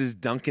introduces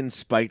Dunkin'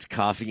 Spiked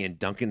Coffee and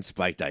Dunkin'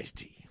 Spiked Iced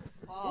Tea.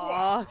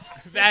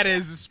 That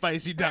is a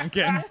spicy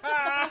Dunkin'.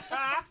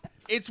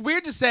 It's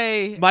weird to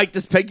say Mike,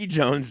 does Peggy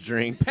Jones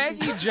drink?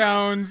 Peggy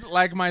Jones,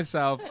 like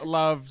myself,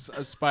 loves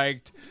a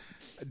spiked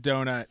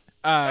donut.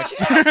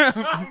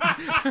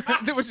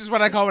 Which is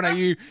what I call when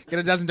you get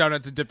a dozen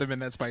donuts and dip them in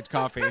that spiked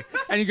coffee.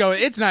 And you go,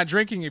 it's not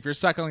drinking if you're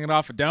suckling it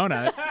off a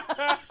donut.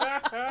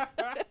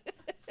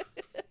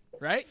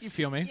 Right? You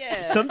feel me?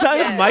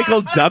 Sometimes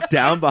Michael duck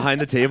down behind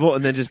the table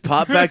and then just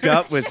pop back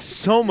up with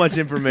so much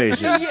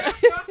information.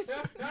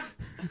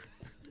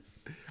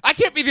 I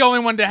can't be the only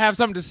one to have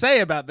something to say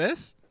about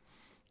this.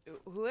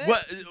 What,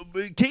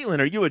 Caitlin,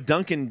 are you a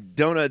Dunkin'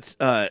 Donuts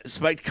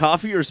spiked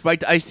coffee or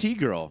spiked iced tea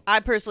girl?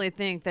 I personally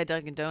think that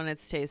Dunkin'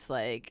 Donuts tastes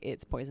like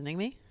it's poisoning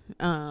me.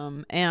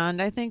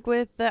 And I think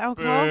with the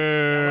alcohol, What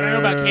I know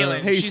about Caitlin,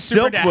 Hey, she's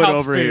super into Silkwood health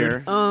over food.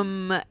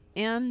 here.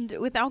 and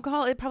with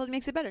alcohol, it probably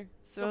makes it better.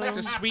 So Back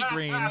to sweet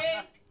greens.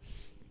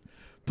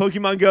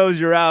 Pokemon Go's,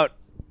 you're out.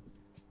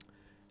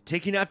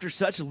 Taking after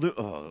such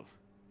oh,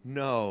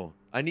 no.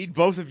 I need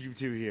both of you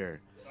two here.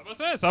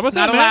 Not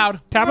Not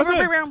allowed. Tap us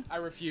in. I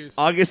refuse.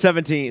 August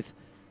 17th.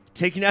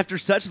 Taking after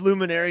such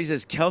luminaries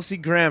as Kelsey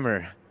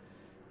Grammer,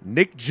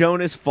 Nick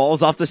Jonas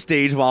falls off the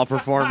stage while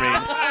performing. Oh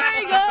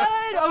my god!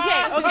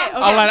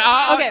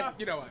 Okay. Okay.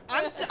 You know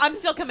what? I'm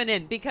still coming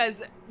in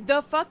because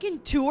the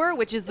fucking tour,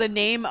 which is the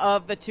name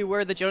of the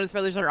tour the Jonas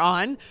Brothers are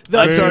on.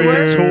 I'm sorry,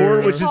 tour the tour,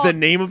 is which is the called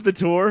name of the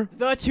tour?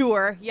 The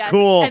Tour, yes.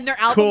 Cool, And their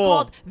album cool.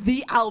 called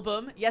The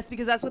Album. Yes,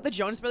 because that's what the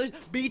Jonas Brothers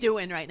be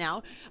doing right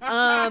now.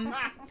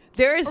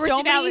 There is so many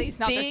Originality is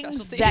not their things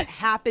specialty. that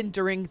happened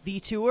during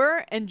the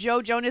tour, and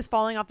Joe Jonas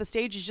falling off the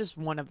stage is just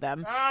one of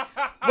them.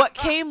 What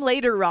came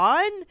later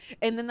on,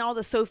 and then all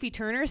the Sophie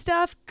Turner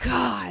stuff,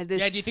 God.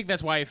 This, Yeah, do you think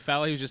that's why he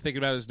fell? He was just thinking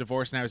about his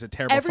divorce and now he's a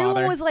terrible everyone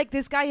father. was like,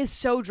 this guy is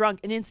so drunk,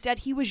 and instead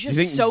he was Do just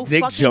you think so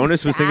Nick fucking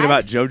Jonas was thinking sad.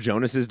 about Joe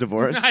Jonas's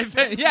divorce? I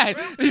think, yeah,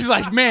 he's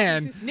like,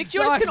 man, Nick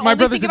Jonas can my only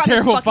brother's think a about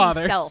terrible his fucking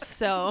father. self,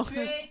 so.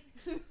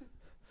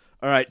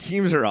 All right,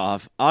 teams are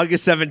off.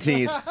 August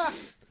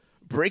 17th.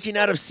 Breaking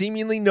out of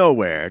seemingly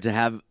nowhere to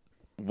have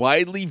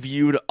widely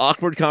viewed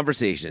awkward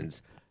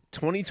conversations,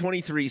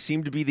 2023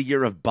 seemed to be the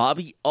year of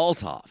Bobby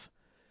Altoff,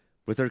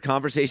 with her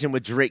conversation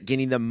with Drake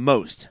gaining the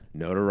most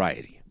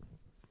notoriety.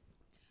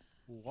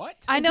 what?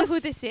 I Is know this- who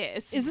this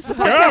is. Is this the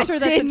podcaster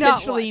that's Did not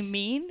intentionally watch.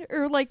 mean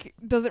or like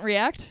doesn't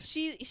react?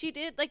 She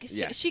did like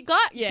Yeah. she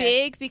got Yeah.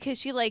 big because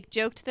she like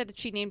joked that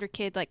she named her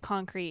kid like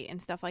Concrete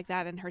and stuff like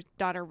that, and her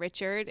daughter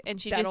Richard,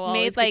 and she That'll just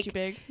always made get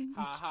you like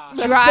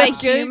big. dry That's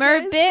so good, humor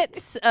guys.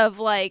 bits of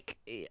like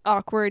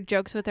awkward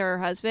jokes with her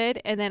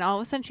husband, and then all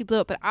of a sudden she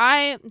blew up. But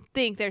I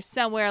think there's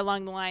somewhere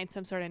along the line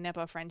some sort of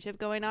nepo friendship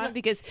going on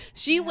because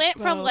she went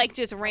from Nepo. like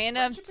just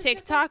random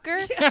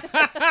TikToker.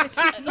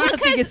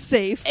 Nothing is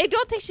safe. I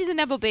don't think she's a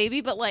nepo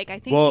baby, but like I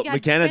think Well, she got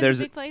McKenna, been there's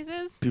to a- big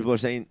places. People are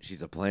saying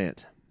she's a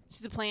plant.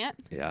 She's a plant.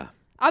 Yeah.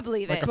 I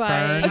believe Like it. a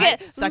fern. Okay,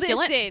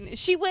 Succulent? listen.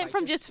 She went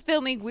from just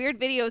filming weird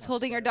videos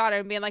holding her daughter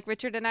and being like,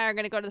 Richard and I are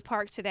going to go to the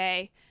park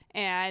today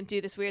and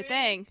do this weird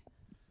thing.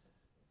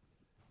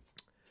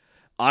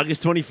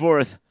 August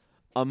 24th,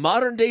 a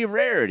modern day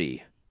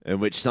rarity in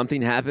which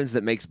something happens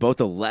that makes both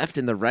the left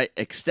and the right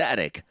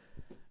ecstatic.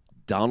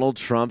 Donald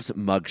Trump's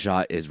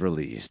mugshot is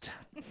released.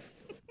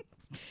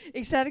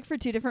 Ecstatic for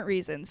two different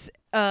reasons.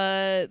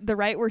 The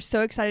right were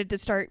so excited to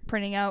start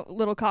printing out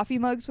little coffee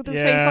mugs with his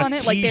face on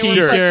it, like they were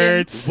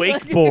T-shirts, fucking-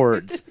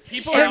 wakeboards.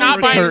 People are not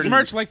buying his curtains.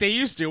 merch like they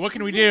used to. What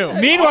can we do?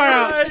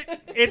 Meanwhile,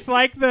 it's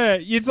like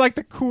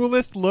the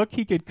coolest look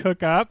he could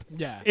cook up.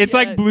 Yeah. It's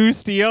like Blue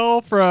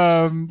Steel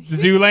from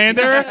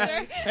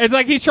Zoolander. It's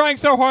like he's trying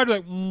so hard,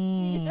 like.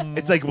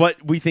 It's like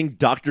what we think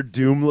Dr.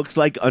 Doom looks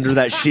like under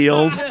that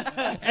shield.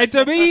 And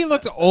to me, he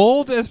looks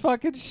old as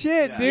fucking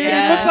shit, dude.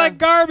 Yeah. He looks like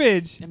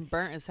garbage. And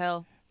burnt as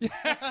hell.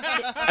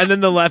 And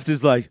then the left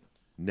is like,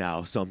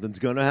 now something's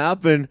gonna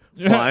happen.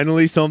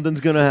 Finally,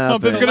 something's gonna happen.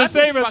 Something's gonna Left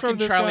save is us fucking from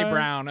this Charlie guy.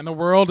 Brown, and the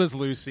world is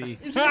Lucy.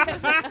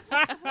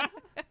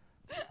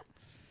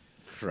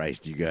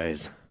 Christ, you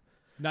guys.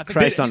 Nothing.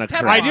 Christ but on he's a Teflon.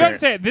 cracker. I do have to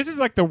say, this is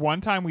like the one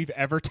time we've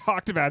ever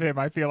talked about him,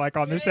 I feel like,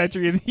 on this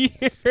entry of the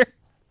year.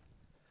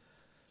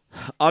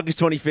 August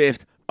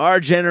 25th, our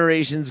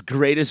generation's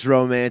greatest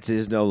romance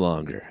is no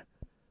longer,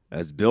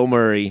 as Bill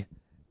Murray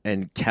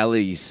and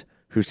Kelly's,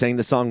 who sang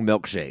the song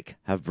Milkshake,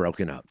 have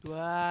broken up.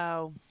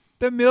 Wow.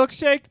 The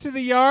milkshake to the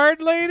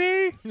yard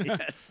lady?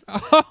 Yes.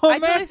 Oh, I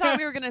man. totally thought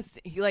we were gonna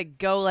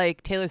go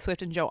like Taylor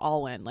Swift and Joe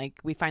Alwyn. Like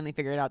we finally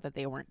figured out that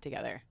they weren't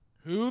together.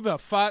 Who the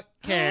fuck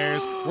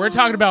cares? We're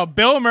talking about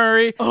Bill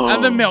Murray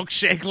and the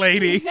milkshake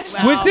lady.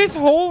 Was this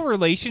whole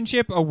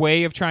relationship a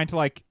way of trying to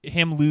like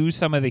him lose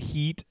some of the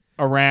heat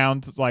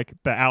around like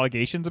the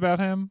allegations about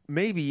him?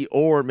 Maybe,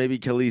 or maybe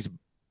Kelly's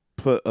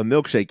put a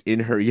milkshake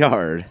in her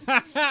yard.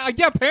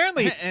 Yeah,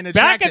 apparently. And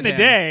back attracted in the him.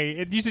 day,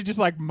 it used to just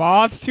like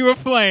moths to a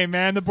flame,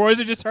 man. The boys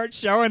would just start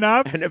showing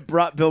up. And it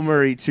brought Bill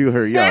Murray to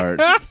her yard.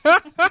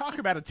 Talk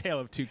about a tale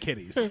of two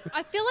kitties.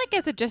 I feel like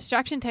it's a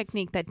distraction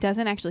technique that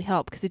doesn't actually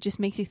help because it just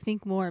makes you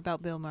think more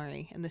about Bill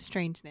Murray and the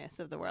strangeness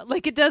of the world.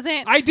 Like it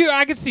doesn't. I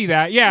could see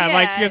that. Yeah,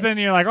 like Yeah. because then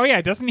you're like, oh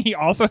yeah, doesn't he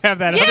also have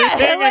that yeah,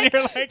 other thing? like, And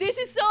you're like, this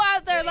is so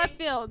out there left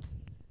field.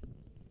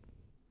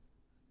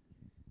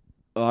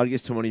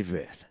 August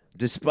 25th.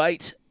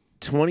 Despite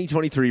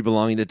 2023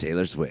 belonging to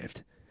Taylor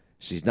Swift,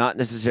 she's not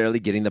necessarily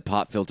getting the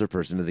Pop Filter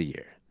Person of the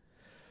Year.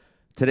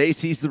 Today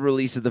sees the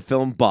release of the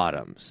film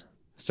Bottoms,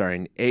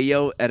 starring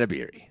Ayo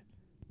Edebiri.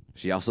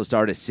 She also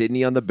starred as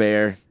Sydney on The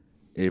Bear,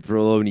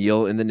 April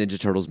O'Neil in the Ninja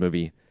Turtles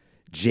movie,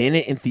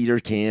 Janet in Theater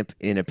Camp,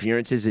 in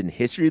appearances in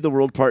History of the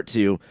World Part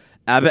 2,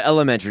 Abbott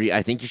Elementary,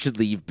 I Think You Should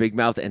Leave, Big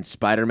Mouth, and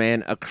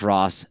Spider-Man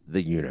Across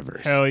the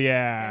Universe. hell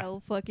yeah.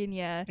 Hell fucking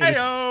yeah.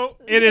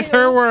 It is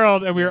her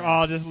world, and we're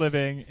all just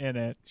living in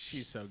it.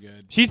 She's so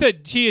good.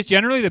 She is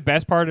generally the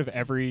best part of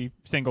every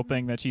single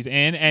thing that she's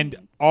in, and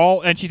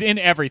she's in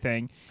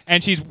everything,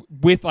 and she's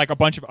with like a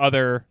bunch of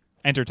other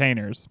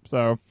entertainers.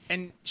 So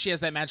And she has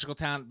that magical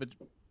talent, but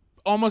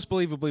almost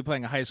believably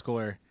playing a high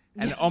schooler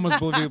and almost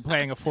believably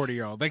playing a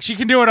 40-year-old. Like she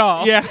can do it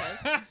all. yeah,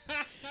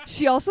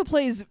 She also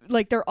plays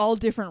like they're all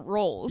different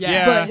roles.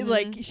 Yeah. But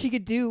like she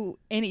could do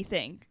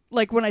anything.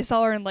 Like when I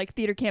saw her in like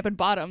Theater Camp and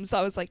Bottoms,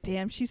 I was like,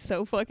 damn, she's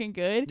so fucking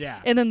good.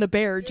 Yeah. And then the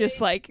Bear just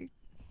like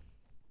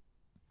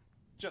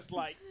Just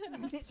like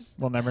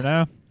we'll never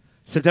know.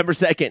 September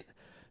 2nd,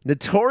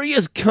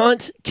 notorious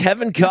cunt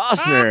Kevin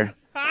Costner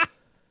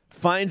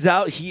finds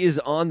out he is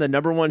on the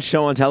 #1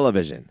 show on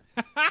television.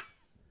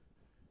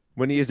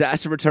 When he is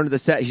asked to return to the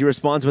set, he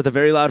responds with a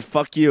very loud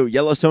 "fuck you."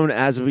 Yellowstone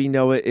as we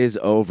know it is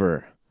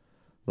over.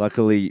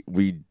 Luckily,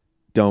 we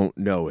don't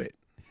know it.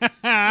 ooh,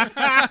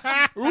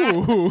 I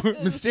don't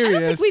think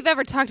mysterious. we've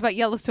ever talked about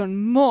Yellowstone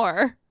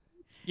more.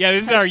 Yeah,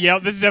 this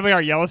is definitely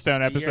our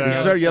Yellowstone episode. This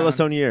is our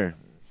Yellowstone year.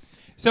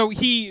 So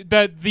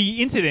the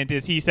incident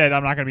is he said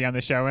I'm not going to be on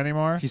the show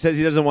anymore. He says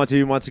he doesn't want to.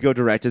 He wants to go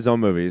direct his own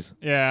movies.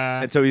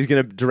 Yeah. And so he's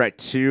going to direct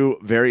 2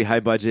 very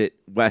high-budget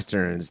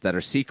Westerns that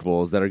are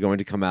sequels that are going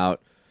to come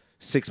out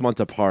 6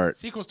 months apart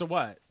Sequels to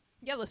what?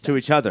 Yellowstone. to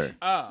each other.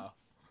 Oh.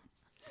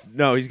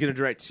 No, he's going to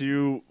direct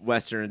 2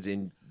 Westerns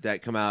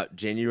that come out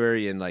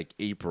January and like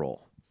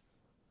April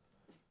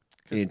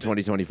in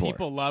 2024.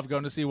 People love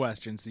going to see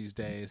Westerns these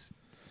days.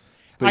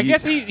 But I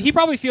guess he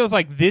probably feels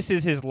like this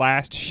is his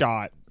last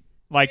shot.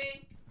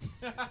 Like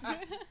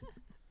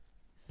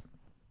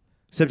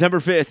September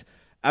 5th,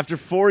 after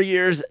 4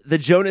 years, the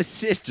Jonas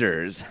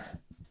Sisters,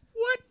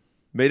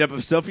 made up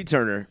of Sophie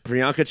Turner,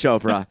 Priyanka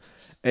Chopra,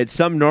 and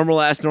some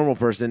normal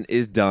person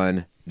is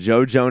done.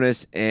 Joe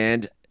Jonas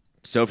and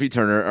Sophie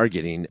Turner are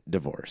getting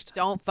divorced.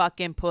 Don't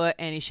fucking put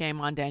any shame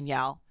on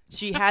Danielle.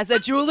 She has a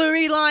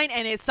jewelry line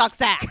and it sucks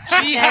ass.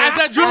 She has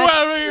a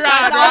jewelry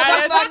That's all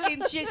ride, the right?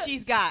 fucking shit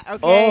she's got. Okay.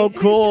 Oh,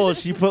 cool.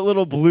 She put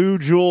little blue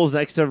jewels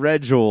next to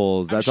red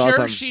jewels. I'm That's sure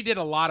awesome. she did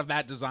a lot of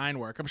that design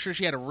work. I'm sure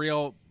she had a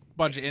real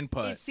bunch of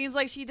input. It seems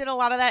like she did a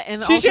lot of that,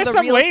 and She's also just the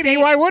some real lady. estate,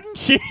 Why wouldn't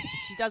she?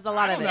 She does a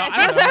lot of it. I It's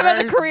don't just know. about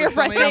the career For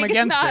some reason, I'm pressing.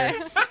 against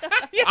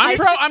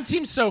It's her. I'm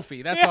Team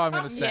Sophie. That's all I'm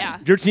gonna say. Yeah.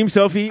 Your team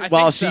Sophie, I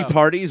while think she so.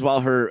 parties,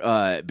 while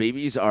her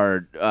babies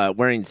are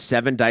wearing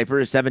 7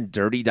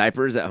 dirty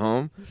diapers at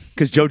home,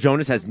 because Joe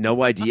Jonas has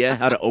no idea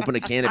how to open a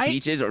can of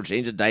peaches or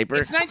change a diaper.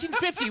 It's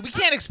 1950. We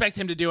can't expect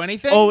him to do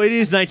anything. Oh, it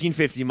is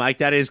 1950, Mike.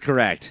 That is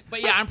correct.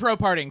 But yeah, I'm pro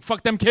partying.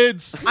 Fuck them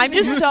kids. I'm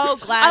just so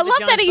glad. I love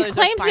the that he Jonas Brothers are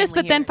claims this, finally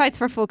but then here. fights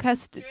for full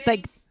custody.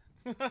 Like,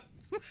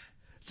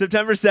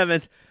 September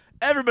 7th,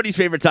 everybody's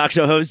favorite talk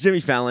show host, Jimmy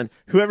Fallon,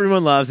 who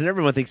everyone loves and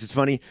everyone thinks is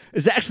funny,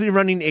 is actually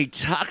running a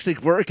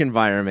toxic work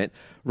environment.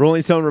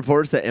 Rolling Stone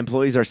reports that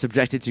employees are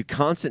subjected to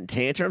constant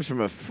tantrums from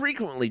a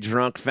frequently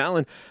drunk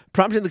Fallon,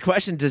 prompting the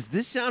question, does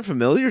this sound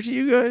familiar to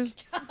you guys?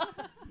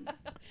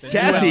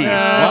 Cassie,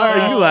 why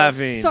are you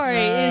laughing? Sorry,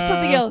 it's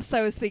something else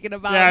I was thinking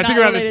about. Yeah, I not think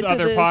about this related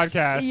to other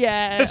podcast.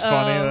 Yeah, It's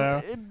funny,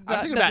 though. I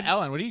was thinking about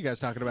Ellen. What are you guys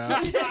talking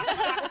about?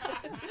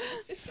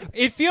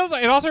 It feels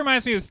like it also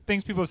reminds me of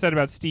things people have said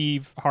about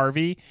Steve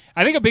Harvey.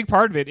 I think a big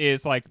part of it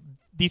is like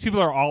these people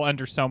are all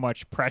under so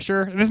much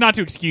pressure. And it's not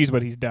to excuse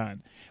what he's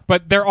done,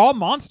 but they're all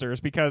monsters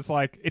because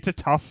like it's a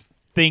tough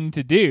thing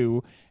to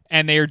do,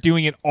 and they are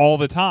doing it all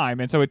the time,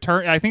 and so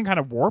I think kind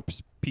of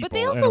warps people. but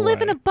they also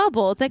live in a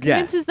bubble that Yeah.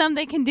 convinces them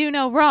they can do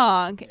no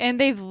wrong, and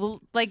they've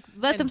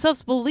let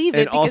themselves believe it.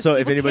 And also,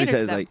 because if people anybody cater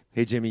to says, them. like,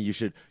 hey, Jimmy,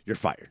 you're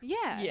fired.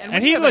 yeah.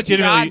 And he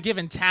legitimately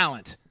God-given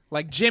talent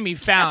like Jimmy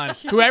Fallon,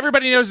 who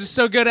everybody knows is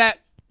so good at,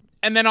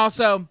 and then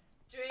also,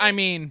 I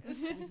mean,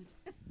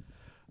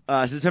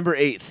 September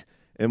 8th,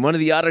 in one of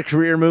the odder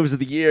career moves of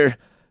the year,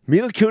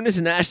 Mila Kunis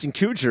and Ashton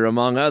Kutcher,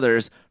 among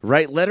others,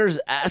 write letters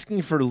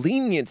asking for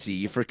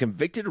leniency for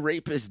convicted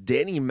rapist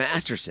Danny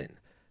Masterson,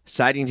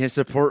 citing his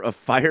support of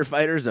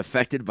firefighters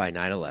affected by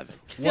 9/11.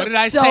 what did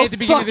I so say at the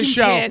beginning of the fucking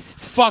show? pissed.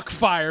 Fuck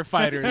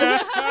firefighters.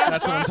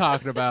 That's what I'm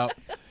talking about.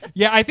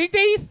 Yeah, I think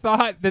they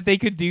thought that they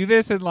could do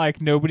this and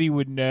like nobody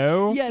would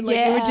know. Yeah, like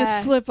it would Yeah.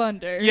 just slip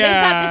under. They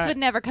Yeah. thought this would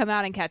never come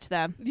out and catch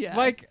them. Yeah.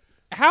 Like,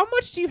 how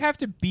much do you have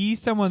to be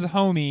someone's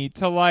homie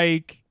to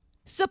like?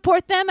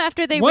 Support them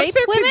after they Once raped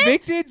they're women.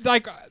 convicted,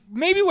 like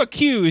maybe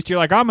accused, you're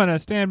like, I'm gonna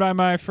stand by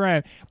my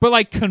friend. But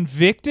like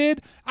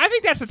convicted, I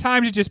think that's the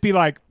time to just be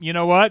like, you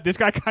know what, this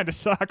guy kind of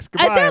sucks.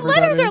 Goodbye, And their everybody.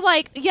 letters are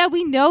like, yeah,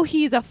 we know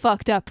he's a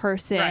fucked up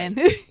person.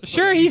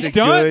 Sure, He's he's a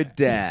done. good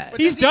dad.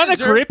 But He's does he done a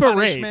deserve grip of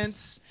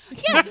punishments?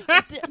 Yeah,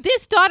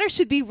 this daughter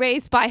should be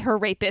raised by her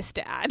rapist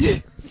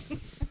dad.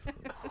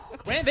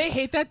 Man, they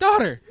hate that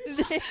daughter.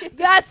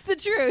 That's the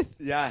truth.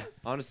 Yeah,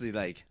 honestly,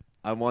 like,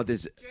 I want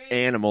this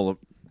animal.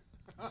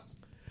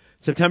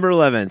 September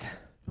 11th.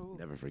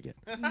 Never forget.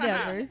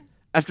 Never.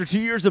 After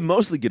 2 years of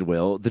mostly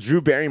goodwill, the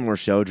Drew Barrymore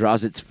show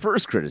draws its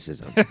first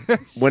criticism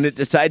when it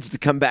decides to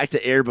come back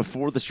to air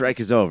before the strike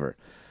is over.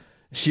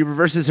 She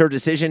reverses her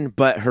decision,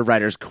 but her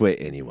writers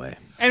quit anyway.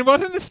 And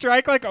wasn't the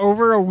strike like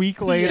over a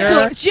week later?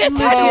 So just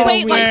had Oh, to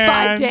wait like man.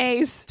 5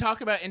 days.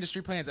 Talk about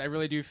industry plans. I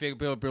really do think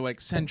people are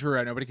like, send Drew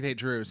out. Nobody can hate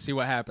Drew. See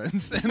what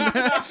happens.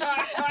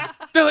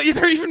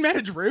 They're even mad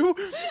at Drew.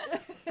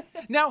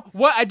 Now,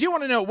 what I do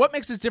want to know, what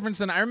makes this difference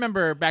than I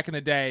remember back in the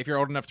day, if you're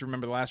old enough to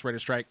remember the last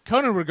writer's strike,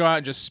 Conan would go out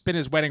and just spin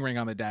his wedding ring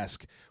on the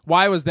desk.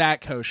 Why was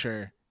that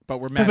kosher? But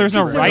we're mad at there's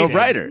no Drew? writing. No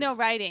writers. No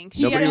writing.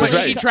 Nobody But was she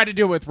writing. tried to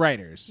do it with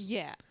writers.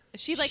 Yeah.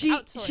 She like she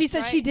outsourced,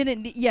 said she right?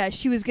 didn't. Yeah,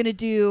 she was gonna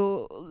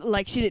do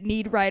like she didn't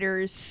need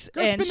writers.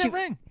 Go and spin she, that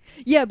ring.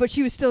 Yeah, but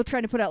she was still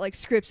trying to put out like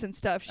scripts and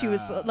stuff. She was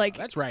like,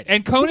 That's right.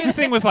 And Conan's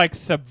thing was like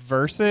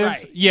subversive.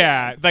 Right.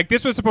 Yeah, like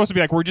this was supposed to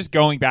be like we're just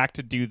going back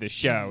to do the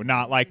show,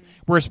 not like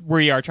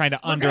we are trying to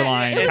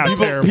underline it was how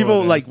almost- terrible People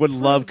it is. like would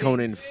love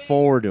Conan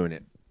for doing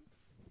it.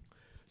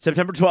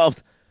 September 12th,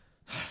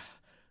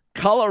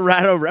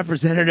 Colorado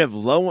Representative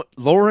Lauren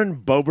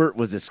Boebert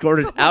was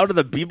escorted out of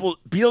the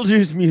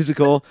Beetlejuice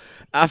musical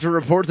after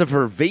reports of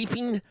her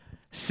vaping,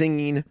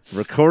 singing,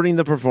 recording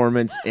the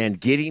performance, and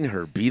getting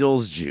her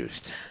Beatles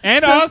juiced.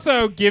 and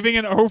also giving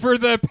an over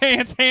the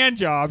pants hand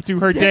job to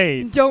her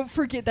date. don't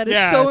forget that is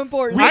Yeah. so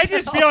important. I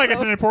just feel like it's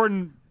Also- an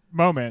important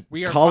moment.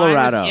 We are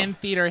Colorado. fine with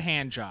in-theater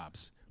hand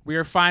jobs. We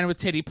are fine with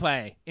titty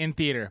play in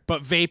theater.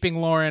 But vaping,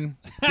 Lauren,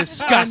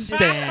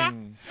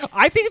 disgusting.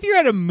 I think if you're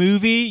at a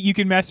movie, you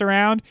can mess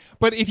around,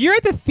 but if you're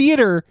at the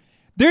theater,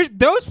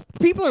 those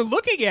people are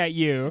looking at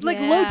you. like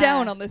Yeah. low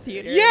down on the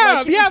theater.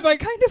 Yeah, yeah, it's like-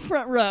 kind of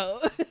front row.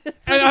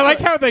 And I like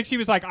how like she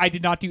was like, I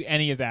did not do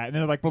any of that, and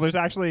they're like, well, there's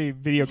actually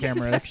video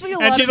cameras, actually a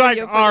and lot she's of like,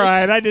 video all footage.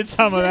 right, I did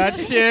some of that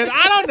shit.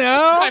 I don't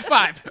know. High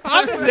five.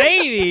 I'm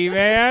zany,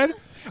 man.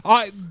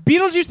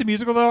 Beetlejuice the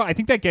musical, though, I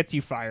think that gets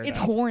you fired. It's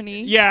up.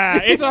 horny. Yeah,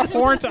 it's a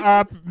horned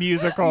up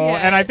musical, Yeah.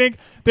 and I think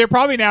they're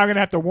probably now going to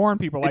have to warn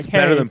people like, It's hey,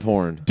 better than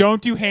porn.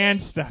 don't do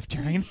hand stuff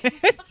during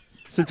this.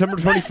 September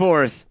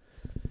 24th,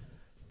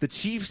 the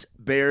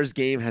Chiefs-Bears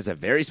game has a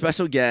very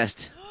special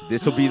guest.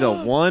 This will be the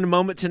one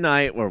moment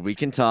tonight where we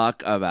can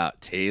talk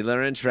about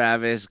Taylor and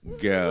Travis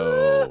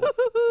Go.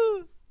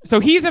 So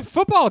he's a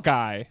football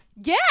guy.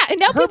 Yeah, and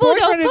now Her people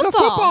know boyfriend is a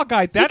football. football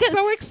guy. That's Because so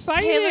Taylor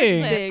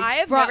exciting. Swift I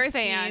have brought never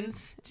fans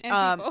seen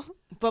and people.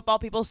 football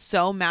people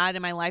so mad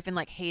in my life and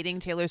like hating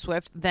Taylor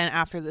Swift than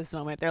after this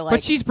moment. They're like,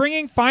 But she's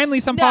bringing finally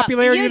some No,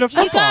 popularity to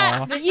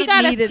football. You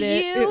got a needed few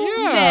it.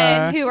 Yeah.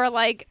 men who are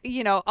like,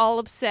 all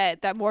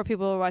upset that more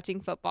people are watching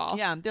football.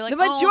 yeah, they're like, The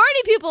majority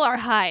of people are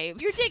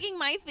hyped. you're taking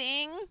my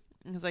thing.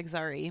 I was like,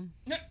 sorry.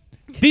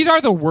 These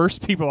are the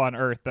worst people on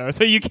earth, though,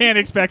 so you can't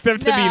expect them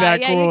to be that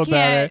you cool about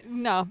can't. it.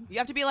 No. You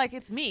have to be like,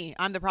 it's me.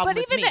 I'm the problem.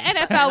 But it's even me. the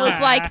NFL was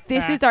like,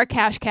 this is our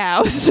cash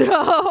cow.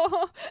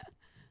 So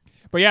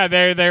But yeah,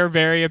 they're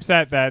very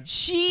upset that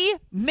She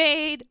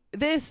made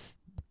this,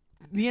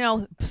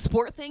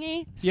 sport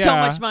thingy so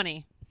Yeah. much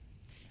money.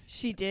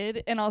 She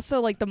did, and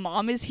also like the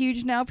mom is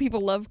huge now.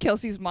 People love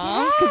Kelsey's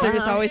mom because they're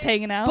just always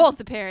hanging out. both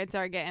the parents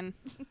are getting.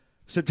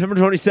 September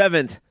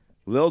 27th,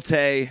 Lil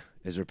Tay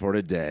is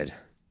reported dead.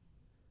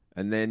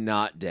 And then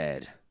not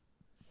dead.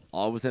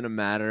 All within a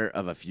matter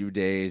of a few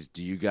days.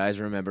 Do you guys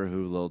remember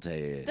who Lil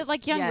Tay is? The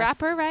like young Yes.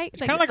 rapper, right?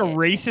 it's kind of like a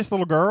racist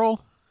little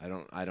girl. I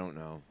don't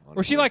know.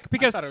 Or she honestly. like I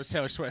because thought it was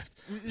Taylor Swift.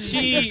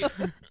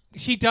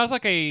 she does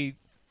like a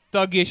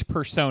thuggish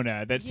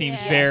persona that seems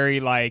Yes. very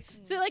like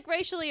So like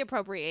racially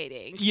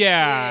appropriating.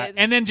 yeah, With-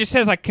 and then just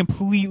says like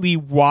completely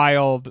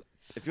wild.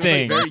 It feels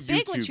thing. She very got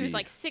big when she was YouTube-y.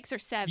 like 6 or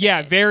 7.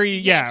 Yeah, very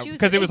yeah, she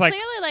because it was like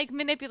clearly like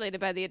manipulated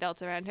by the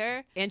adults around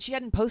her. And she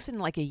hadn't posted in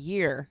like a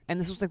year. And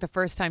this was like the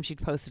first time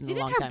she'd posted in a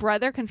Didn't long her time.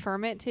 brother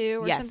confirm it too,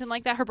 or Yes. something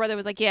like that? Her brother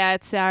was like, "Yeah,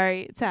 it's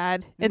sorry, it's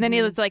sad," and then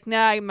he was like,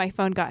 "No, my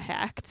phone got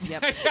hacked."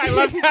 Yep. I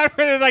love that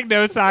when there's like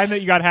no sign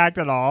that you got hacked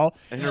at all.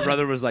 And her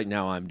brother was like,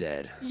 now I'm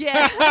dead.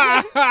 Yeah.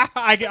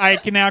 I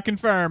can now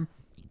confirm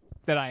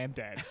that I am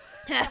dead.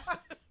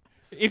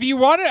 If you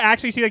want to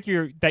actually see like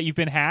that you've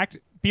been hacked,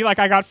 be like,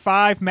 I got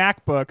 5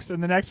 MacBooks,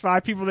 and the next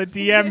 5 people that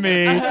DM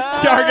me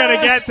are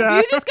gonna get them.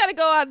 You just gotta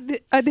go on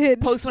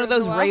unhinged. Post one of for a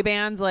those while.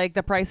 Ray-Bans, like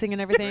the pricing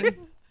and everything.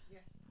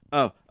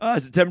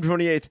 September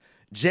 28th.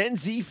 Gen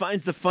Z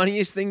finds the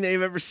funniest thing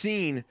they've ever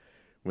seen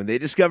when they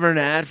discover an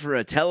ad for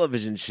a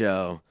television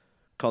show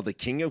called The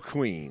King of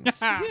Queens,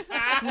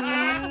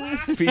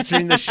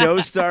 featuring the show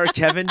star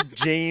Kevin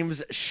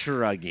James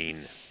shrugging.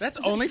 That's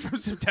only from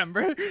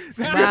September. That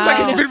feels Wow. like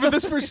it's been with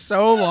us for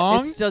so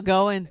long. It's still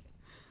going.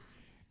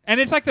 And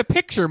it's like the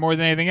picture more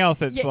than anything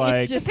else. It's Yeah, like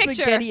it's just The the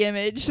picture. Getty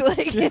image.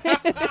 Like,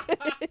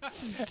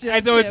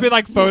 and so it's been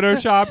like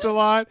photoshopped a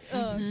lot.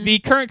 Uh. The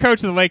current coach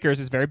of the Lakers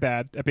is very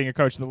bad at being a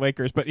coach of the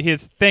Lakers, but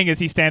his thing is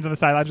he stands on the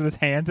sidelines with his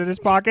hands in his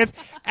pockets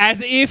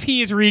as if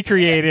he's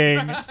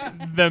recreating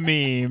the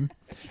meme.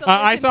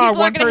 I saw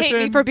People one are gonna hate me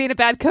person. for being a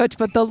bad coach,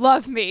 but they'll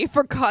love me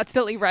for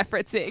constantly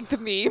referencing the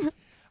meme.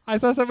 I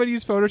saw somebody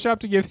use Photoshop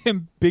to give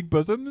him big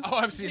bosoms. Oh,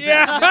 I've seen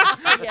that.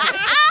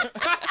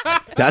 Yeah.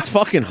 That's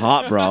fucking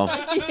hot, bro.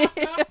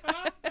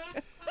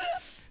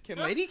 Can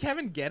Lady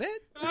Kevin get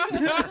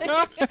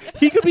it?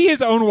 He could be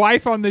his own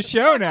wife on the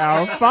show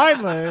now.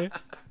 Finally.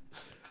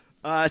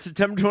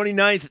 September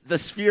 29th, The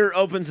Sphere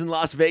opens in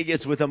Las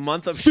Vegas with a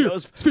month of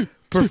shows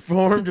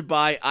performed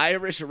by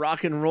Irish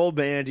rock and roll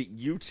band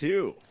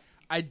U2.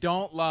 I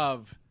don't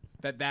love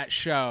that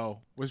show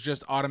was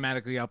just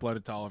automatically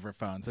uploaded to all of our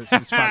phones. That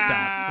seems fucked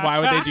up. Why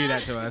would they do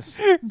that to us?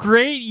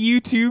 Great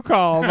U2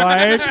 call,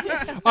 Mike.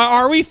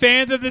 Are we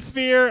fans of the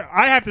Sphere?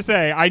 I have to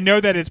say, I know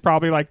that it's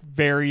probably like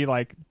very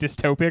like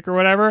dystopic or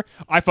whatever.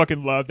 I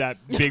fucking love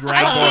that big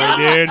round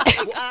boy, dude.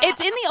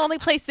 It's in the only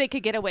place they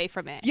could get away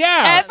from it.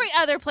 Yeah. Every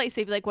other place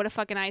they'd be like, "What a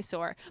fucking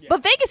eyesore."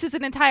 But Vegas is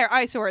an entire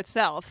eyesore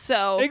itself.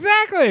 So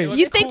Exactly.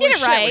 You- they Cool did as it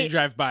shit when right. you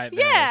drive by it.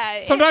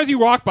 yeah. Sometimes you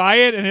walk by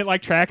it and it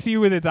like tracks you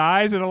with its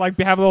eyes and it'll like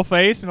have a little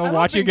face and I it'll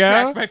love watch you being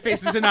tracked go. by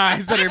faces and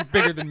eyes that are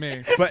bigger than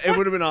me. But it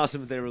would have been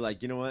awesome if they were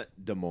like, you know what?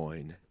 Des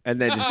Moines. And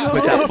then just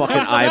put that fucking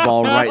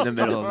eyeball right in the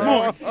middle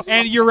of there.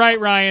 And you're right,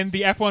 Ryan.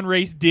 The F1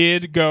 race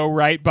did go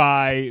right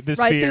by the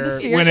Right through Sphere the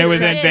Sphere. when it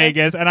was in Yeah.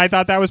 Vegas, and I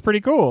thought that was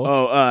pretty cool.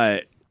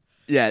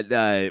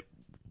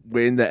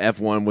 When the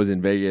F1 was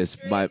in Vegas,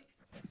 my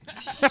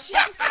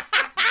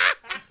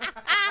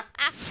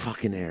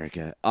fucking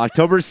Erica.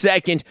 October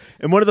 2nd,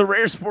 and one of the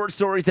rare sports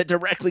stories that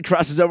directly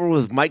crosses over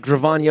with Mike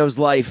Gravano's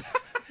life.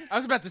 I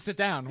was about to sit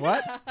down.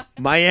 What?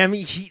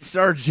 Miami Heat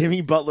star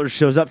Jimmy Butler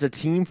shows up to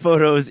team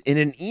photos in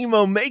an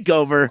emo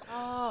makeover,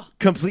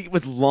 complete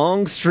with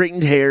long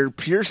straightened hair,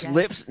 pierced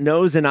lips,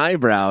 nose, and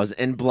eyebrows,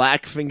 and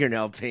black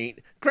fingernail paint.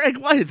 Greg,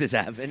 why did this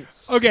happen?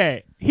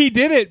 Okay, he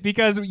did it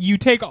because you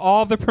take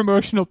all the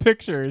promotional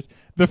pictures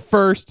the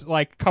first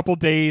like couple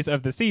days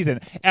of the season.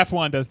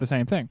 F1 does the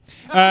same thing.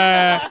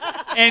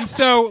 And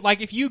so like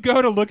if you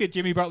go to look at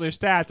Jimmy Butler's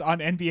stats on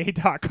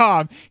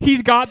NBA.com,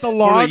 he's got the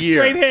long year.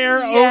 straight hair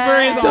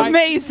over his It's eyes.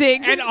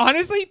 amazing. And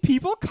honestly,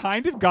 people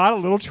kind of got a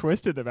little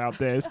twisted about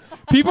this.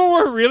 People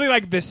were really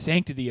like the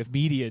sanctity of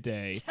media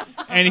day.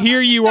 And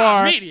here you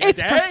are. Media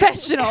It's day.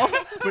 professional.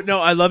 But no,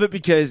 I love it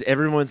because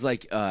everyone's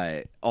like,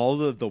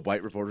 all of the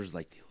white reporters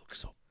like, they look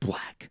so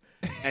black.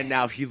 And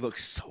now he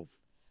looks so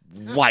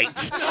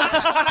white.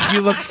 He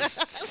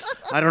looks,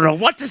 I don't know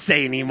what to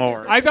say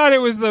anymore. I thought it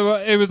was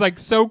like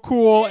so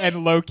cool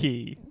and low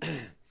key.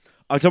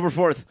 October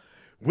 4th,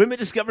 Women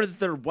discover that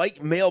their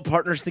white male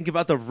partners think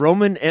about the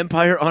Roman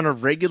Empire on a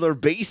regular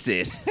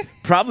basis,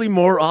 probably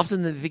more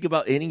often than they think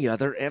about any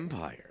other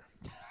empire.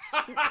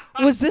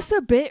 Was this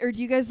a bit, or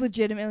do you guys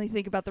legitimately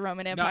think about the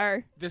Roman No,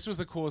 Empire? this was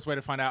the coolest way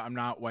to find out I'm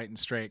not white and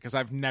straight because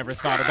I've never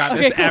thought about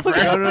this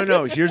ever.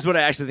 No. Here's what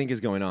I actually think is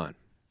going on.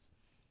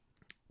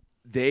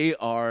 They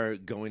are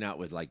going out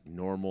with like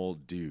normal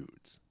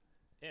dudes.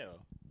 Ew.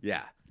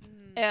 Yeah.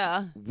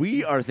 Yeah.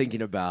 We are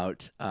thinking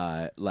about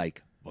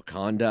like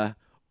Wakanda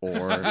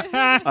or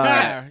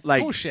Yeah,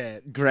 like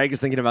bullshit. Greg is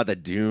thinking about the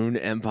Dune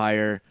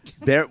Empire.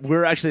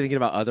 We're actually thinking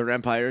about other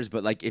empires,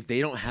 but like if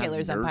they don't have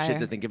Taylor's nerd Empire. shit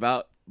to think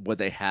about, what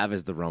they have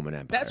is the Roman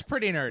Empire. That's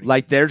pretty nerdy.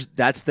 like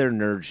that's their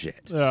nerd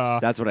shit.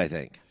 That's what I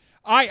think.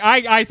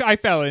 I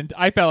fell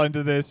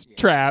into this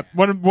trap.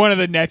 One of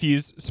the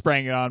nephews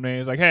sprang it on me.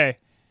 He's like, "Hey,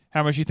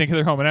 how much you think of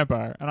the Roman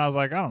Empire?" And I was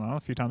like, "I don't know, a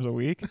few times a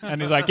week." And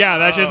he's like, "Yeah,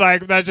 that's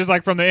just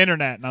like from the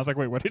internet." And I was like,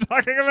 "Wait, what are you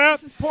talking about?"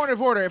 Point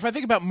of order. If I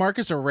think about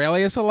Marcus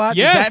Aurelius a lot,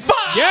 Yes, does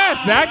that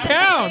yes, that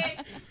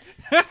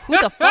counts. Who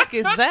the fuck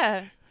is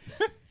that?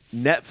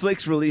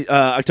 Netflix release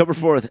October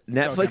 4th.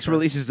 Netflix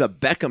releases a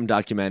Beckham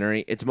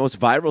documentary. Its most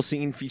viral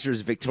scene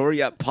features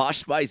Victoria Posh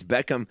Spice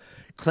Beckham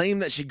claim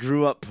that she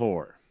grew up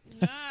poor.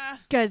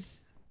 Guys,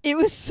 it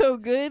was so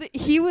good.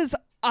 He was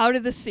out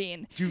of the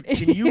scene. Dude,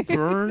 can you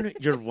burn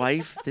your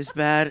wife this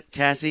bad,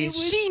 Cassie?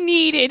 She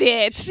needed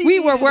it. She We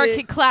were needed working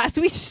it. class.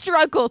 We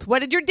struggled. What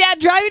did your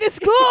dad drive you to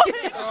school?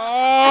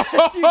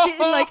 So you're getting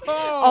like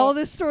all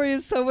this story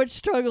of so much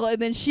struggle,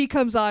 and then she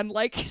comes on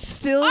like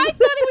still, I thought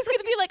it was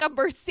gonna be like a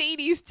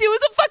Mercedes too. It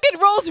was a fucking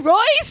Rolls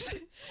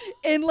Royce.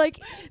 and like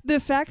the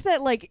fact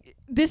that like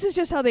this is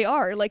just how they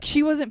are. Like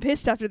she wasn't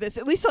pissed after this,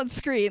 at least on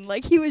screen.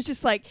 Like he was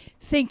just like,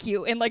 "Thank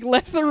you," and like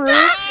left the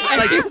room.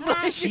 And he was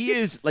like, He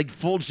is like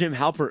full Jim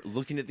Halpert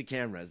looking at the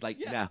cameras. Like,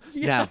 no.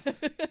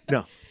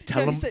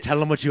 Tell he him, said-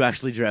 tell him what you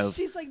actually drove.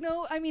 She's like,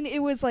 "No, I mean it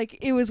was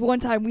one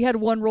time we had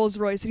one Rolls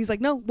Royce," and he's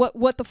like, "No,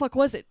 what the fuck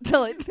was it?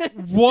 Tell it."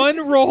 One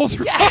Rolls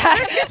Royce.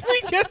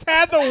 We just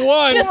had the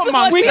one. Just the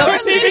one. We We were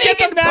couldn't even get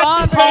the living in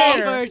match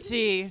pair.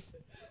 Poverty.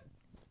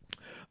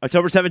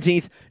 October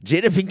 17th,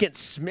 Jada Pinkett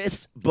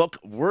Smith's book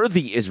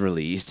Worthy is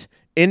released.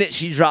 In it,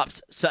 she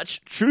drops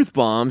such truth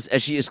bombs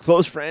as she is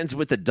close friends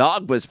with the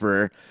dog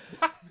whisperer.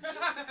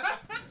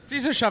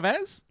 Cesar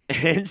Chavez?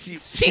 And she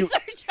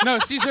No,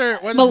 Cesar.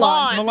 What is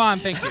Milan. Milan,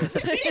 thank you.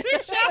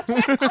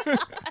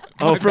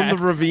 from the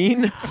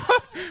ravine,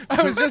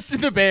 I was just in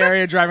the Bay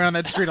Area driving on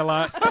that street a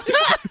lot.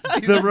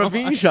 the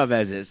ravine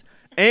Chavez's,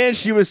 and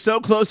she was so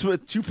close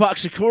with Tupac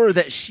Shakur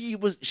that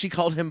she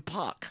called him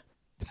Pac.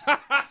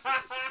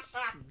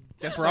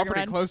 Guess we're all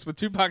pretty close with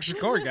Tupac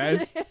Shakur,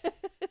 guys.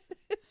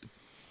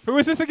 Who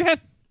is this again?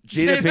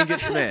 Jada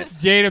Pinkett Smith.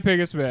 Jada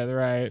Pinkett Smith,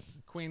 right?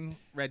 Queen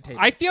Red Tape.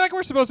 I feel like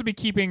we're supposed to be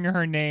keeping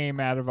her name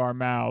out of our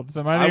mouths.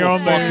 Am I I the will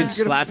only? fucking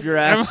slap your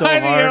ass so Am I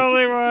the hard.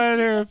 only one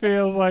who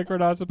feels like we're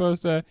not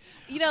supposed to?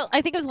 You know,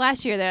 I think it was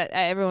last year that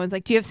everyone's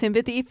like, "Do you have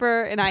sympathy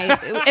for?" And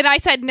I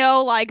said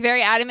no, like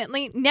very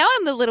adamantly. Now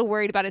I'm a little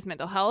worried about his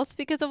mental health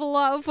because of a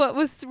lot of what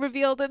was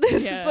revealed in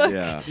this Yeah. book.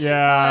 Yeah.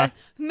 Yeah.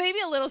 Maybe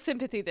a little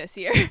sympathy this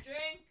year.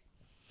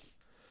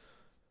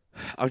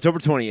 October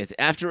 20th.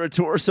 After a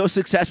tour so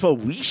successful,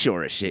 we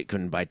sure as shit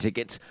couldn't buy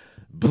tickets.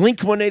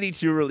 Blink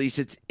 182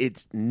 released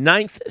its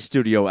 9th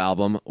studio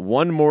album,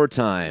 One More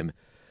Time,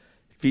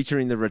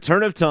 featuring the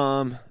return of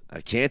Tom,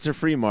 a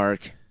cancer-free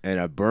Mark, and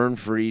a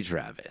burn-free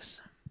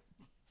Travis.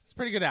 It's a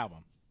pretty good album.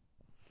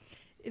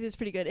 It is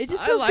pretty good. It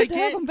just I feels like good to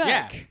have it. them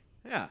back.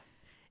 Yeah.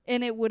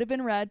 And it would have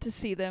been rad to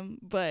see them,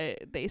 but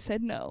they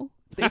said no.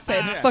 They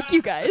said, "Fuck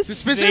you guys."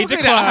 Specifically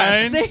to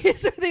declined.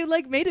 us. they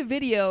like made a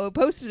video,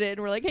 posted it, and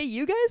were like, "Hey,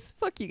 you guys,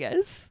 fuck you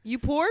guys." You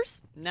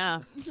poors?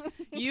 Nah.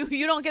 you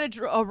don't get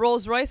a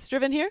Rolls Royce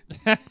driven here?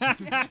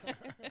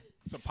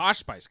 So Posh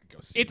Spice could go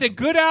see It's a them.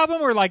 good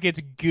album, or like it's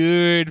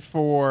good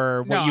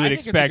for what No, you would I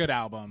think expect. it's a good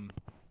album.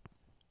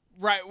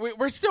 Right,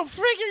 we're still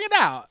figuring it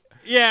out.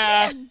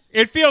 Yeah,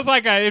 it feels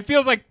like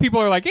people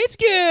are like, it's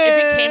good.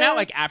 If it came out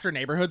like after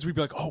Neighborhoods, we'd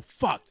be like, oh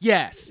fuck,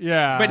 yes.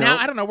 Yeah. But now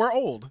Don't- I don't know. We're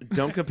old.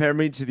 Don't compare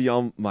me to the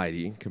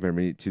Almighty. Compare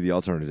me to the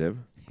alternative.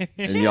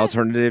 And the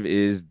alternative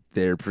is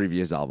their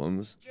previous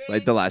albums,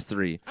 like the last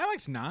 3. I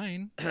liked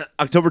 9.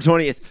 October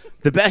 20th,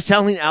 the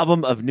best-selling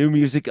album of new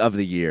music of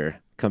the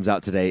year comes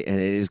out today, and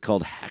it is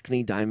called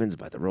Hackney Diamonds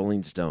by the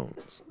Rolling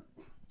Stones.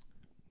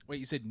 Wait,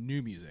 you said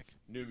new music?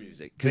 New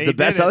music. Because They the did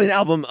best-selling it.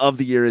 album of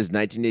the year is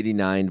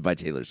 1989 by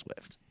Taylor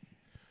Swift.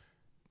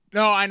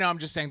 No, I know. I'm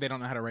just saying they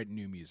don't know how to write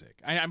new music.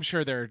 I'm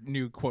sure they're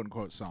new quote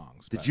unquote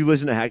songs. Did but you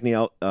listen to Hackney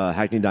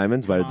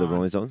Diamonds by the Come on.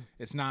 Rolling Stones?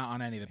 It's not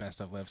on any of the best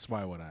of lists.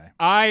 Why would I?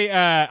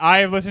 I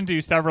have listened to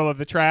several of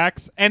the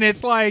tracks, and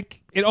it's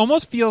like it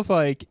almost feels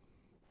like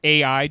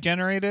AI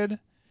generated.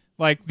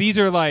 Like these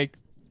are like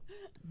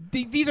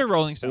these are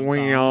Rolling Stones. We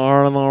songs.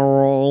 are the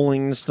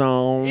Rolling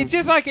Stones. It's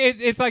just like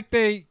it's like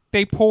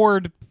they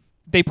poured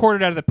it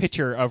out of the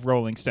pitcher of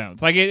Rolling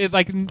Stones. Like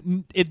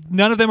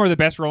none of them are the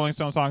best Rolling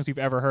Stone songs you've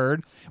ever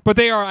heard, but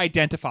they are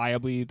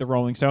identifiably the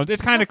Rolling Stones.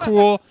 It's kind of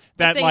cool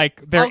that they-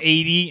 like they're oh.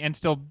 80 and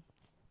still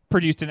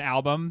produced an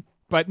album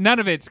but none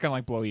of it's gonna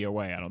like blow you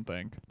away. I don't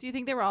think. Do you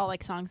think they were all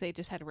like songs they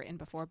just had written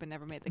before but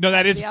never made the No, cut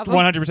that of is the album?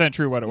 100%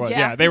 true. What it was. Yeah.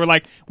 Yeah, they were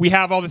like, we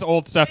have all this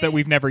old stuff that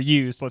we've never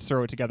used. Let's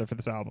throw it together for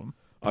this album.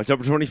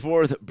 October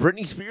 24th,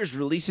 Britney Spears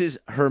releases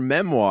her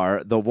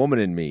memoir, The Woman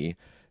in Me.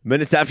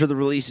 Minutes after the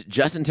release,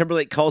 Justin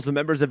Timberlake calls the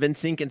members of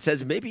NSYNC and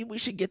says maybe we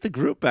should get the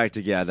group back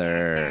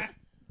together.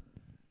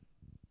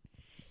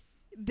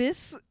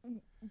 This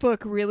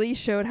book really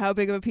showed how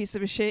big of a piece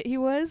of shit he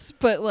was,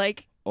 but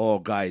like, Oh,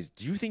 guys,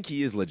 do you think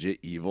he is legit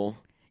evil?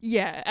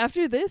 yeah,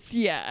 after this,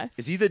 yeah.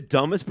 Is he the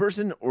dumbest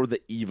person or the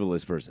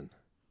evilest person?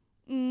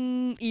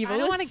 Evil. I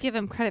don't want to give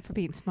him credit for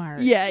being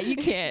smart. Yeah, you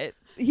can't.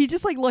 He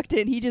just like looked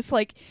in. He just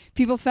like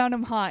people found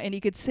him hot and he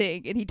could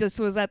sing and he just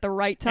was at the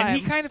right time. And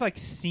he kind of like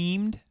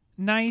seemed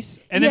nice,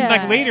 and then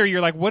like Yeah. later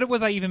you're like, what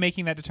was I even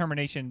making that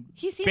determination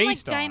He seemed like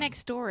based Guy on?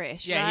 Next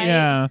Door-ish, Yeah, right?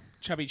 Yeah.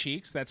 Chubby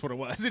cheeks, that's what it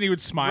was. And he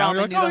would smile.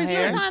 You're Ramen like, oh, noodle he's He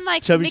hair. was nice. on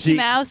like Chubby Mickey cheeks,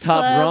 Mouse top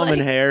Club, ramen like-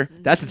 hair.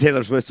 That's a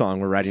Taylor Swift song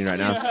we're writing right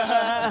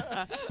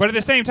now. But at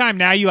the same time,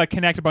 now you like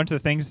connect a bunch of the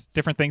things,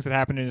 different things that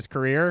happened in his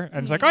career,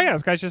 and it's like, oh yeah,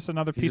 this guy's just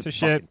another He's piece a of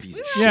shit. fucking piece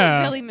of We shit. were Yeah.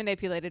 totally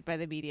manipulated by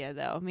the media,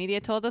 though.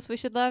 Media told us we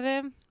should love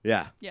him.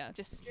 Yeah, yeah.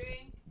 Just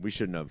we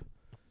shouldn't have.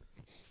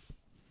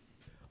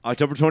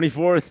 October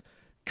 24th,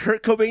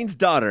 Kurt Cobain's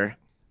daughter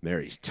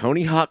marries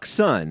Tony Hawk's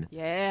son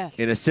Yeah.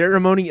 in a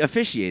ceremony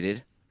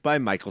officiated by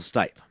Michael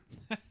Stipe.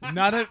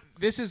 None of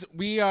this is.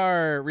 We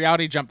are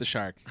reality jump the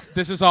shark.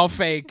 This is all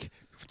fake.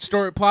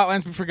 Story plot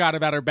lines we forgot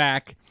about are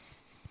back.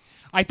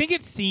 I think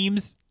it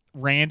seems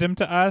random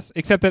to us,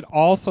 except that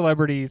all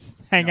celebrities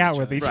hang Know out each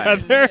with other. each Right.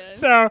 other,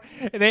 so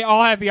they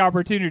all have the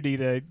opportunity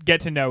to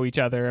get to know each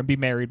other and be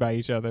married by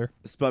each other.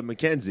 Spud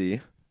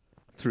McKenzie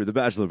threw the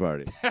bachelor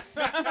party.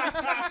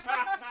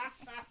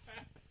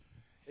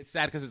 It's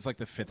sad because it's like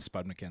the fifth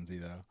Spud McKenzie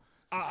though.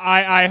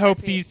 I hope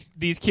these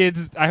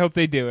kids, I hope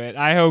they do it.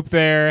 I hope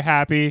they're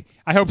happy.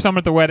 I hope someone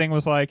at the wedding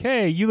was like,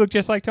 hey, you look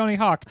just like Tony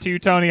Hawk to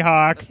Tony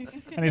Hawk.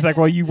 And he's like,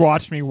 well, you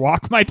watched me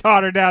walk my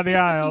daughter down the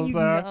aisle. You So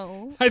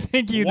know. I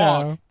think you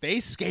Walk. know. They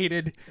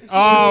skated.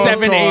 Oh,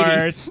 780. of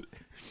course.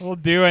 We'll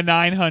do a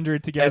 900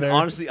 And together.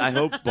 honestly, I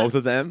hope both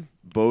of them,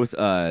 both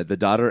the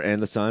daughter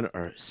and the son,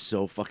 are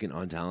so fucking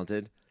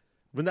untalented.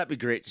 Wouldn't that be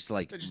great? Just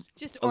like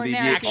Just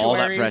ordinary alleviate all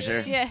that actuaries.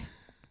 pressure. Yeah.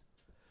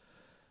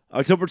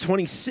 October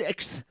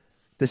 26th,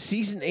 the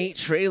season 8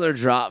 trailer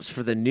drops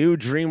for the new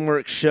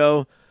DreamWorks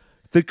show,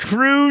 The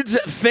Croods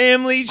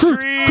Family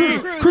Tree.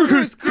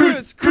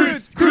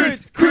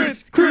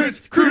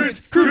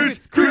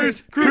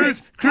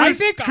 I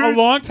think a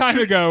long time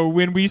ago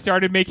when we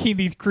started making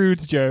these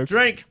crudes jokes.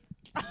 Drink.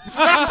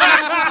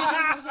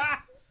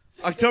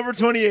 October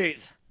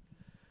 28th.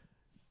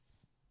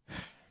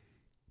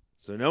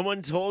 So no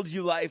one told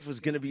you life was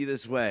going to be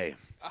this way.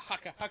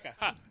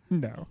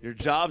 No. Your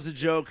job's a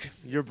joke.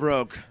 You're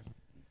broke.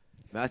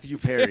 Matthew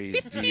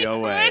Perry's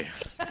DOA.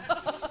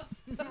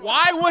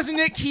 Why wasn't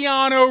it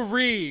Keanu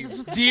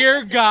Reeves?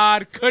 Dear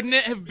God, couldn't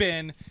it have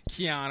been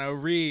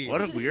Keanu Reeves?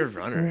 What a weird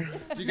runner.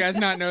 Do you guys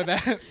not know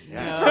that?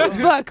 His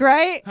book,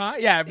 right? Huh?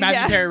 Yeah,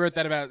 Matthew Yeah. Perry wrote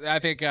that about. I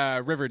think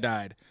River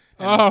died.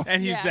 And, Oh.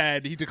 and he Yeah.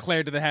 said he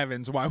declared to the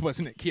heavens, "Why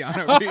wasn't it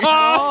Keanu Reeves?"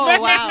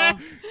 Oh, wow.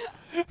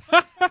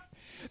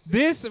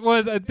 This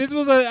was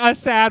a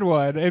sad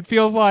one. It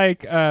feels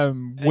like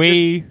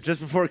way.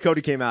 Just before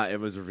Cody came out, it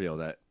was revealed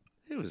that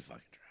it was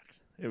fucking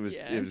drugs. It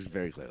was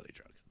very clearly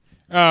drugs.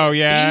 Oh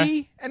yeah,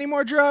 Any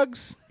more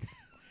drugs?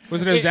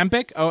 Was it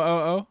Ozempic?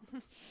 Oh.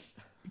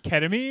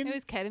 ketamine. It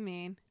was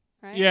ketamine,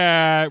 right?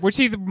 Yeah, which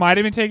he might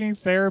have been taking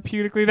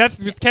therapeutically. That's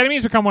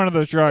ketamine's become one of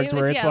those drugs It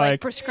was, where it's yeah,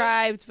 like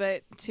prescribed,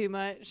 but too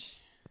much.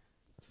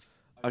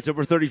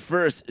 October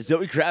 31st,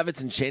 Zoe Kravitz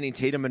and Channing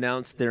Tatum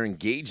announced their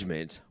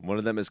engagement. One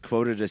of them is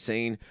quoted as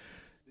saying,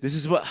 "This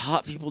is what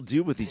hot people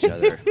do with each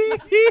other.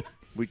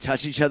 We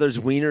touch each other's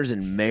wieners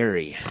and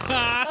marry."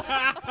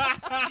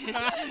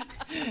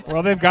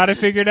 well, they've got it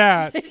figured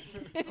out.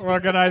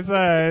 What can I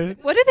say?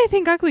 What do they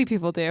think ugly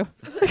people do?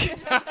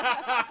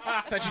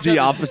 Touch each The other's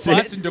opposite.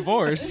 butts and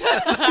divorce.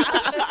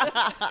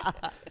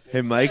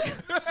 Hey, Mike.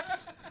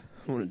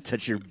 I want to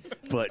touch your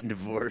butt and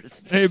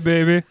divorce. Hey,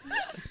 baby.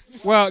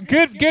 Well,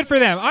 good for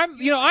them.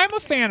 I'm a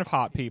fan of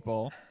hot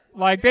people.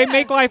 Like they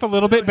make life a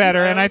little bit better,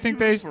 and I think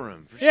they, For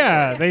him, for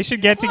yeah, they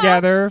should get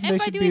together. And They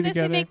by should doing be this,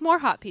 together. they make more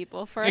hot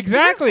people for us to root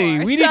Exactly.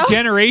 for, We need so-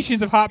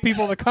 generations of hot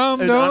people to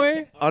come, And don't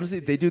we? honestly,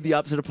 they do the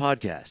opposite of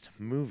podcast.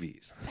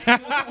 Movies. They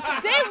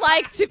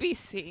like to be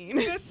seen.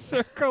 The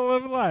circle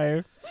of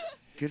life.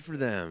 Good for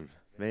them,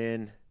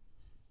 man.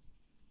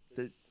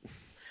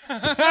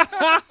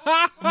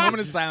 Moment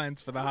of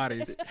silence for the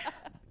hotties.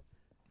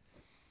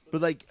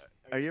 But like,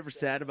 are you ever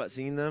sad about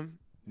seeing them?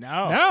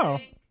 No.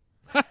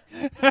 No.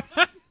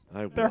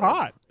 I will. They're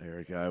hot.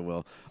 Erica, I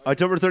will.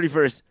 October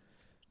 31st.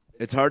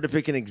 It's hard to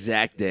pick an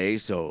exact day,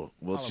 so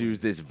we'll choose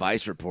this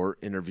Vice report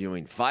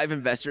interviewing 5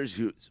 investors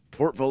whose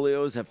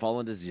portfolios have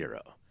fallen to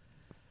zero.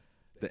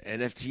 the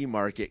NFT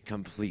market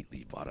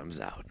completely bottoms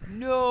out.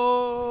 No.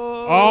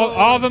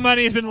 All the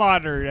money has been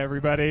laundered,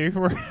 everybody. We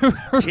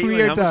Caitlin,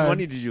 are how done. much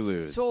money did you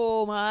lose?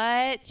 So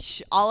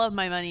much. All of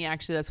my money,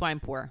 actually. That's why I'm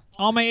poor.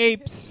 All my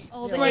apes.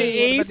 All the my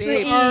apes. apes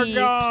The are apes.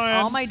 gone.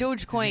 All my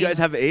Dogecoin. Do you guys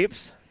have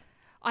apes?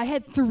 I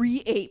had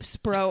 3 apes,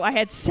 bro. I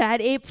had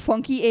sad ape,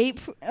 funky ape,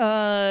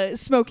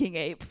 smoking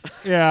ape.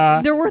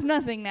 Yeah. They're worth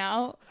nothing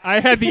now. I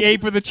had the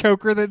ape with a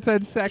choker that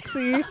said sexy.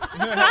 You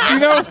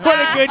know what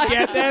a good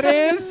get that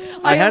is?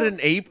 I had an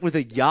ape with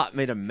a yacht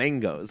made of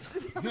mangoes.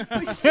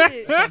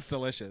 Sounds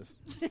delicious.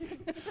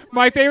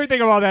 My favorite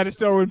thing about that is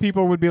still when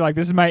people would be like,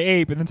 "This is my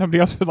ape," and then somebody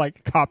else would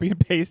like copy and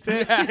paste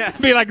it.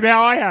 Be like,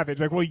 "Now I have it."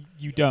 Like, well,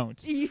 you don't.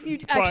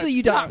 Actually,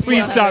 you don't.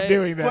 Please Yeah. stop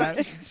doing that.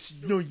 What?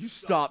 No, you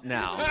stop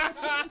now.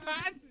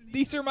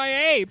 These are my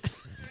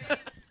apes.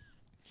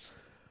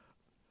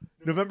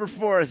 November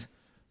 4th,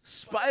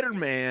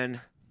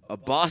 Spider-Man, a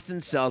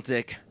Boston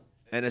Celtic,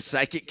 and a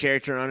psychic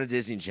character on a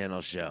Disney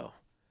Channel show.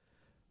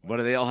 What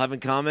do they all have in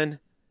common?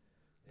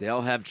 They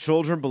all have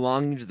children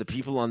belonging to the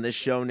people on this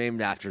show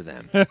named after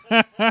them.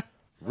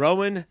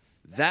 Rowan,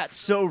 That's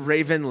So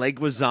Raven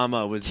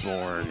Leguizamo was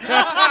born.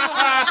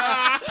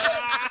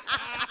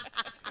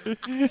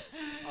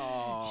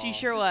 She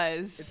sure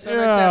was. It's so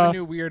nice to have a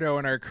new weirdo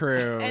in our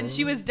crew. And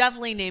she was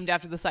definitely named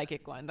after the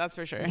psychic one. That's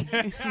for sure.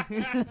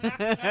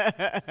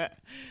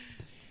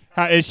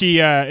 Is she?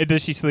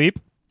 Does she sleep?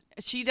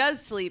 She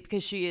does sleep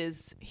because she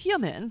is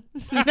human.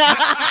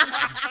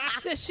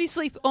 Does she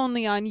sleep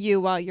only on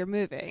you while you're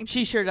moving?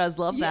 She sure does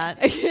love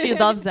that. She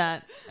loves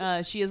that.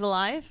 She is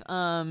alive.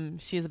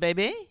 She is a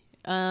baby.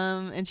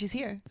 And she's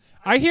here.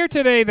 I hear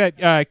today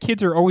that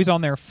kids are always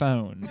on their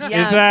phone.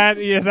 Yeah.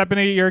 Has that been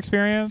your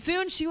experience?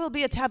 Soon she will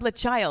be a tablet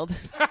child.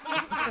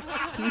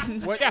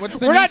 What's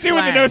the We're new not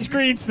doing the no slang?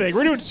 screens thing.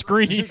 We're doing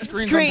screens.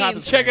 Screens on top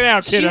of Check it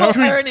out, She kiddo. will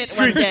earn it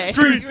one day.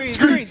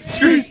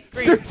 Screens.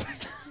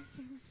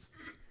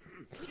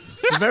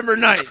 November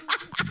 9th.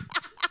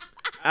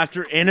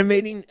 After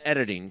animating,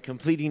 editing,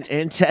 completing,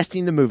 and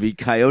testing the movie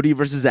Coyote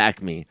vs.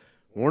 Acme,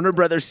 Warner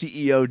Brothers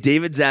CEO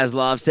David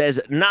Zaslav says,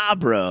 "Nah,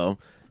 bro,"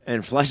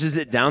 and flushes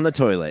it down the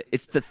toilet.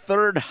 It's the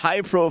third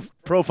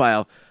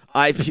high-profile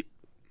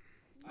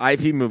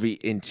IP movie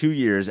in 2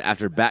 years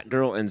after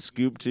Batgirl and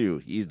Scoob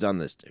 2. He's done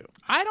this too.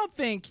 I don't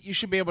think you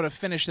should be able to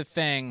finish the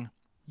thing.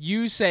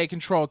 You say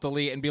Control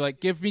Delete and be like,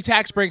 "Give me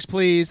tax breaks,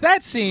 please."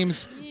 That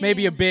seems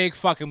maybe a big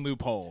fucking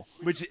loophole.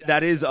 Which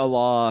that is a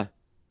law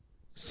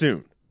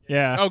soon.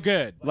 Yeah. Oh,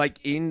 good. Like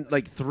in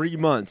 3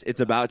 months,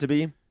 it's about to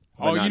be. but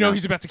Oh, not you know now.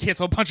 he's about to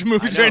cancel a bunch of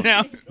movies I right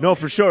know. now. No,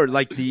 for sure.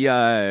 Like the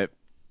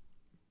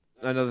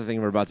another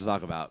thing we're about to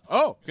talk about.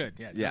 Oh, good.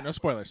 Yeah. Yeah. No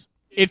spoilers.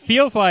 It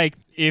feels like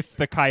if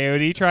the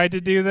Coyote tried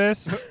to do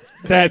this,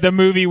 that the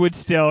movie would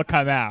still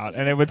come out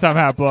and it would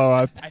somehow blow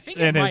up I think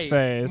in it his might.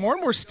 face. More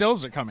and more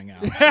stills are coming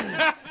out.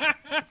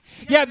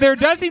 Yeah, there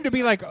does seem to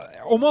be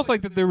almost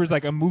like that there was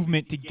a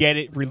movement to get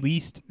it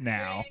released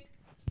now.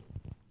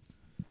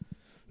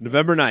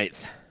 November 9th.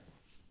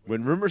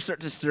 When rumors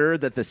start to stir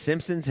that The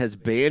Simpsons has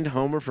banned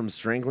Homer from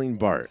strangling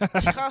Bart.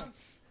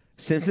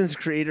 Simpsons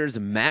creators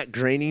Matt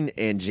Groening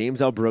and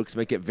James L. Brooks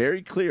make it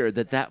very clear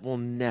that will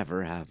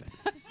never happen.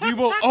 We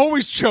will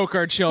always choke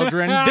our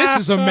children. This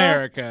is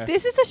America.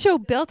 This is a show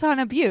built on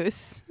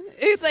abuse.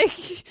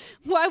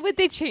 Why would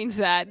they change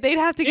that? They'd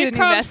have to get It a new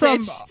comes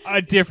message. from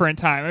a different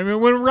time. I mean,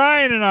 when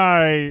Ryan and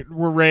I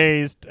were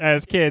raised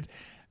as kids,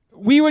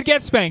 we would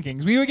get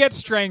spankings. We would get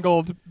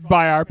strangled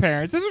by our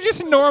parents. This was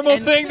just a normal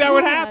thing that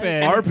would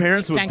happen. Our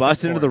parents would thank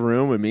bust them into for the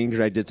room when me and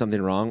Greg did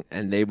something wrong,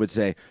 and they would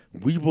say,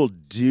 "We will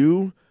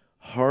do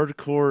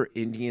hardcore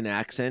Indian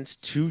accents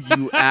to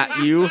you,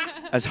 at you,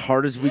 as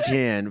hard as we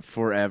can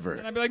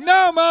forever." I'd be like,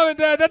 "No, Mom and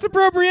Dad, that's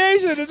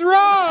appropriation. It's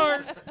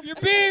wrong. You're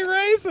being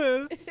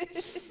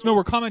racist." No,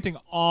 we're commenting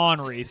on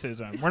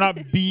racism. We're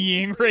not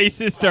being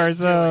racist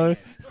ourselves.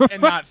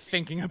 and not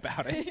thinking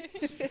about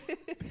it.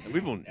 We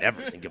will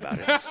never think about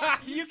it.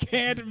 You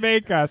can't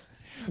make us.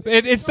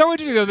 It's so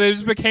interesting, though, that it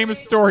just became a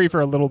story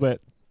for a little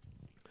bit.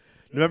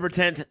 November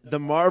 10th, The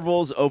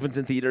Marvels opens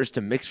in theaters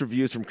to mixed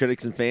reviews from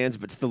critics and fans,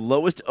 but to the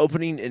lowest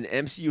opening in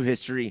MCU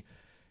history.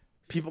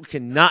 People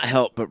cannot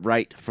help but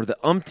write for the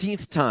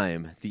umpteenth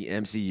time the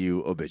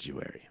MCU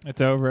obituary.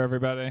 It's over,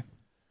 everybody.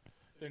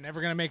 They're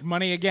never going to make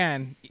money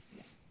again.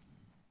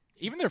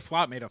 Even their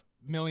flop made up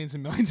millions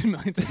and millions and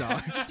millions of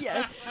dollars.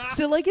 Yeah,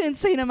 still an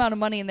insane amount of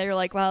money, and they're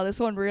like, "Wow, this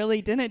one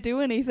really didn't do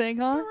anything,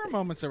 huh?" There were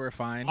moments that were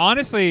fine.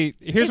 Honestly,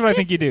 here's If what I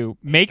think this- you do.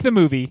 Make the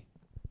movie,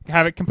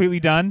 have it completely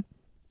done,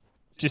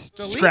 just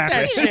Delete scrap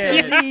that it.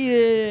 shit.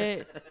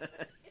 Yeah.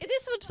 If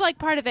this was like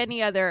part of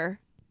any other,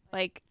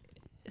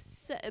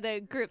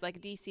 the group,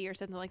 like DC or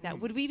something like that,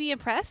 would we be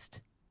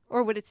impressed?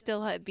 Or would it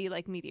still be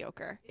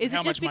mediocre? Is How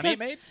it just much money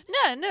because it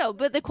made? No,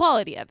 but the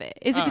quality of it.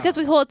 Is it because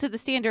we hold it to the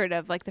standard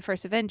of the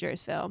first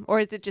Avengers film, or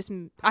is it just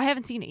I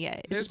haven't seen it yet?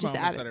 Is There's it just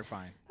moments that average? are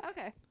fine.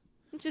 Okay,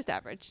 it's just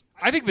average.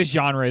 I think the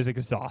genre is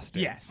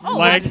exhausting. Yes. Oh,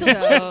 Like-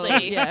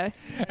 absolutely. Yeah.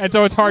 And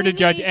so it's hard to We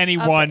judge need any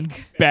a one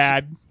break.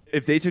 bad.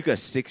 If they took a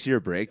 6-year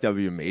break, that would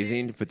be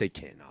amazing, but they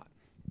cannot.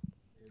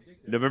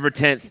 November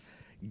 10th,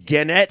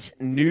 Gannett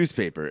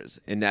Newspapers,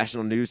 a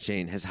national news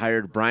chain, has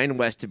hired Brian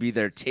West to be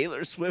their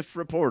Taylor Swift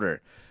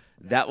reporter.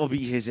 That will be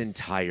his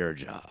entire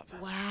job.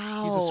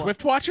 Wow. He's a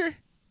Swift watcher?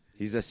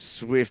 He's a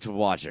Swift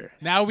watcher.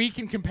 Now we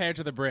can compare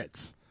to the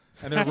Brits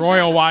and their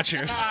royal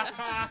watchers.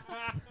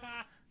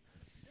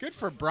 Good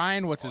for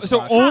Brian. What's his So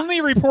fuck? only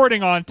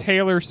reporting on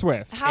Taylor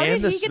Swift. How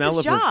and did the he get smell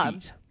this of her job?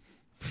 feet.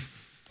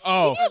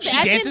 Oh, Can she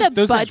you dances? imagine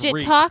the Those things budget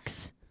reek.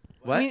 talks?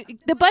 What? I mean,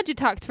 the budget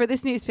talks for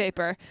this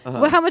newspaper.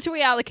 Well, how much are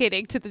we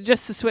allocating to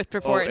just the Swift Oh,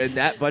 reports? and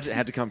that budget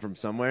had to come from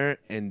somewhere,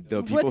 and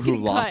the people What's who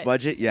getting lost cut?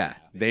 budget, yeah,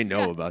 they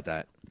know about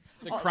that.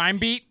 The crime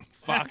beat?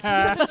 Fucked.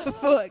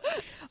 Fuck.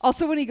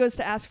 Also, when he goes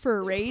to ask for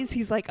a raise,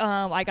 he's like,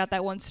 I got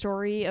that one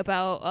story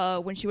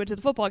about when she went to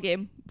the football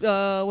game.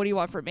 What do you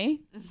want from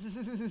me?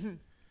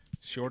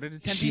 Shorter to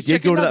 10 She piece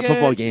did go chicken to that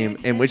football nuggets. game,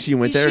 and when she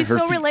went there, She's her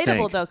so feet relatable,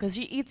 stank. though, because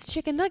she eats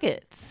chicken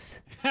nuggets.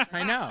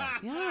 I know.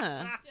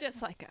 Yeah.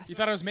 just like us. You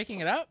thought I was making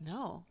it up?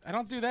 No. I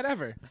don't do that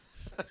ever.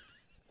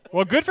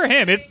 Well, good for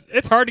him.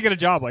 It's hard to get a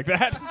job like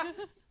that.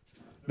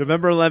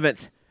 November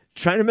 11th,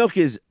 trying to milk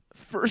his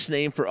first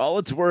name for all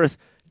it's worth,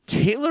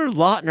 Taylor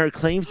Lautner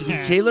claims to be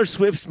Taylor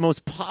Swift's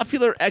most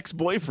popular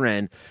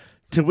ex-boyfriend,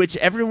 to which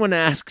everyone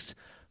asks,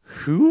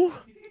 who?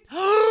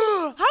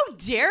 How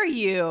dare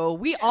you?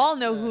 We all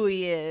know who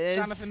he is.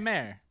 Jonathan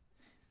Mayer.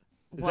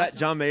 Is that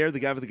John Mayer, the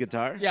guy with the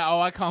guitar? Yeah,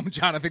 oh, I call him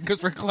Jonathan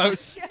because we're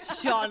close.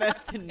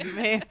 Jonathan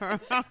Mayer.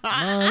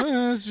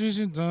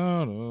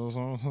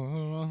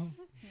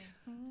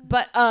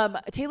 But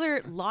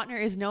Taylor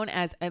Lautner is known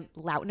as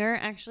Lautner.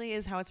 Actually,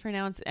 is how it's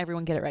pronounced.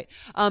 Everyone get it right.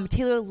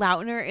 Taylor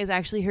Lautner is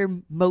actually her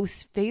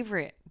most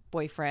favorite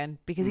boyfriend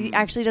because he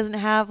actually doesn't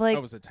have like.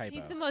 That was a typo.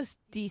 He's the most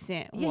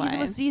decent Yeah, one. he's the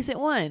most decent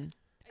one.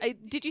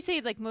 Did you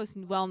say like most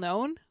well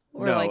known?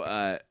 Or No,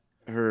 like,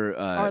 her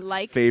or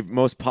liked?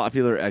 most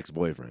popular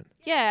ex-boyfriend.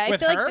 yeah, I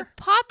With feel like her? the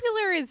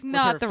popular is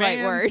not the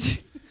right word.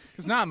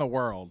 Because not in the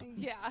world.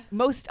 Yeah.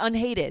 Most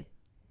unhated.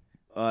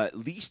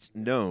 Least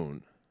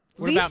known.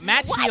 What about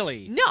Matt what?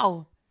 Healy?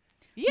 No.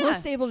 Yeah.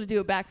 Most able to do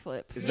a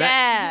backflip. Is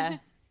Matt- Yeah.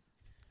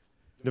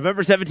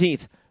 November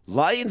 17th,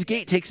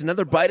 Lionsgate takes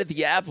another bite at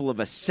the apple of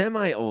a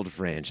semi-old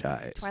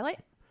franchise, Twilight.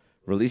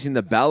 releasing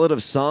The Ballad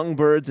of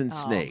Songbirds and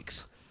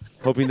Snakes,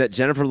 hoping that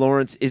Jennifer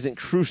Lawrence isn't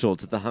crucial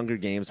to the Hunger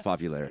Games'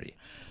 popularity.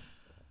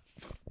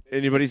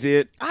 Anybody see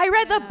it? I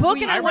read the book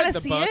and I read want to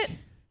the see book. it.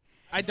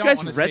 I You don't guys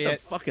want to read see the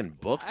it. fucking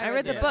book? I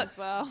read the Yeah. book. As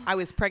well. I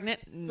was pregnant.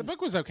 and The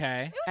book was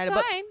okay. It Had was a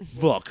book. fine.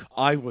 Look,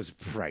 I was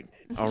pregnant.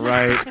 All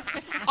right.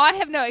 I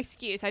have no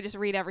excuse. I just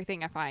read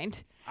everything I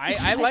find.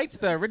 I liked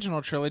the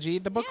original trilogy.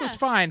 The book was Yeah.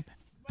 fine.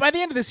 By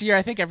the end of this year,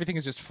 I think everything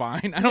is just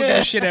fine. I don't give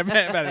a shit about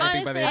anything by the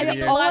Honestly, end I of the think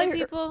year. a lot of All I-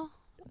 people.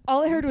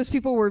 All I heard was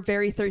people were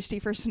very thirsty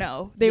for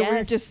snow. They were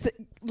Yes. just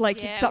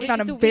like Yeah, found it's a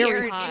just a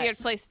very weird, hot. weird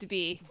place to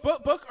be.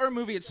 Book or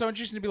movie, it's so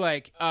interesting to be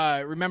like,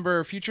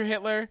 remember future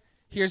Hitler?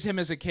 Here's him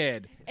as a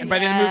kid. And by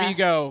the end of the movie, you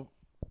go,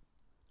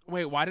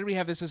 wait, why did we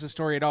have this as a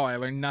story at all? I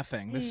learned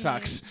nothing. This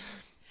sucks.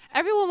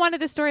 Everyone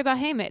wanted a story about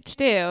Haymitch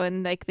too,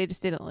 and like they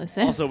just didn't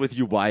listen. Also, with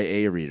you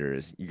YA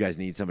readers, you guys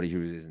need somebody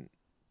who isn't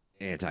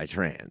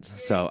anti-trans.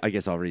 So I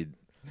guess I'll read.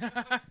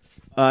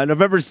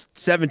 November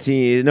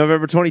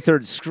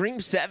 23rd, Scream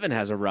 7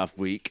 has a rough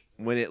week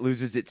when it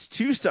loses its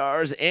 2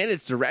 stars and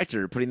its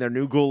director, putting their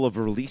new goal of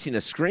releasing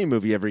a Scream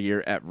movie every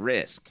year at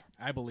risk.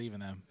 I believe in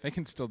them. They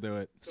can still do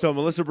it. So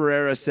Melissa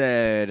Barrera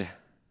said,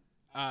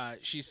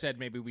 She said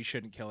maybe we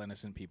shouldn't kill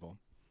innocent people.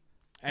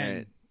 And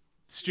And-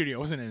 studio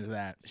wasn't into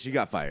that. she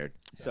got fired.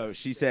 So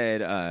she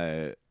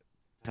said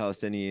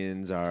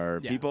Palestinians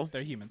are Yeah, people.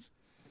 They're humans.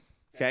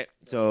 Okay,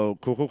 so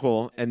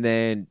cool. And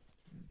then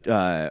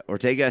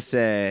Ortega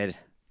said,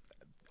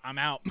 I'm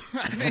out.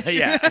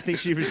 yeah, I think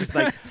she was just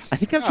like, I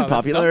think I'm Oh, too that's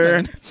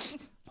popular.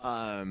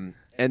 dumb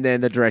And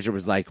then the director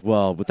was like,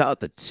 well, without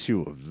the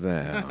 2 of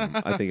them,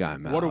 I think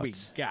I'm out. What do we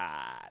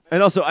got?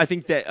 And also, I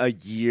think that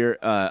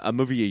a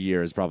movie a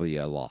year is probably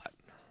a lot.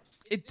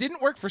 It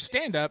didn't work for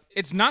stand-up.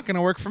 It's not going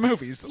to work for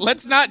movies.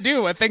 Let's not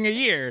do a thing a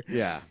year.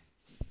 Yeah.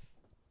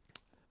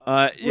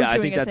 We're Yeah, I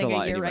doing think that's a thing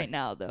lot year anyway. right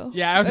now, though.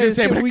 Yeah, I was going to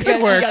say, So but we it could got-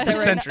 we work got for that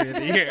right Century of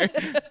the Year.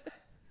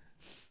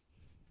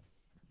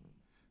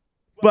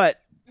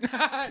 But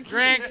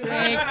Drink.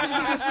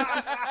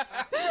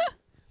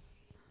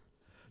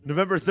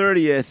 November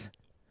 30th,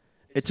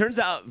 it turns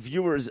out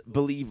viewers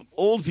believe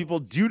old people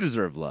do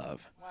deserve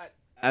love,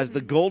 as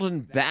The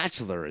Golden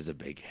Bachelor is a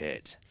big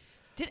hit.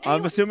 Did I'm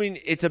anyone, assuming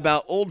it's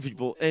about old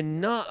people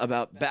and not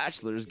about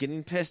bachelors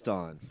getting pissed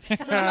on. so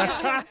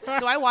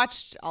I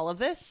watched all of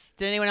this.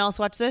 Did anyone else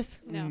watch this?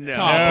 No. Tom,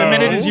 the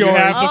minute is You yours.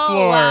 have the Oh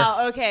floor.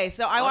 wow. Okay,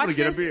 so I I'm watched gonna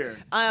get a this. beer.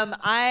 I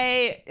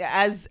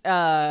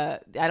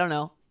don't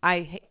know.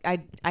 I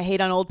hate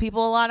on old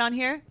people a lot on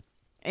here,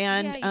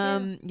 and Yeah,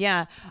 you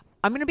yeah.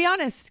 I'm gonna be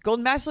honest.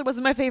 Golden Bachelor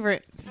wasn't my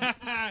favorite.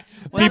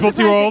 People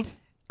too old?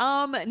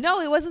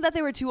 No, it wasn't that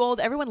they were too old.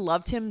 Everyone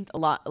loved him a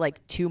lot,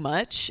 like too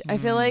much. I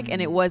feel like, and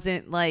it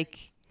wasn't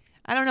like,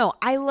 I don't know.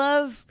 I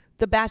love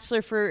The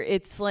Bachelor for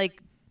its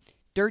like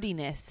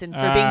dirtiness and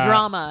for being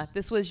drama.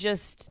 This was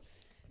just,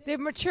 They're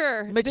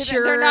mature.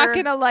 Mature. They're not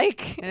gonna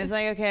like And it's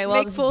like, okay, well,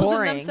 make this is fools of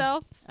boring.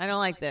 themselves. I don't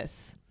like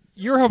this.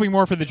 You were hoping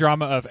more for the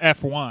drama of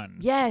F1.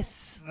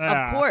 Yes,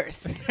 Ah. of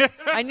course.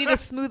 I need a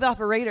smooth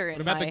operator in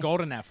What about my... the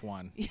golden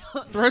F1?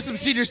 Throw some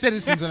senior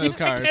citizens in those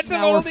cars. Get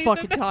some Now we're oldies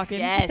fucking talking.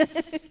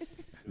 Yes.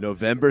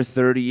 November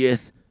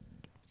 30th.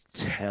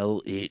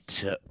 Tell it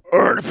to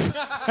Earth.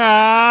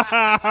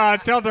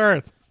 Tell to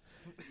Earth.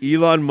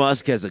 Elon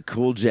Musk has a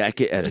cool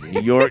jacket at a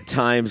New York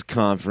Times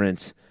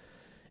conference.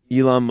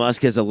 Elon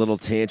Musk has a little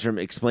tantrum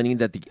explaining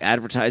that the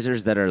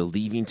advertisers that are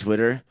leaving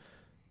Twitter.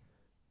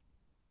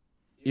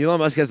 Elon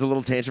Musk has a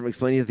little tantrum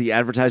explaining that the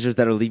advertisers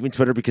that are leaving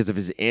Twitter because of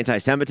his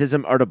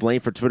anti-Semitism are to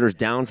blame for Twitter's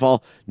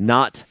downfall,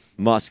 not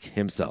Musk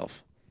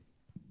himself.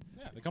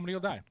 Yeah, the company will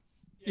die.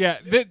 Yeah,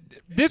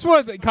 this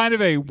was kind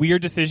of a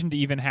weird decision to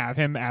even have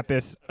him at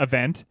this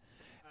event.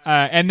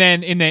 And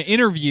then in the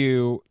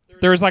interview,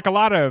 there was like a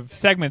lot of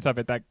segments of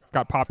it that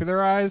got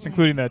popularized,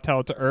 including the Tell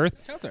It to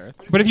Earth. Tell to Earth.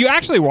 But if you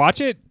actually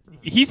watch it,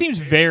 he seems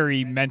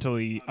very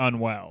mentally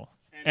unwell.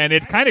 And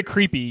it's kind of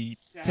creepy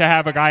to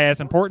have a guy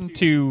as important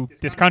to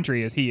this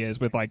country as he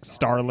is with like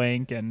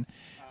Starlink and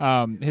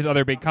his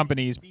other big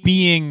companies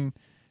being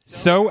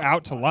so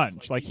out to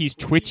lunch. Like he's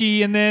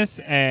twitchy in this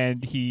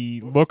and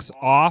he looks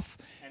off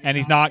and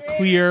he's not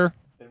clear.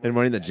 And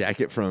wearing the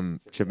jacket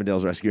from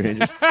Chippendales Rescue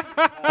Rangers.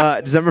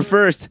 December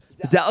 1st,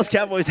 the Dallas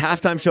Cowboys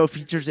halftime show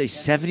features a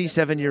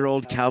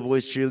 77-year-old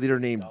Cowboys cheerleader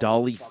named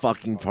Dolly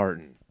fucking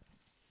Parton.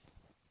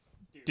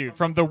 Dude,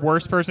 from the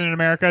worst person in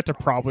America to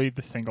probably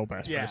the single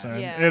best Yeah. person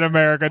Yeah. in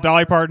America,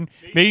 Dolly Parton,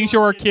 making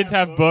sure kids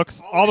have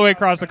books all the way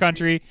across the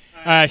country.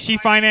 She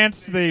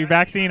financed the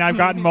vaccine I've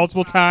gotten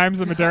multiple times,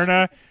 the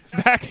Moderna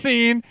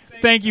vaccine.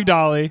 Thank you,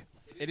 Dolly.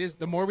 It is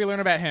the more we learn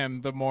about him,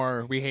 the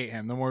more we hate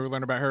him. The more we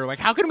learn about her, like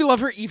how can we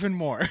love her even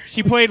more?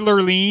 She played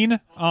Lurleen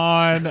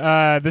on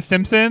The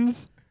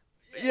Simpsons.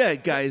 Yeah,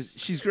 guys,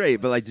 she's great.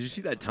 But, like, did you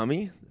see that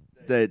tummy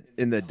that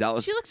in the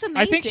Dallas? She looks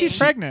amazing. I think she's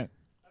pregnant.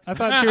 I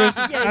thought she was.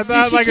 Yeah, I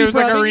thought she like it keep was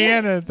like a rubbing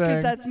it? Rihanna 'Cause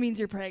thing. that means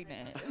you're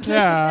pregnant.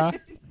 Yeah.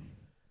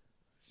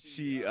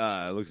 She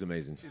looks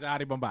amazing. She's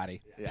Adi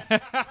Bombadi.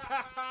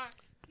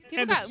 People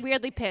And got this-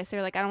 weirdly pissed.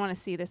 They're like, I don't want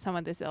to see this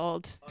someone this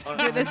old.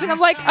 Do this. And I'm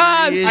like,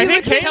 I she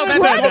think looks Caitlin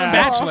incredible. said that.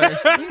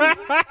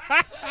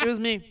 Bachelor. It was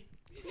me.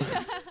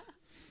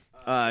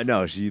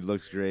 No, she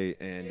looks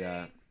great.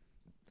 And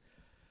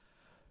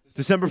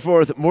December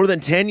 4th, more than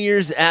 10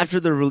 years after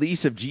the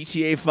release of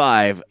GTA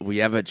 5, we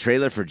have a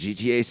trailer for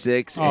GTA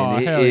 6, Oh,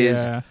 and it hell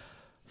is yeah.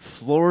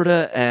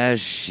 Florida as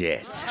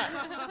shit.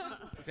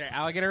 Is there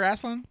alligator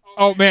wrestling?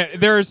 Oh man,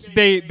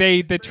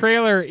 the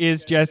trailer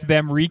is just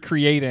them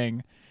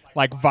recreating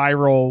like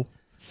viral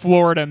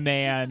Florida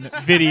man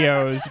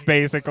videos,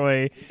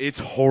 basically. It's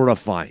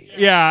horrifying.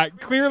 Yeah,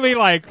 clearly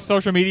like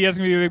social media is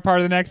gonna be a big part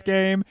of the next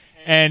game,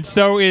 and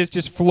so is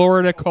just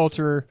Florida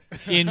culture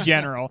in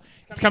general.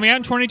 It's coming out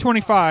in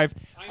 2025.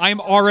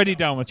 I'm already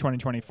done with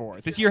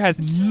 2024. This year has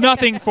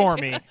nothing for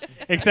me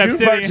except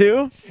Dune Part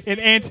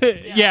sitting 2?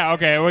 yeah,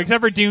 okay. Well,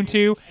 except for Dune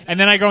 2, and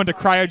then I go into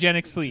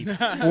cryogenic sleep.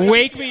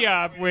 Wake me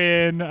up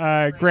when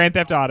Grand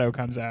Theft Auto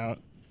comes out.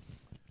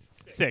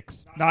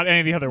 6, not any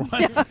of the other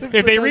ones.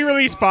 If they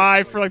re-release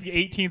 5 for like the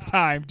 18th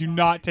time, do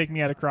not take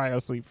me out of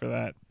cryo sleep for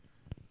that.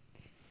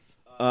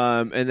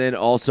 And then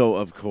also,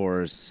 of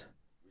course,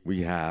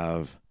 we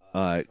have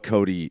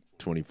Cody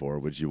 24,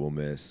 which you will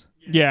miss.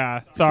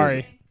 Yeah,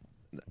 sorry.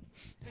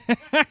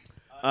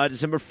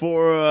 December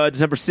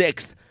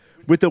 6th,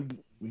 with the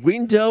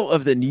window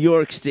of the New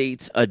York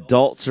State's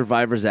Adult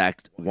Survivors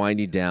Act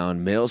winding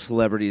down, male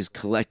celebrities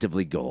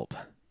collectively gulp.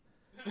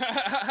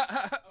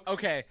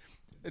 Okay,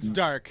 it's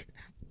dark.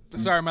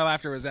 Sorry, my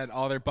laughter was at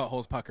all their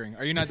buttholes puckering.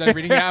 Are you not done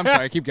reading it? I'm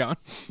sorry. Keep going.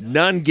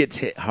 None gets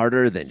hit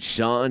harder than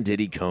Sean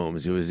Diddy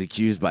Combs, who was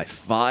accused by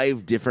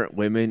 5 different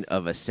women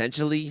of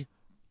essentially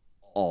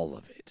all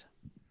of it.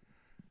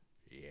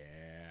 Yeah,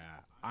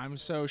 I'm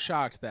so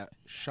shocked that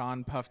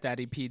Sean Puff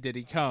Daddy P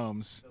Diddy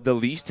Combs, The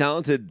least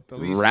talented the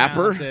least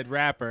rapper. talented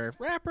rapper,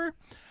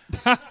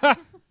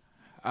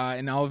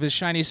 in all of his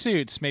shiny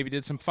suits, maybe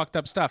did some fucked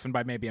up stuff, and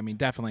by maybe I mean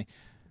definitely,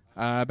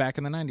 back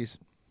in the '90s.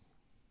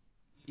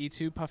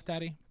 E2 Puff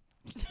Daddy.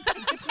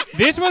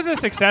 This was a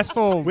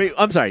successful. Wait,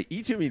 I'm sorry.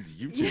 E2 means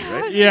you two,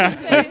 right?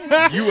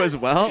 Yeah. You as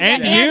well?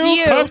 And And you,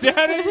 you. Puff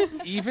Daddy?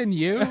 Even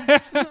you?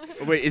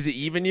 Wait, is it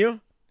even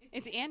you?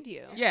 It's and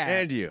you. Yeah.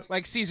 And you.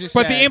 Like Caesar said.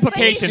 But the But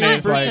he's implication not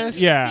is like, saying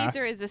yeah.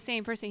 Caesar is the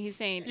same person. He's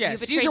saying Yeah, you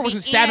betrayed Caesar me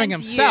wasn't stabbing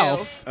and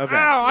himself. Okay.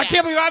 Ow, I Yeah.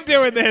 can't believe I'm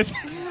doing this.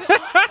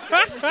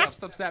 Yourself,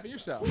 stop stabbing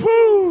yourself.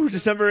 Woo!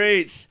 December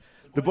 8th.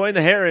 The Boy and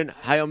the Heron,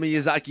 Hayao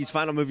Miyazaki's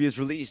final movie, is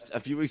released. A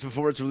few weeks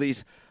before its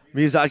release,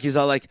 Miyazaki's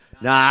all like,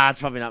 nah, it's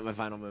probably not my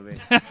final movie.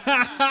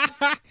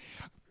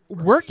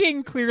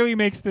 Working clearly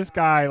makes this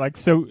guy like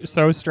so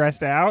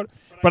stressed out.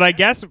 But I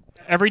guess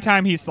every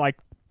time he's like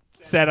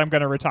said I'm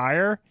gonna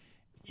retire,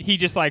 he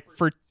just like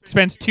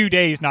spends 2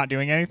 days not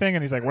doing anything,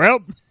 and he's like, well,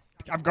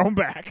 I'm going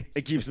back.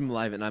 It keeps him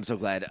alive, and I'm so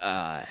glad.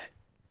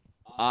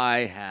 I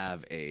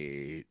have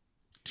a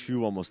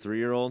 2, almost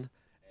 3-year-old,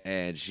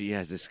 and she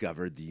has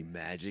discovered the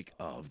magic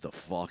of the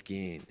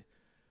fucking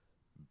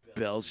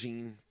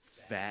belching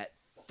fat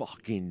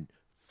fucking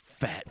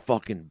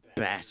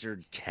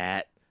bastard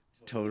cat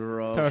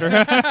Totoro. and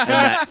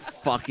that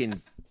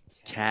fucking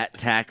cat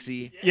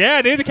taxi.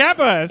 Yeah, dude, the cat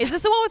bus. Is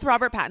this the one with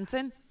Robert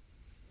Pattinson?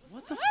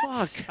 What the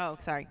fuck? Oh,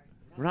 sorry.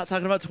 We're not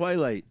talking about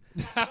Twilight.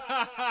 He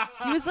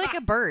was like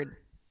a bird.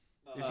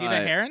 Is he the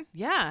heron?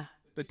 Yeah.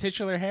 The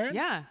titular heron?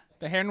 Yeah.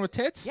 The heron with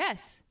tits?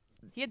 Yes.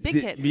 He had big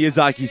tits.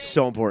 Miyazaki's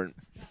so important.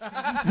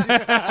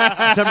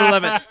 December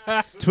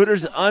 11th,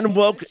 Twitter's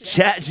unwoke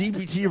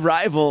ChatGPT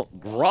rival,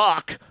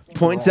 Grok,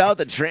 points out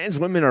that trans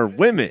women are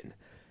women,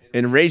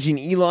 enraging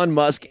Elon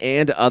Musk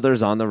and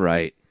others on the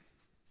right.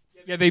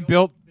 Yeah, they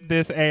built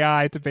this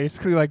AI to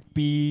basically like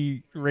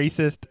be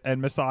racist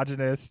and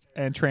misogynist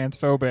and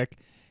transphobic,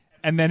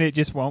 and then it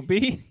just won't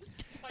be.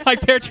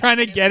 Like they're trying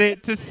to get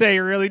it to say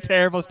really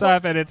terrible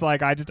stuff, and it's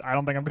like I don't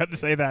think I'm going to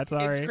say that.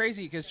 Sorry. It's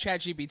crazy because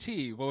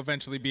ChatGPT will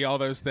eventually be all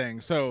those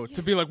things. So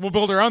to be like, we'll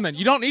build our own then.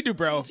 You don't need to,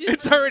 bro.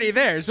 It's already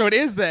there. So it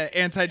is the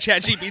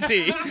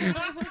anti-ChatGPT.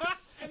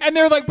 And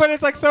they're like, but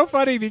it's like so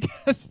funny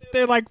because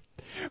they're like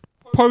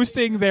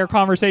posting their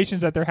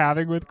conversations that they're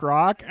having with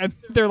Grok, and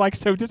they're like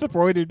so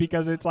disappointed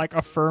because it's like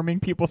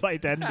affirming people's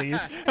identities,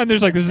 and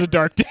there's like, this is a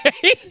dark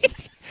day.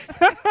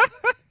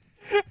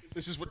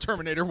 This is what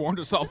Terminator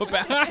warned us all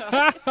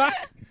about.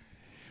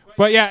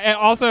 But yeah, and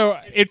also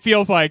it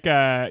feels like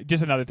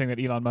just another thing that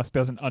Elon Musk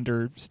doesn't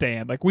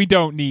understand. Like, we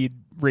don't need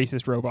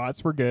racist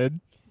robots. We're good.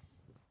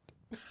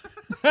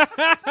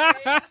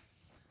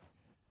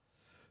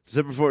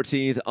 December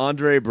 14th,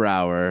 Andre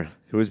Brower,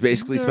 who has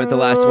basically spent the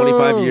last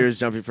 25 years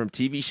jumping from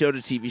TV show to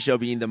TV show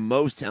being the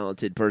most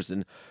talented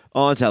person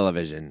on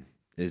television,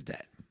 is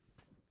dead.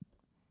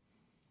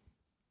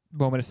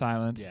 Moment of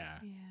silence. Yeah.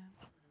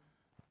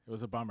 It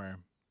was a bummer.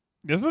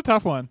 This is a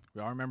tough one.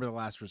 We all remember The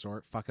Last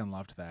Resort. Fucking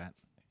loved that.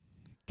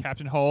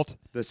 Captain Holt.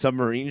 The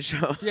submarine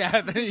show.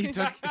 Yeah, he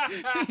took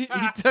the We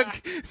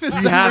have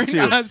submarine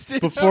to,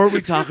 hostage. before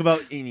we talk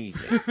about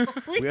anything,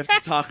 we have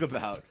to talk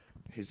about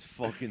his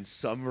fucking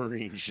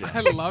submarine show.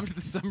 I loved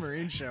the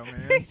submarine show,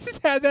 man. He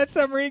just had that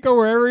submarine go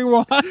wherever he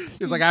wants.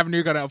 He was like, I have a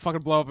nuke gun. I'll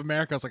fucking blow up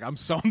America. I was like, I'm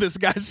so on this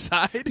guy's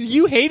side.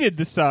 You hated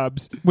the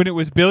subs when it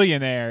was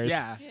billionaires.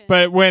 Yeah.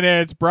 But when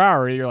it's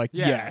Brower, you're like,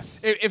 Yeah.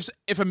 yes.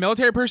 If a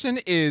military person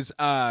is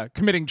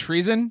committing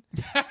treason,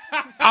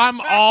 I'm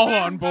all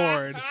on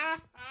board.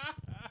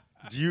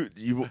 Do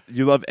you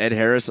love Ed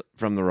Harris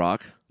from The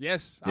Rock?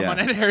 Yes, I'm Yeah. on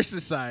Ed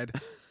Harris's side.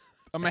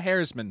 I'm a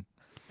Harrisman.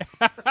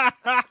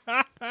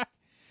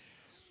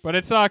 But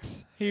it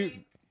sucks.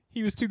 He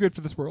was too good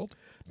for this world.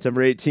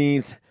 December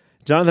 18th,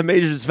 Jonathan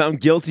Majors is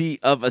found guilty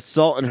of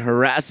assault and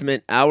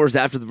harassment. Hours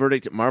after the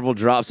verdict, Marvel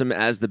drops him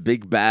as the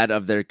big bad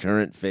of their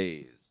current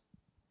phase.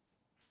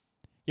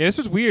 Yeah, this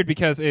was weird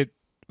because it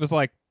was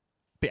like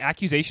the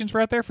accusations were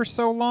out there for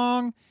so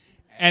long,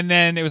 and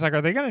then it was like,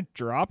 are they going to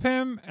drop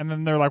him? And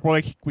then they're like,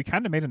 well, we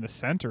kind of made him the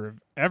center of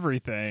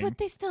everything. But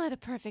they still had a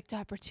perfect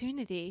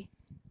opportunity.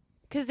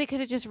 Because they could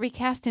have just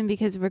recast him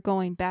because we're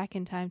going back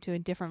in time to a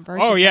different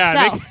version Oh, yeah,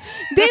 of himself.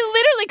 They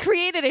literally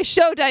created a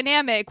show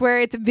dynamic where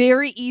it's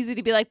very easy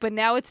to be like, but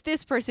now it's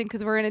this person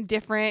because we're in a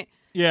different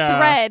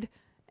thread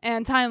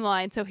and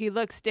timeline, so he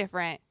looks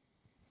different.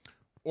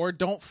 Or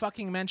don't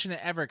fucking mention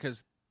it ever,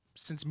 because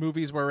since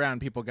movies were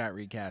around, people got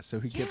recast, so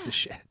who gives a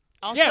shit?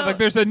 Also, Yeah, like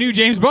there's a new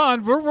James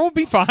Bond. We'll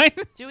be fine.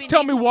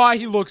 Tell me why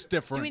he looks Do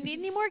different. we need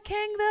any more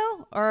Kang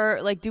though, or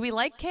like, do we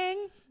like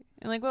Kang?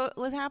 And like, what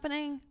was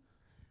happening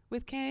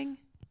with Kang?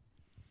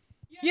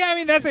 Yeah, I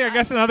mean, that's, I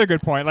guess, another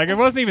good point. Like, it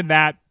wasn't even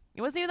that.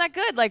 It wasn't even that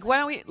good. Like, why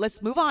don't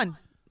let's move on.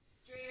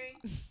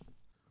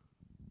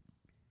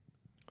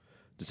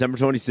 December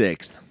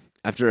 26th,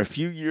 after a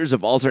few years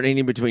of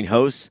alternating between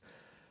hosts,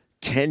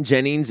 Ken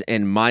Jennings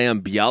and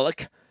Mayim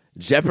Bialik,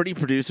 Jeopardy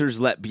producers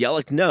let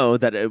Bialik know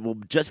that it will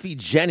just be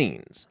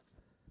Jennings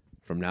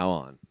from now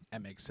on.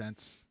 That makes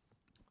sense.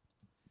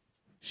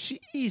 She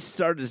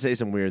started to say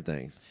some weird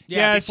things. Yeah,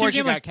 Yeah, before she she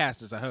became, got like,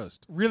 cast as a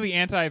host. Really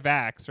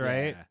anti-vax,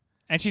 right? Yeah.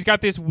 And she's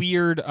got this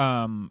weird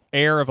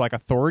air of like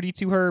authority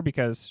to her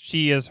because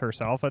she is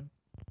herself a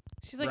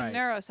She's like Right. a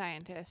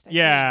neuroscientist. I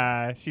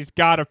yeah. She's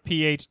got a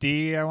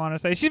PhD. I want to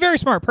say she's a very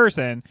smart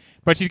person,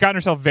 but she's gotten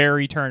herself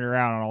very turned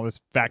around on all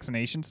this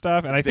vaccination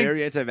stuff. And I think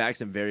Very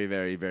anti-vax and very,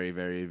 very, very,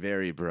 very,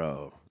 very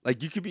bro.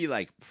 Like, you could be,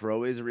 like,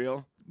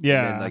 pro-Israel. Yeah.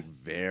 And then, like,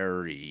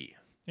 very.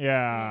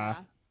 yeah.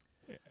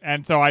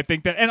 And so I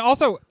think that, and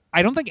also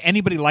I don't think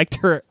anybody liked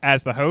her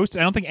as the host.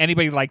 I don't think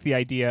anybody liked the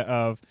idea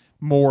of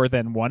more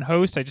than one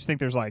host. I just think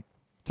there's like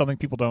something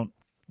people don't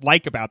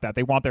like about that.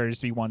 They want there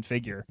just to be one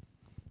figure.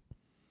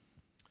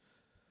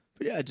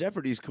 But yeah,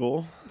 Jeopardy's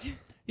cool.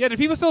 Yeah, do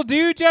people still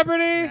do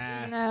Jeopardy?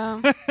 Nah.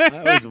 No. I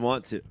always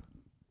want to.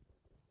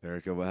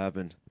 Erica, what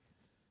happened?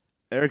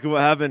 Erica, what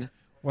happened?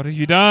 What have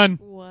you done?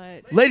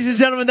 What? Ladies and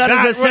gentlemen, that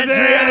That is the was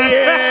century of the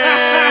year.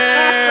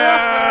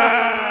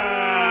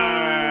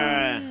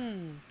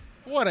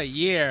 What a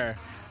year.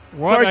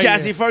 What For are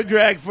Cassie, you- for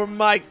Greg, for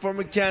Mike, for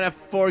McKenna,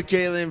 for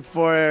Caitlin,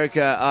 for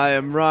Erica, I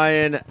am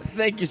Ryan.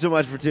 Thank you so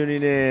much for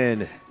tuning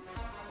in.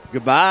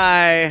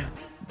 Goodbye.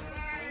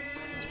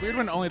 It's weird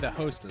when only the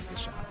host does the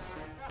shots.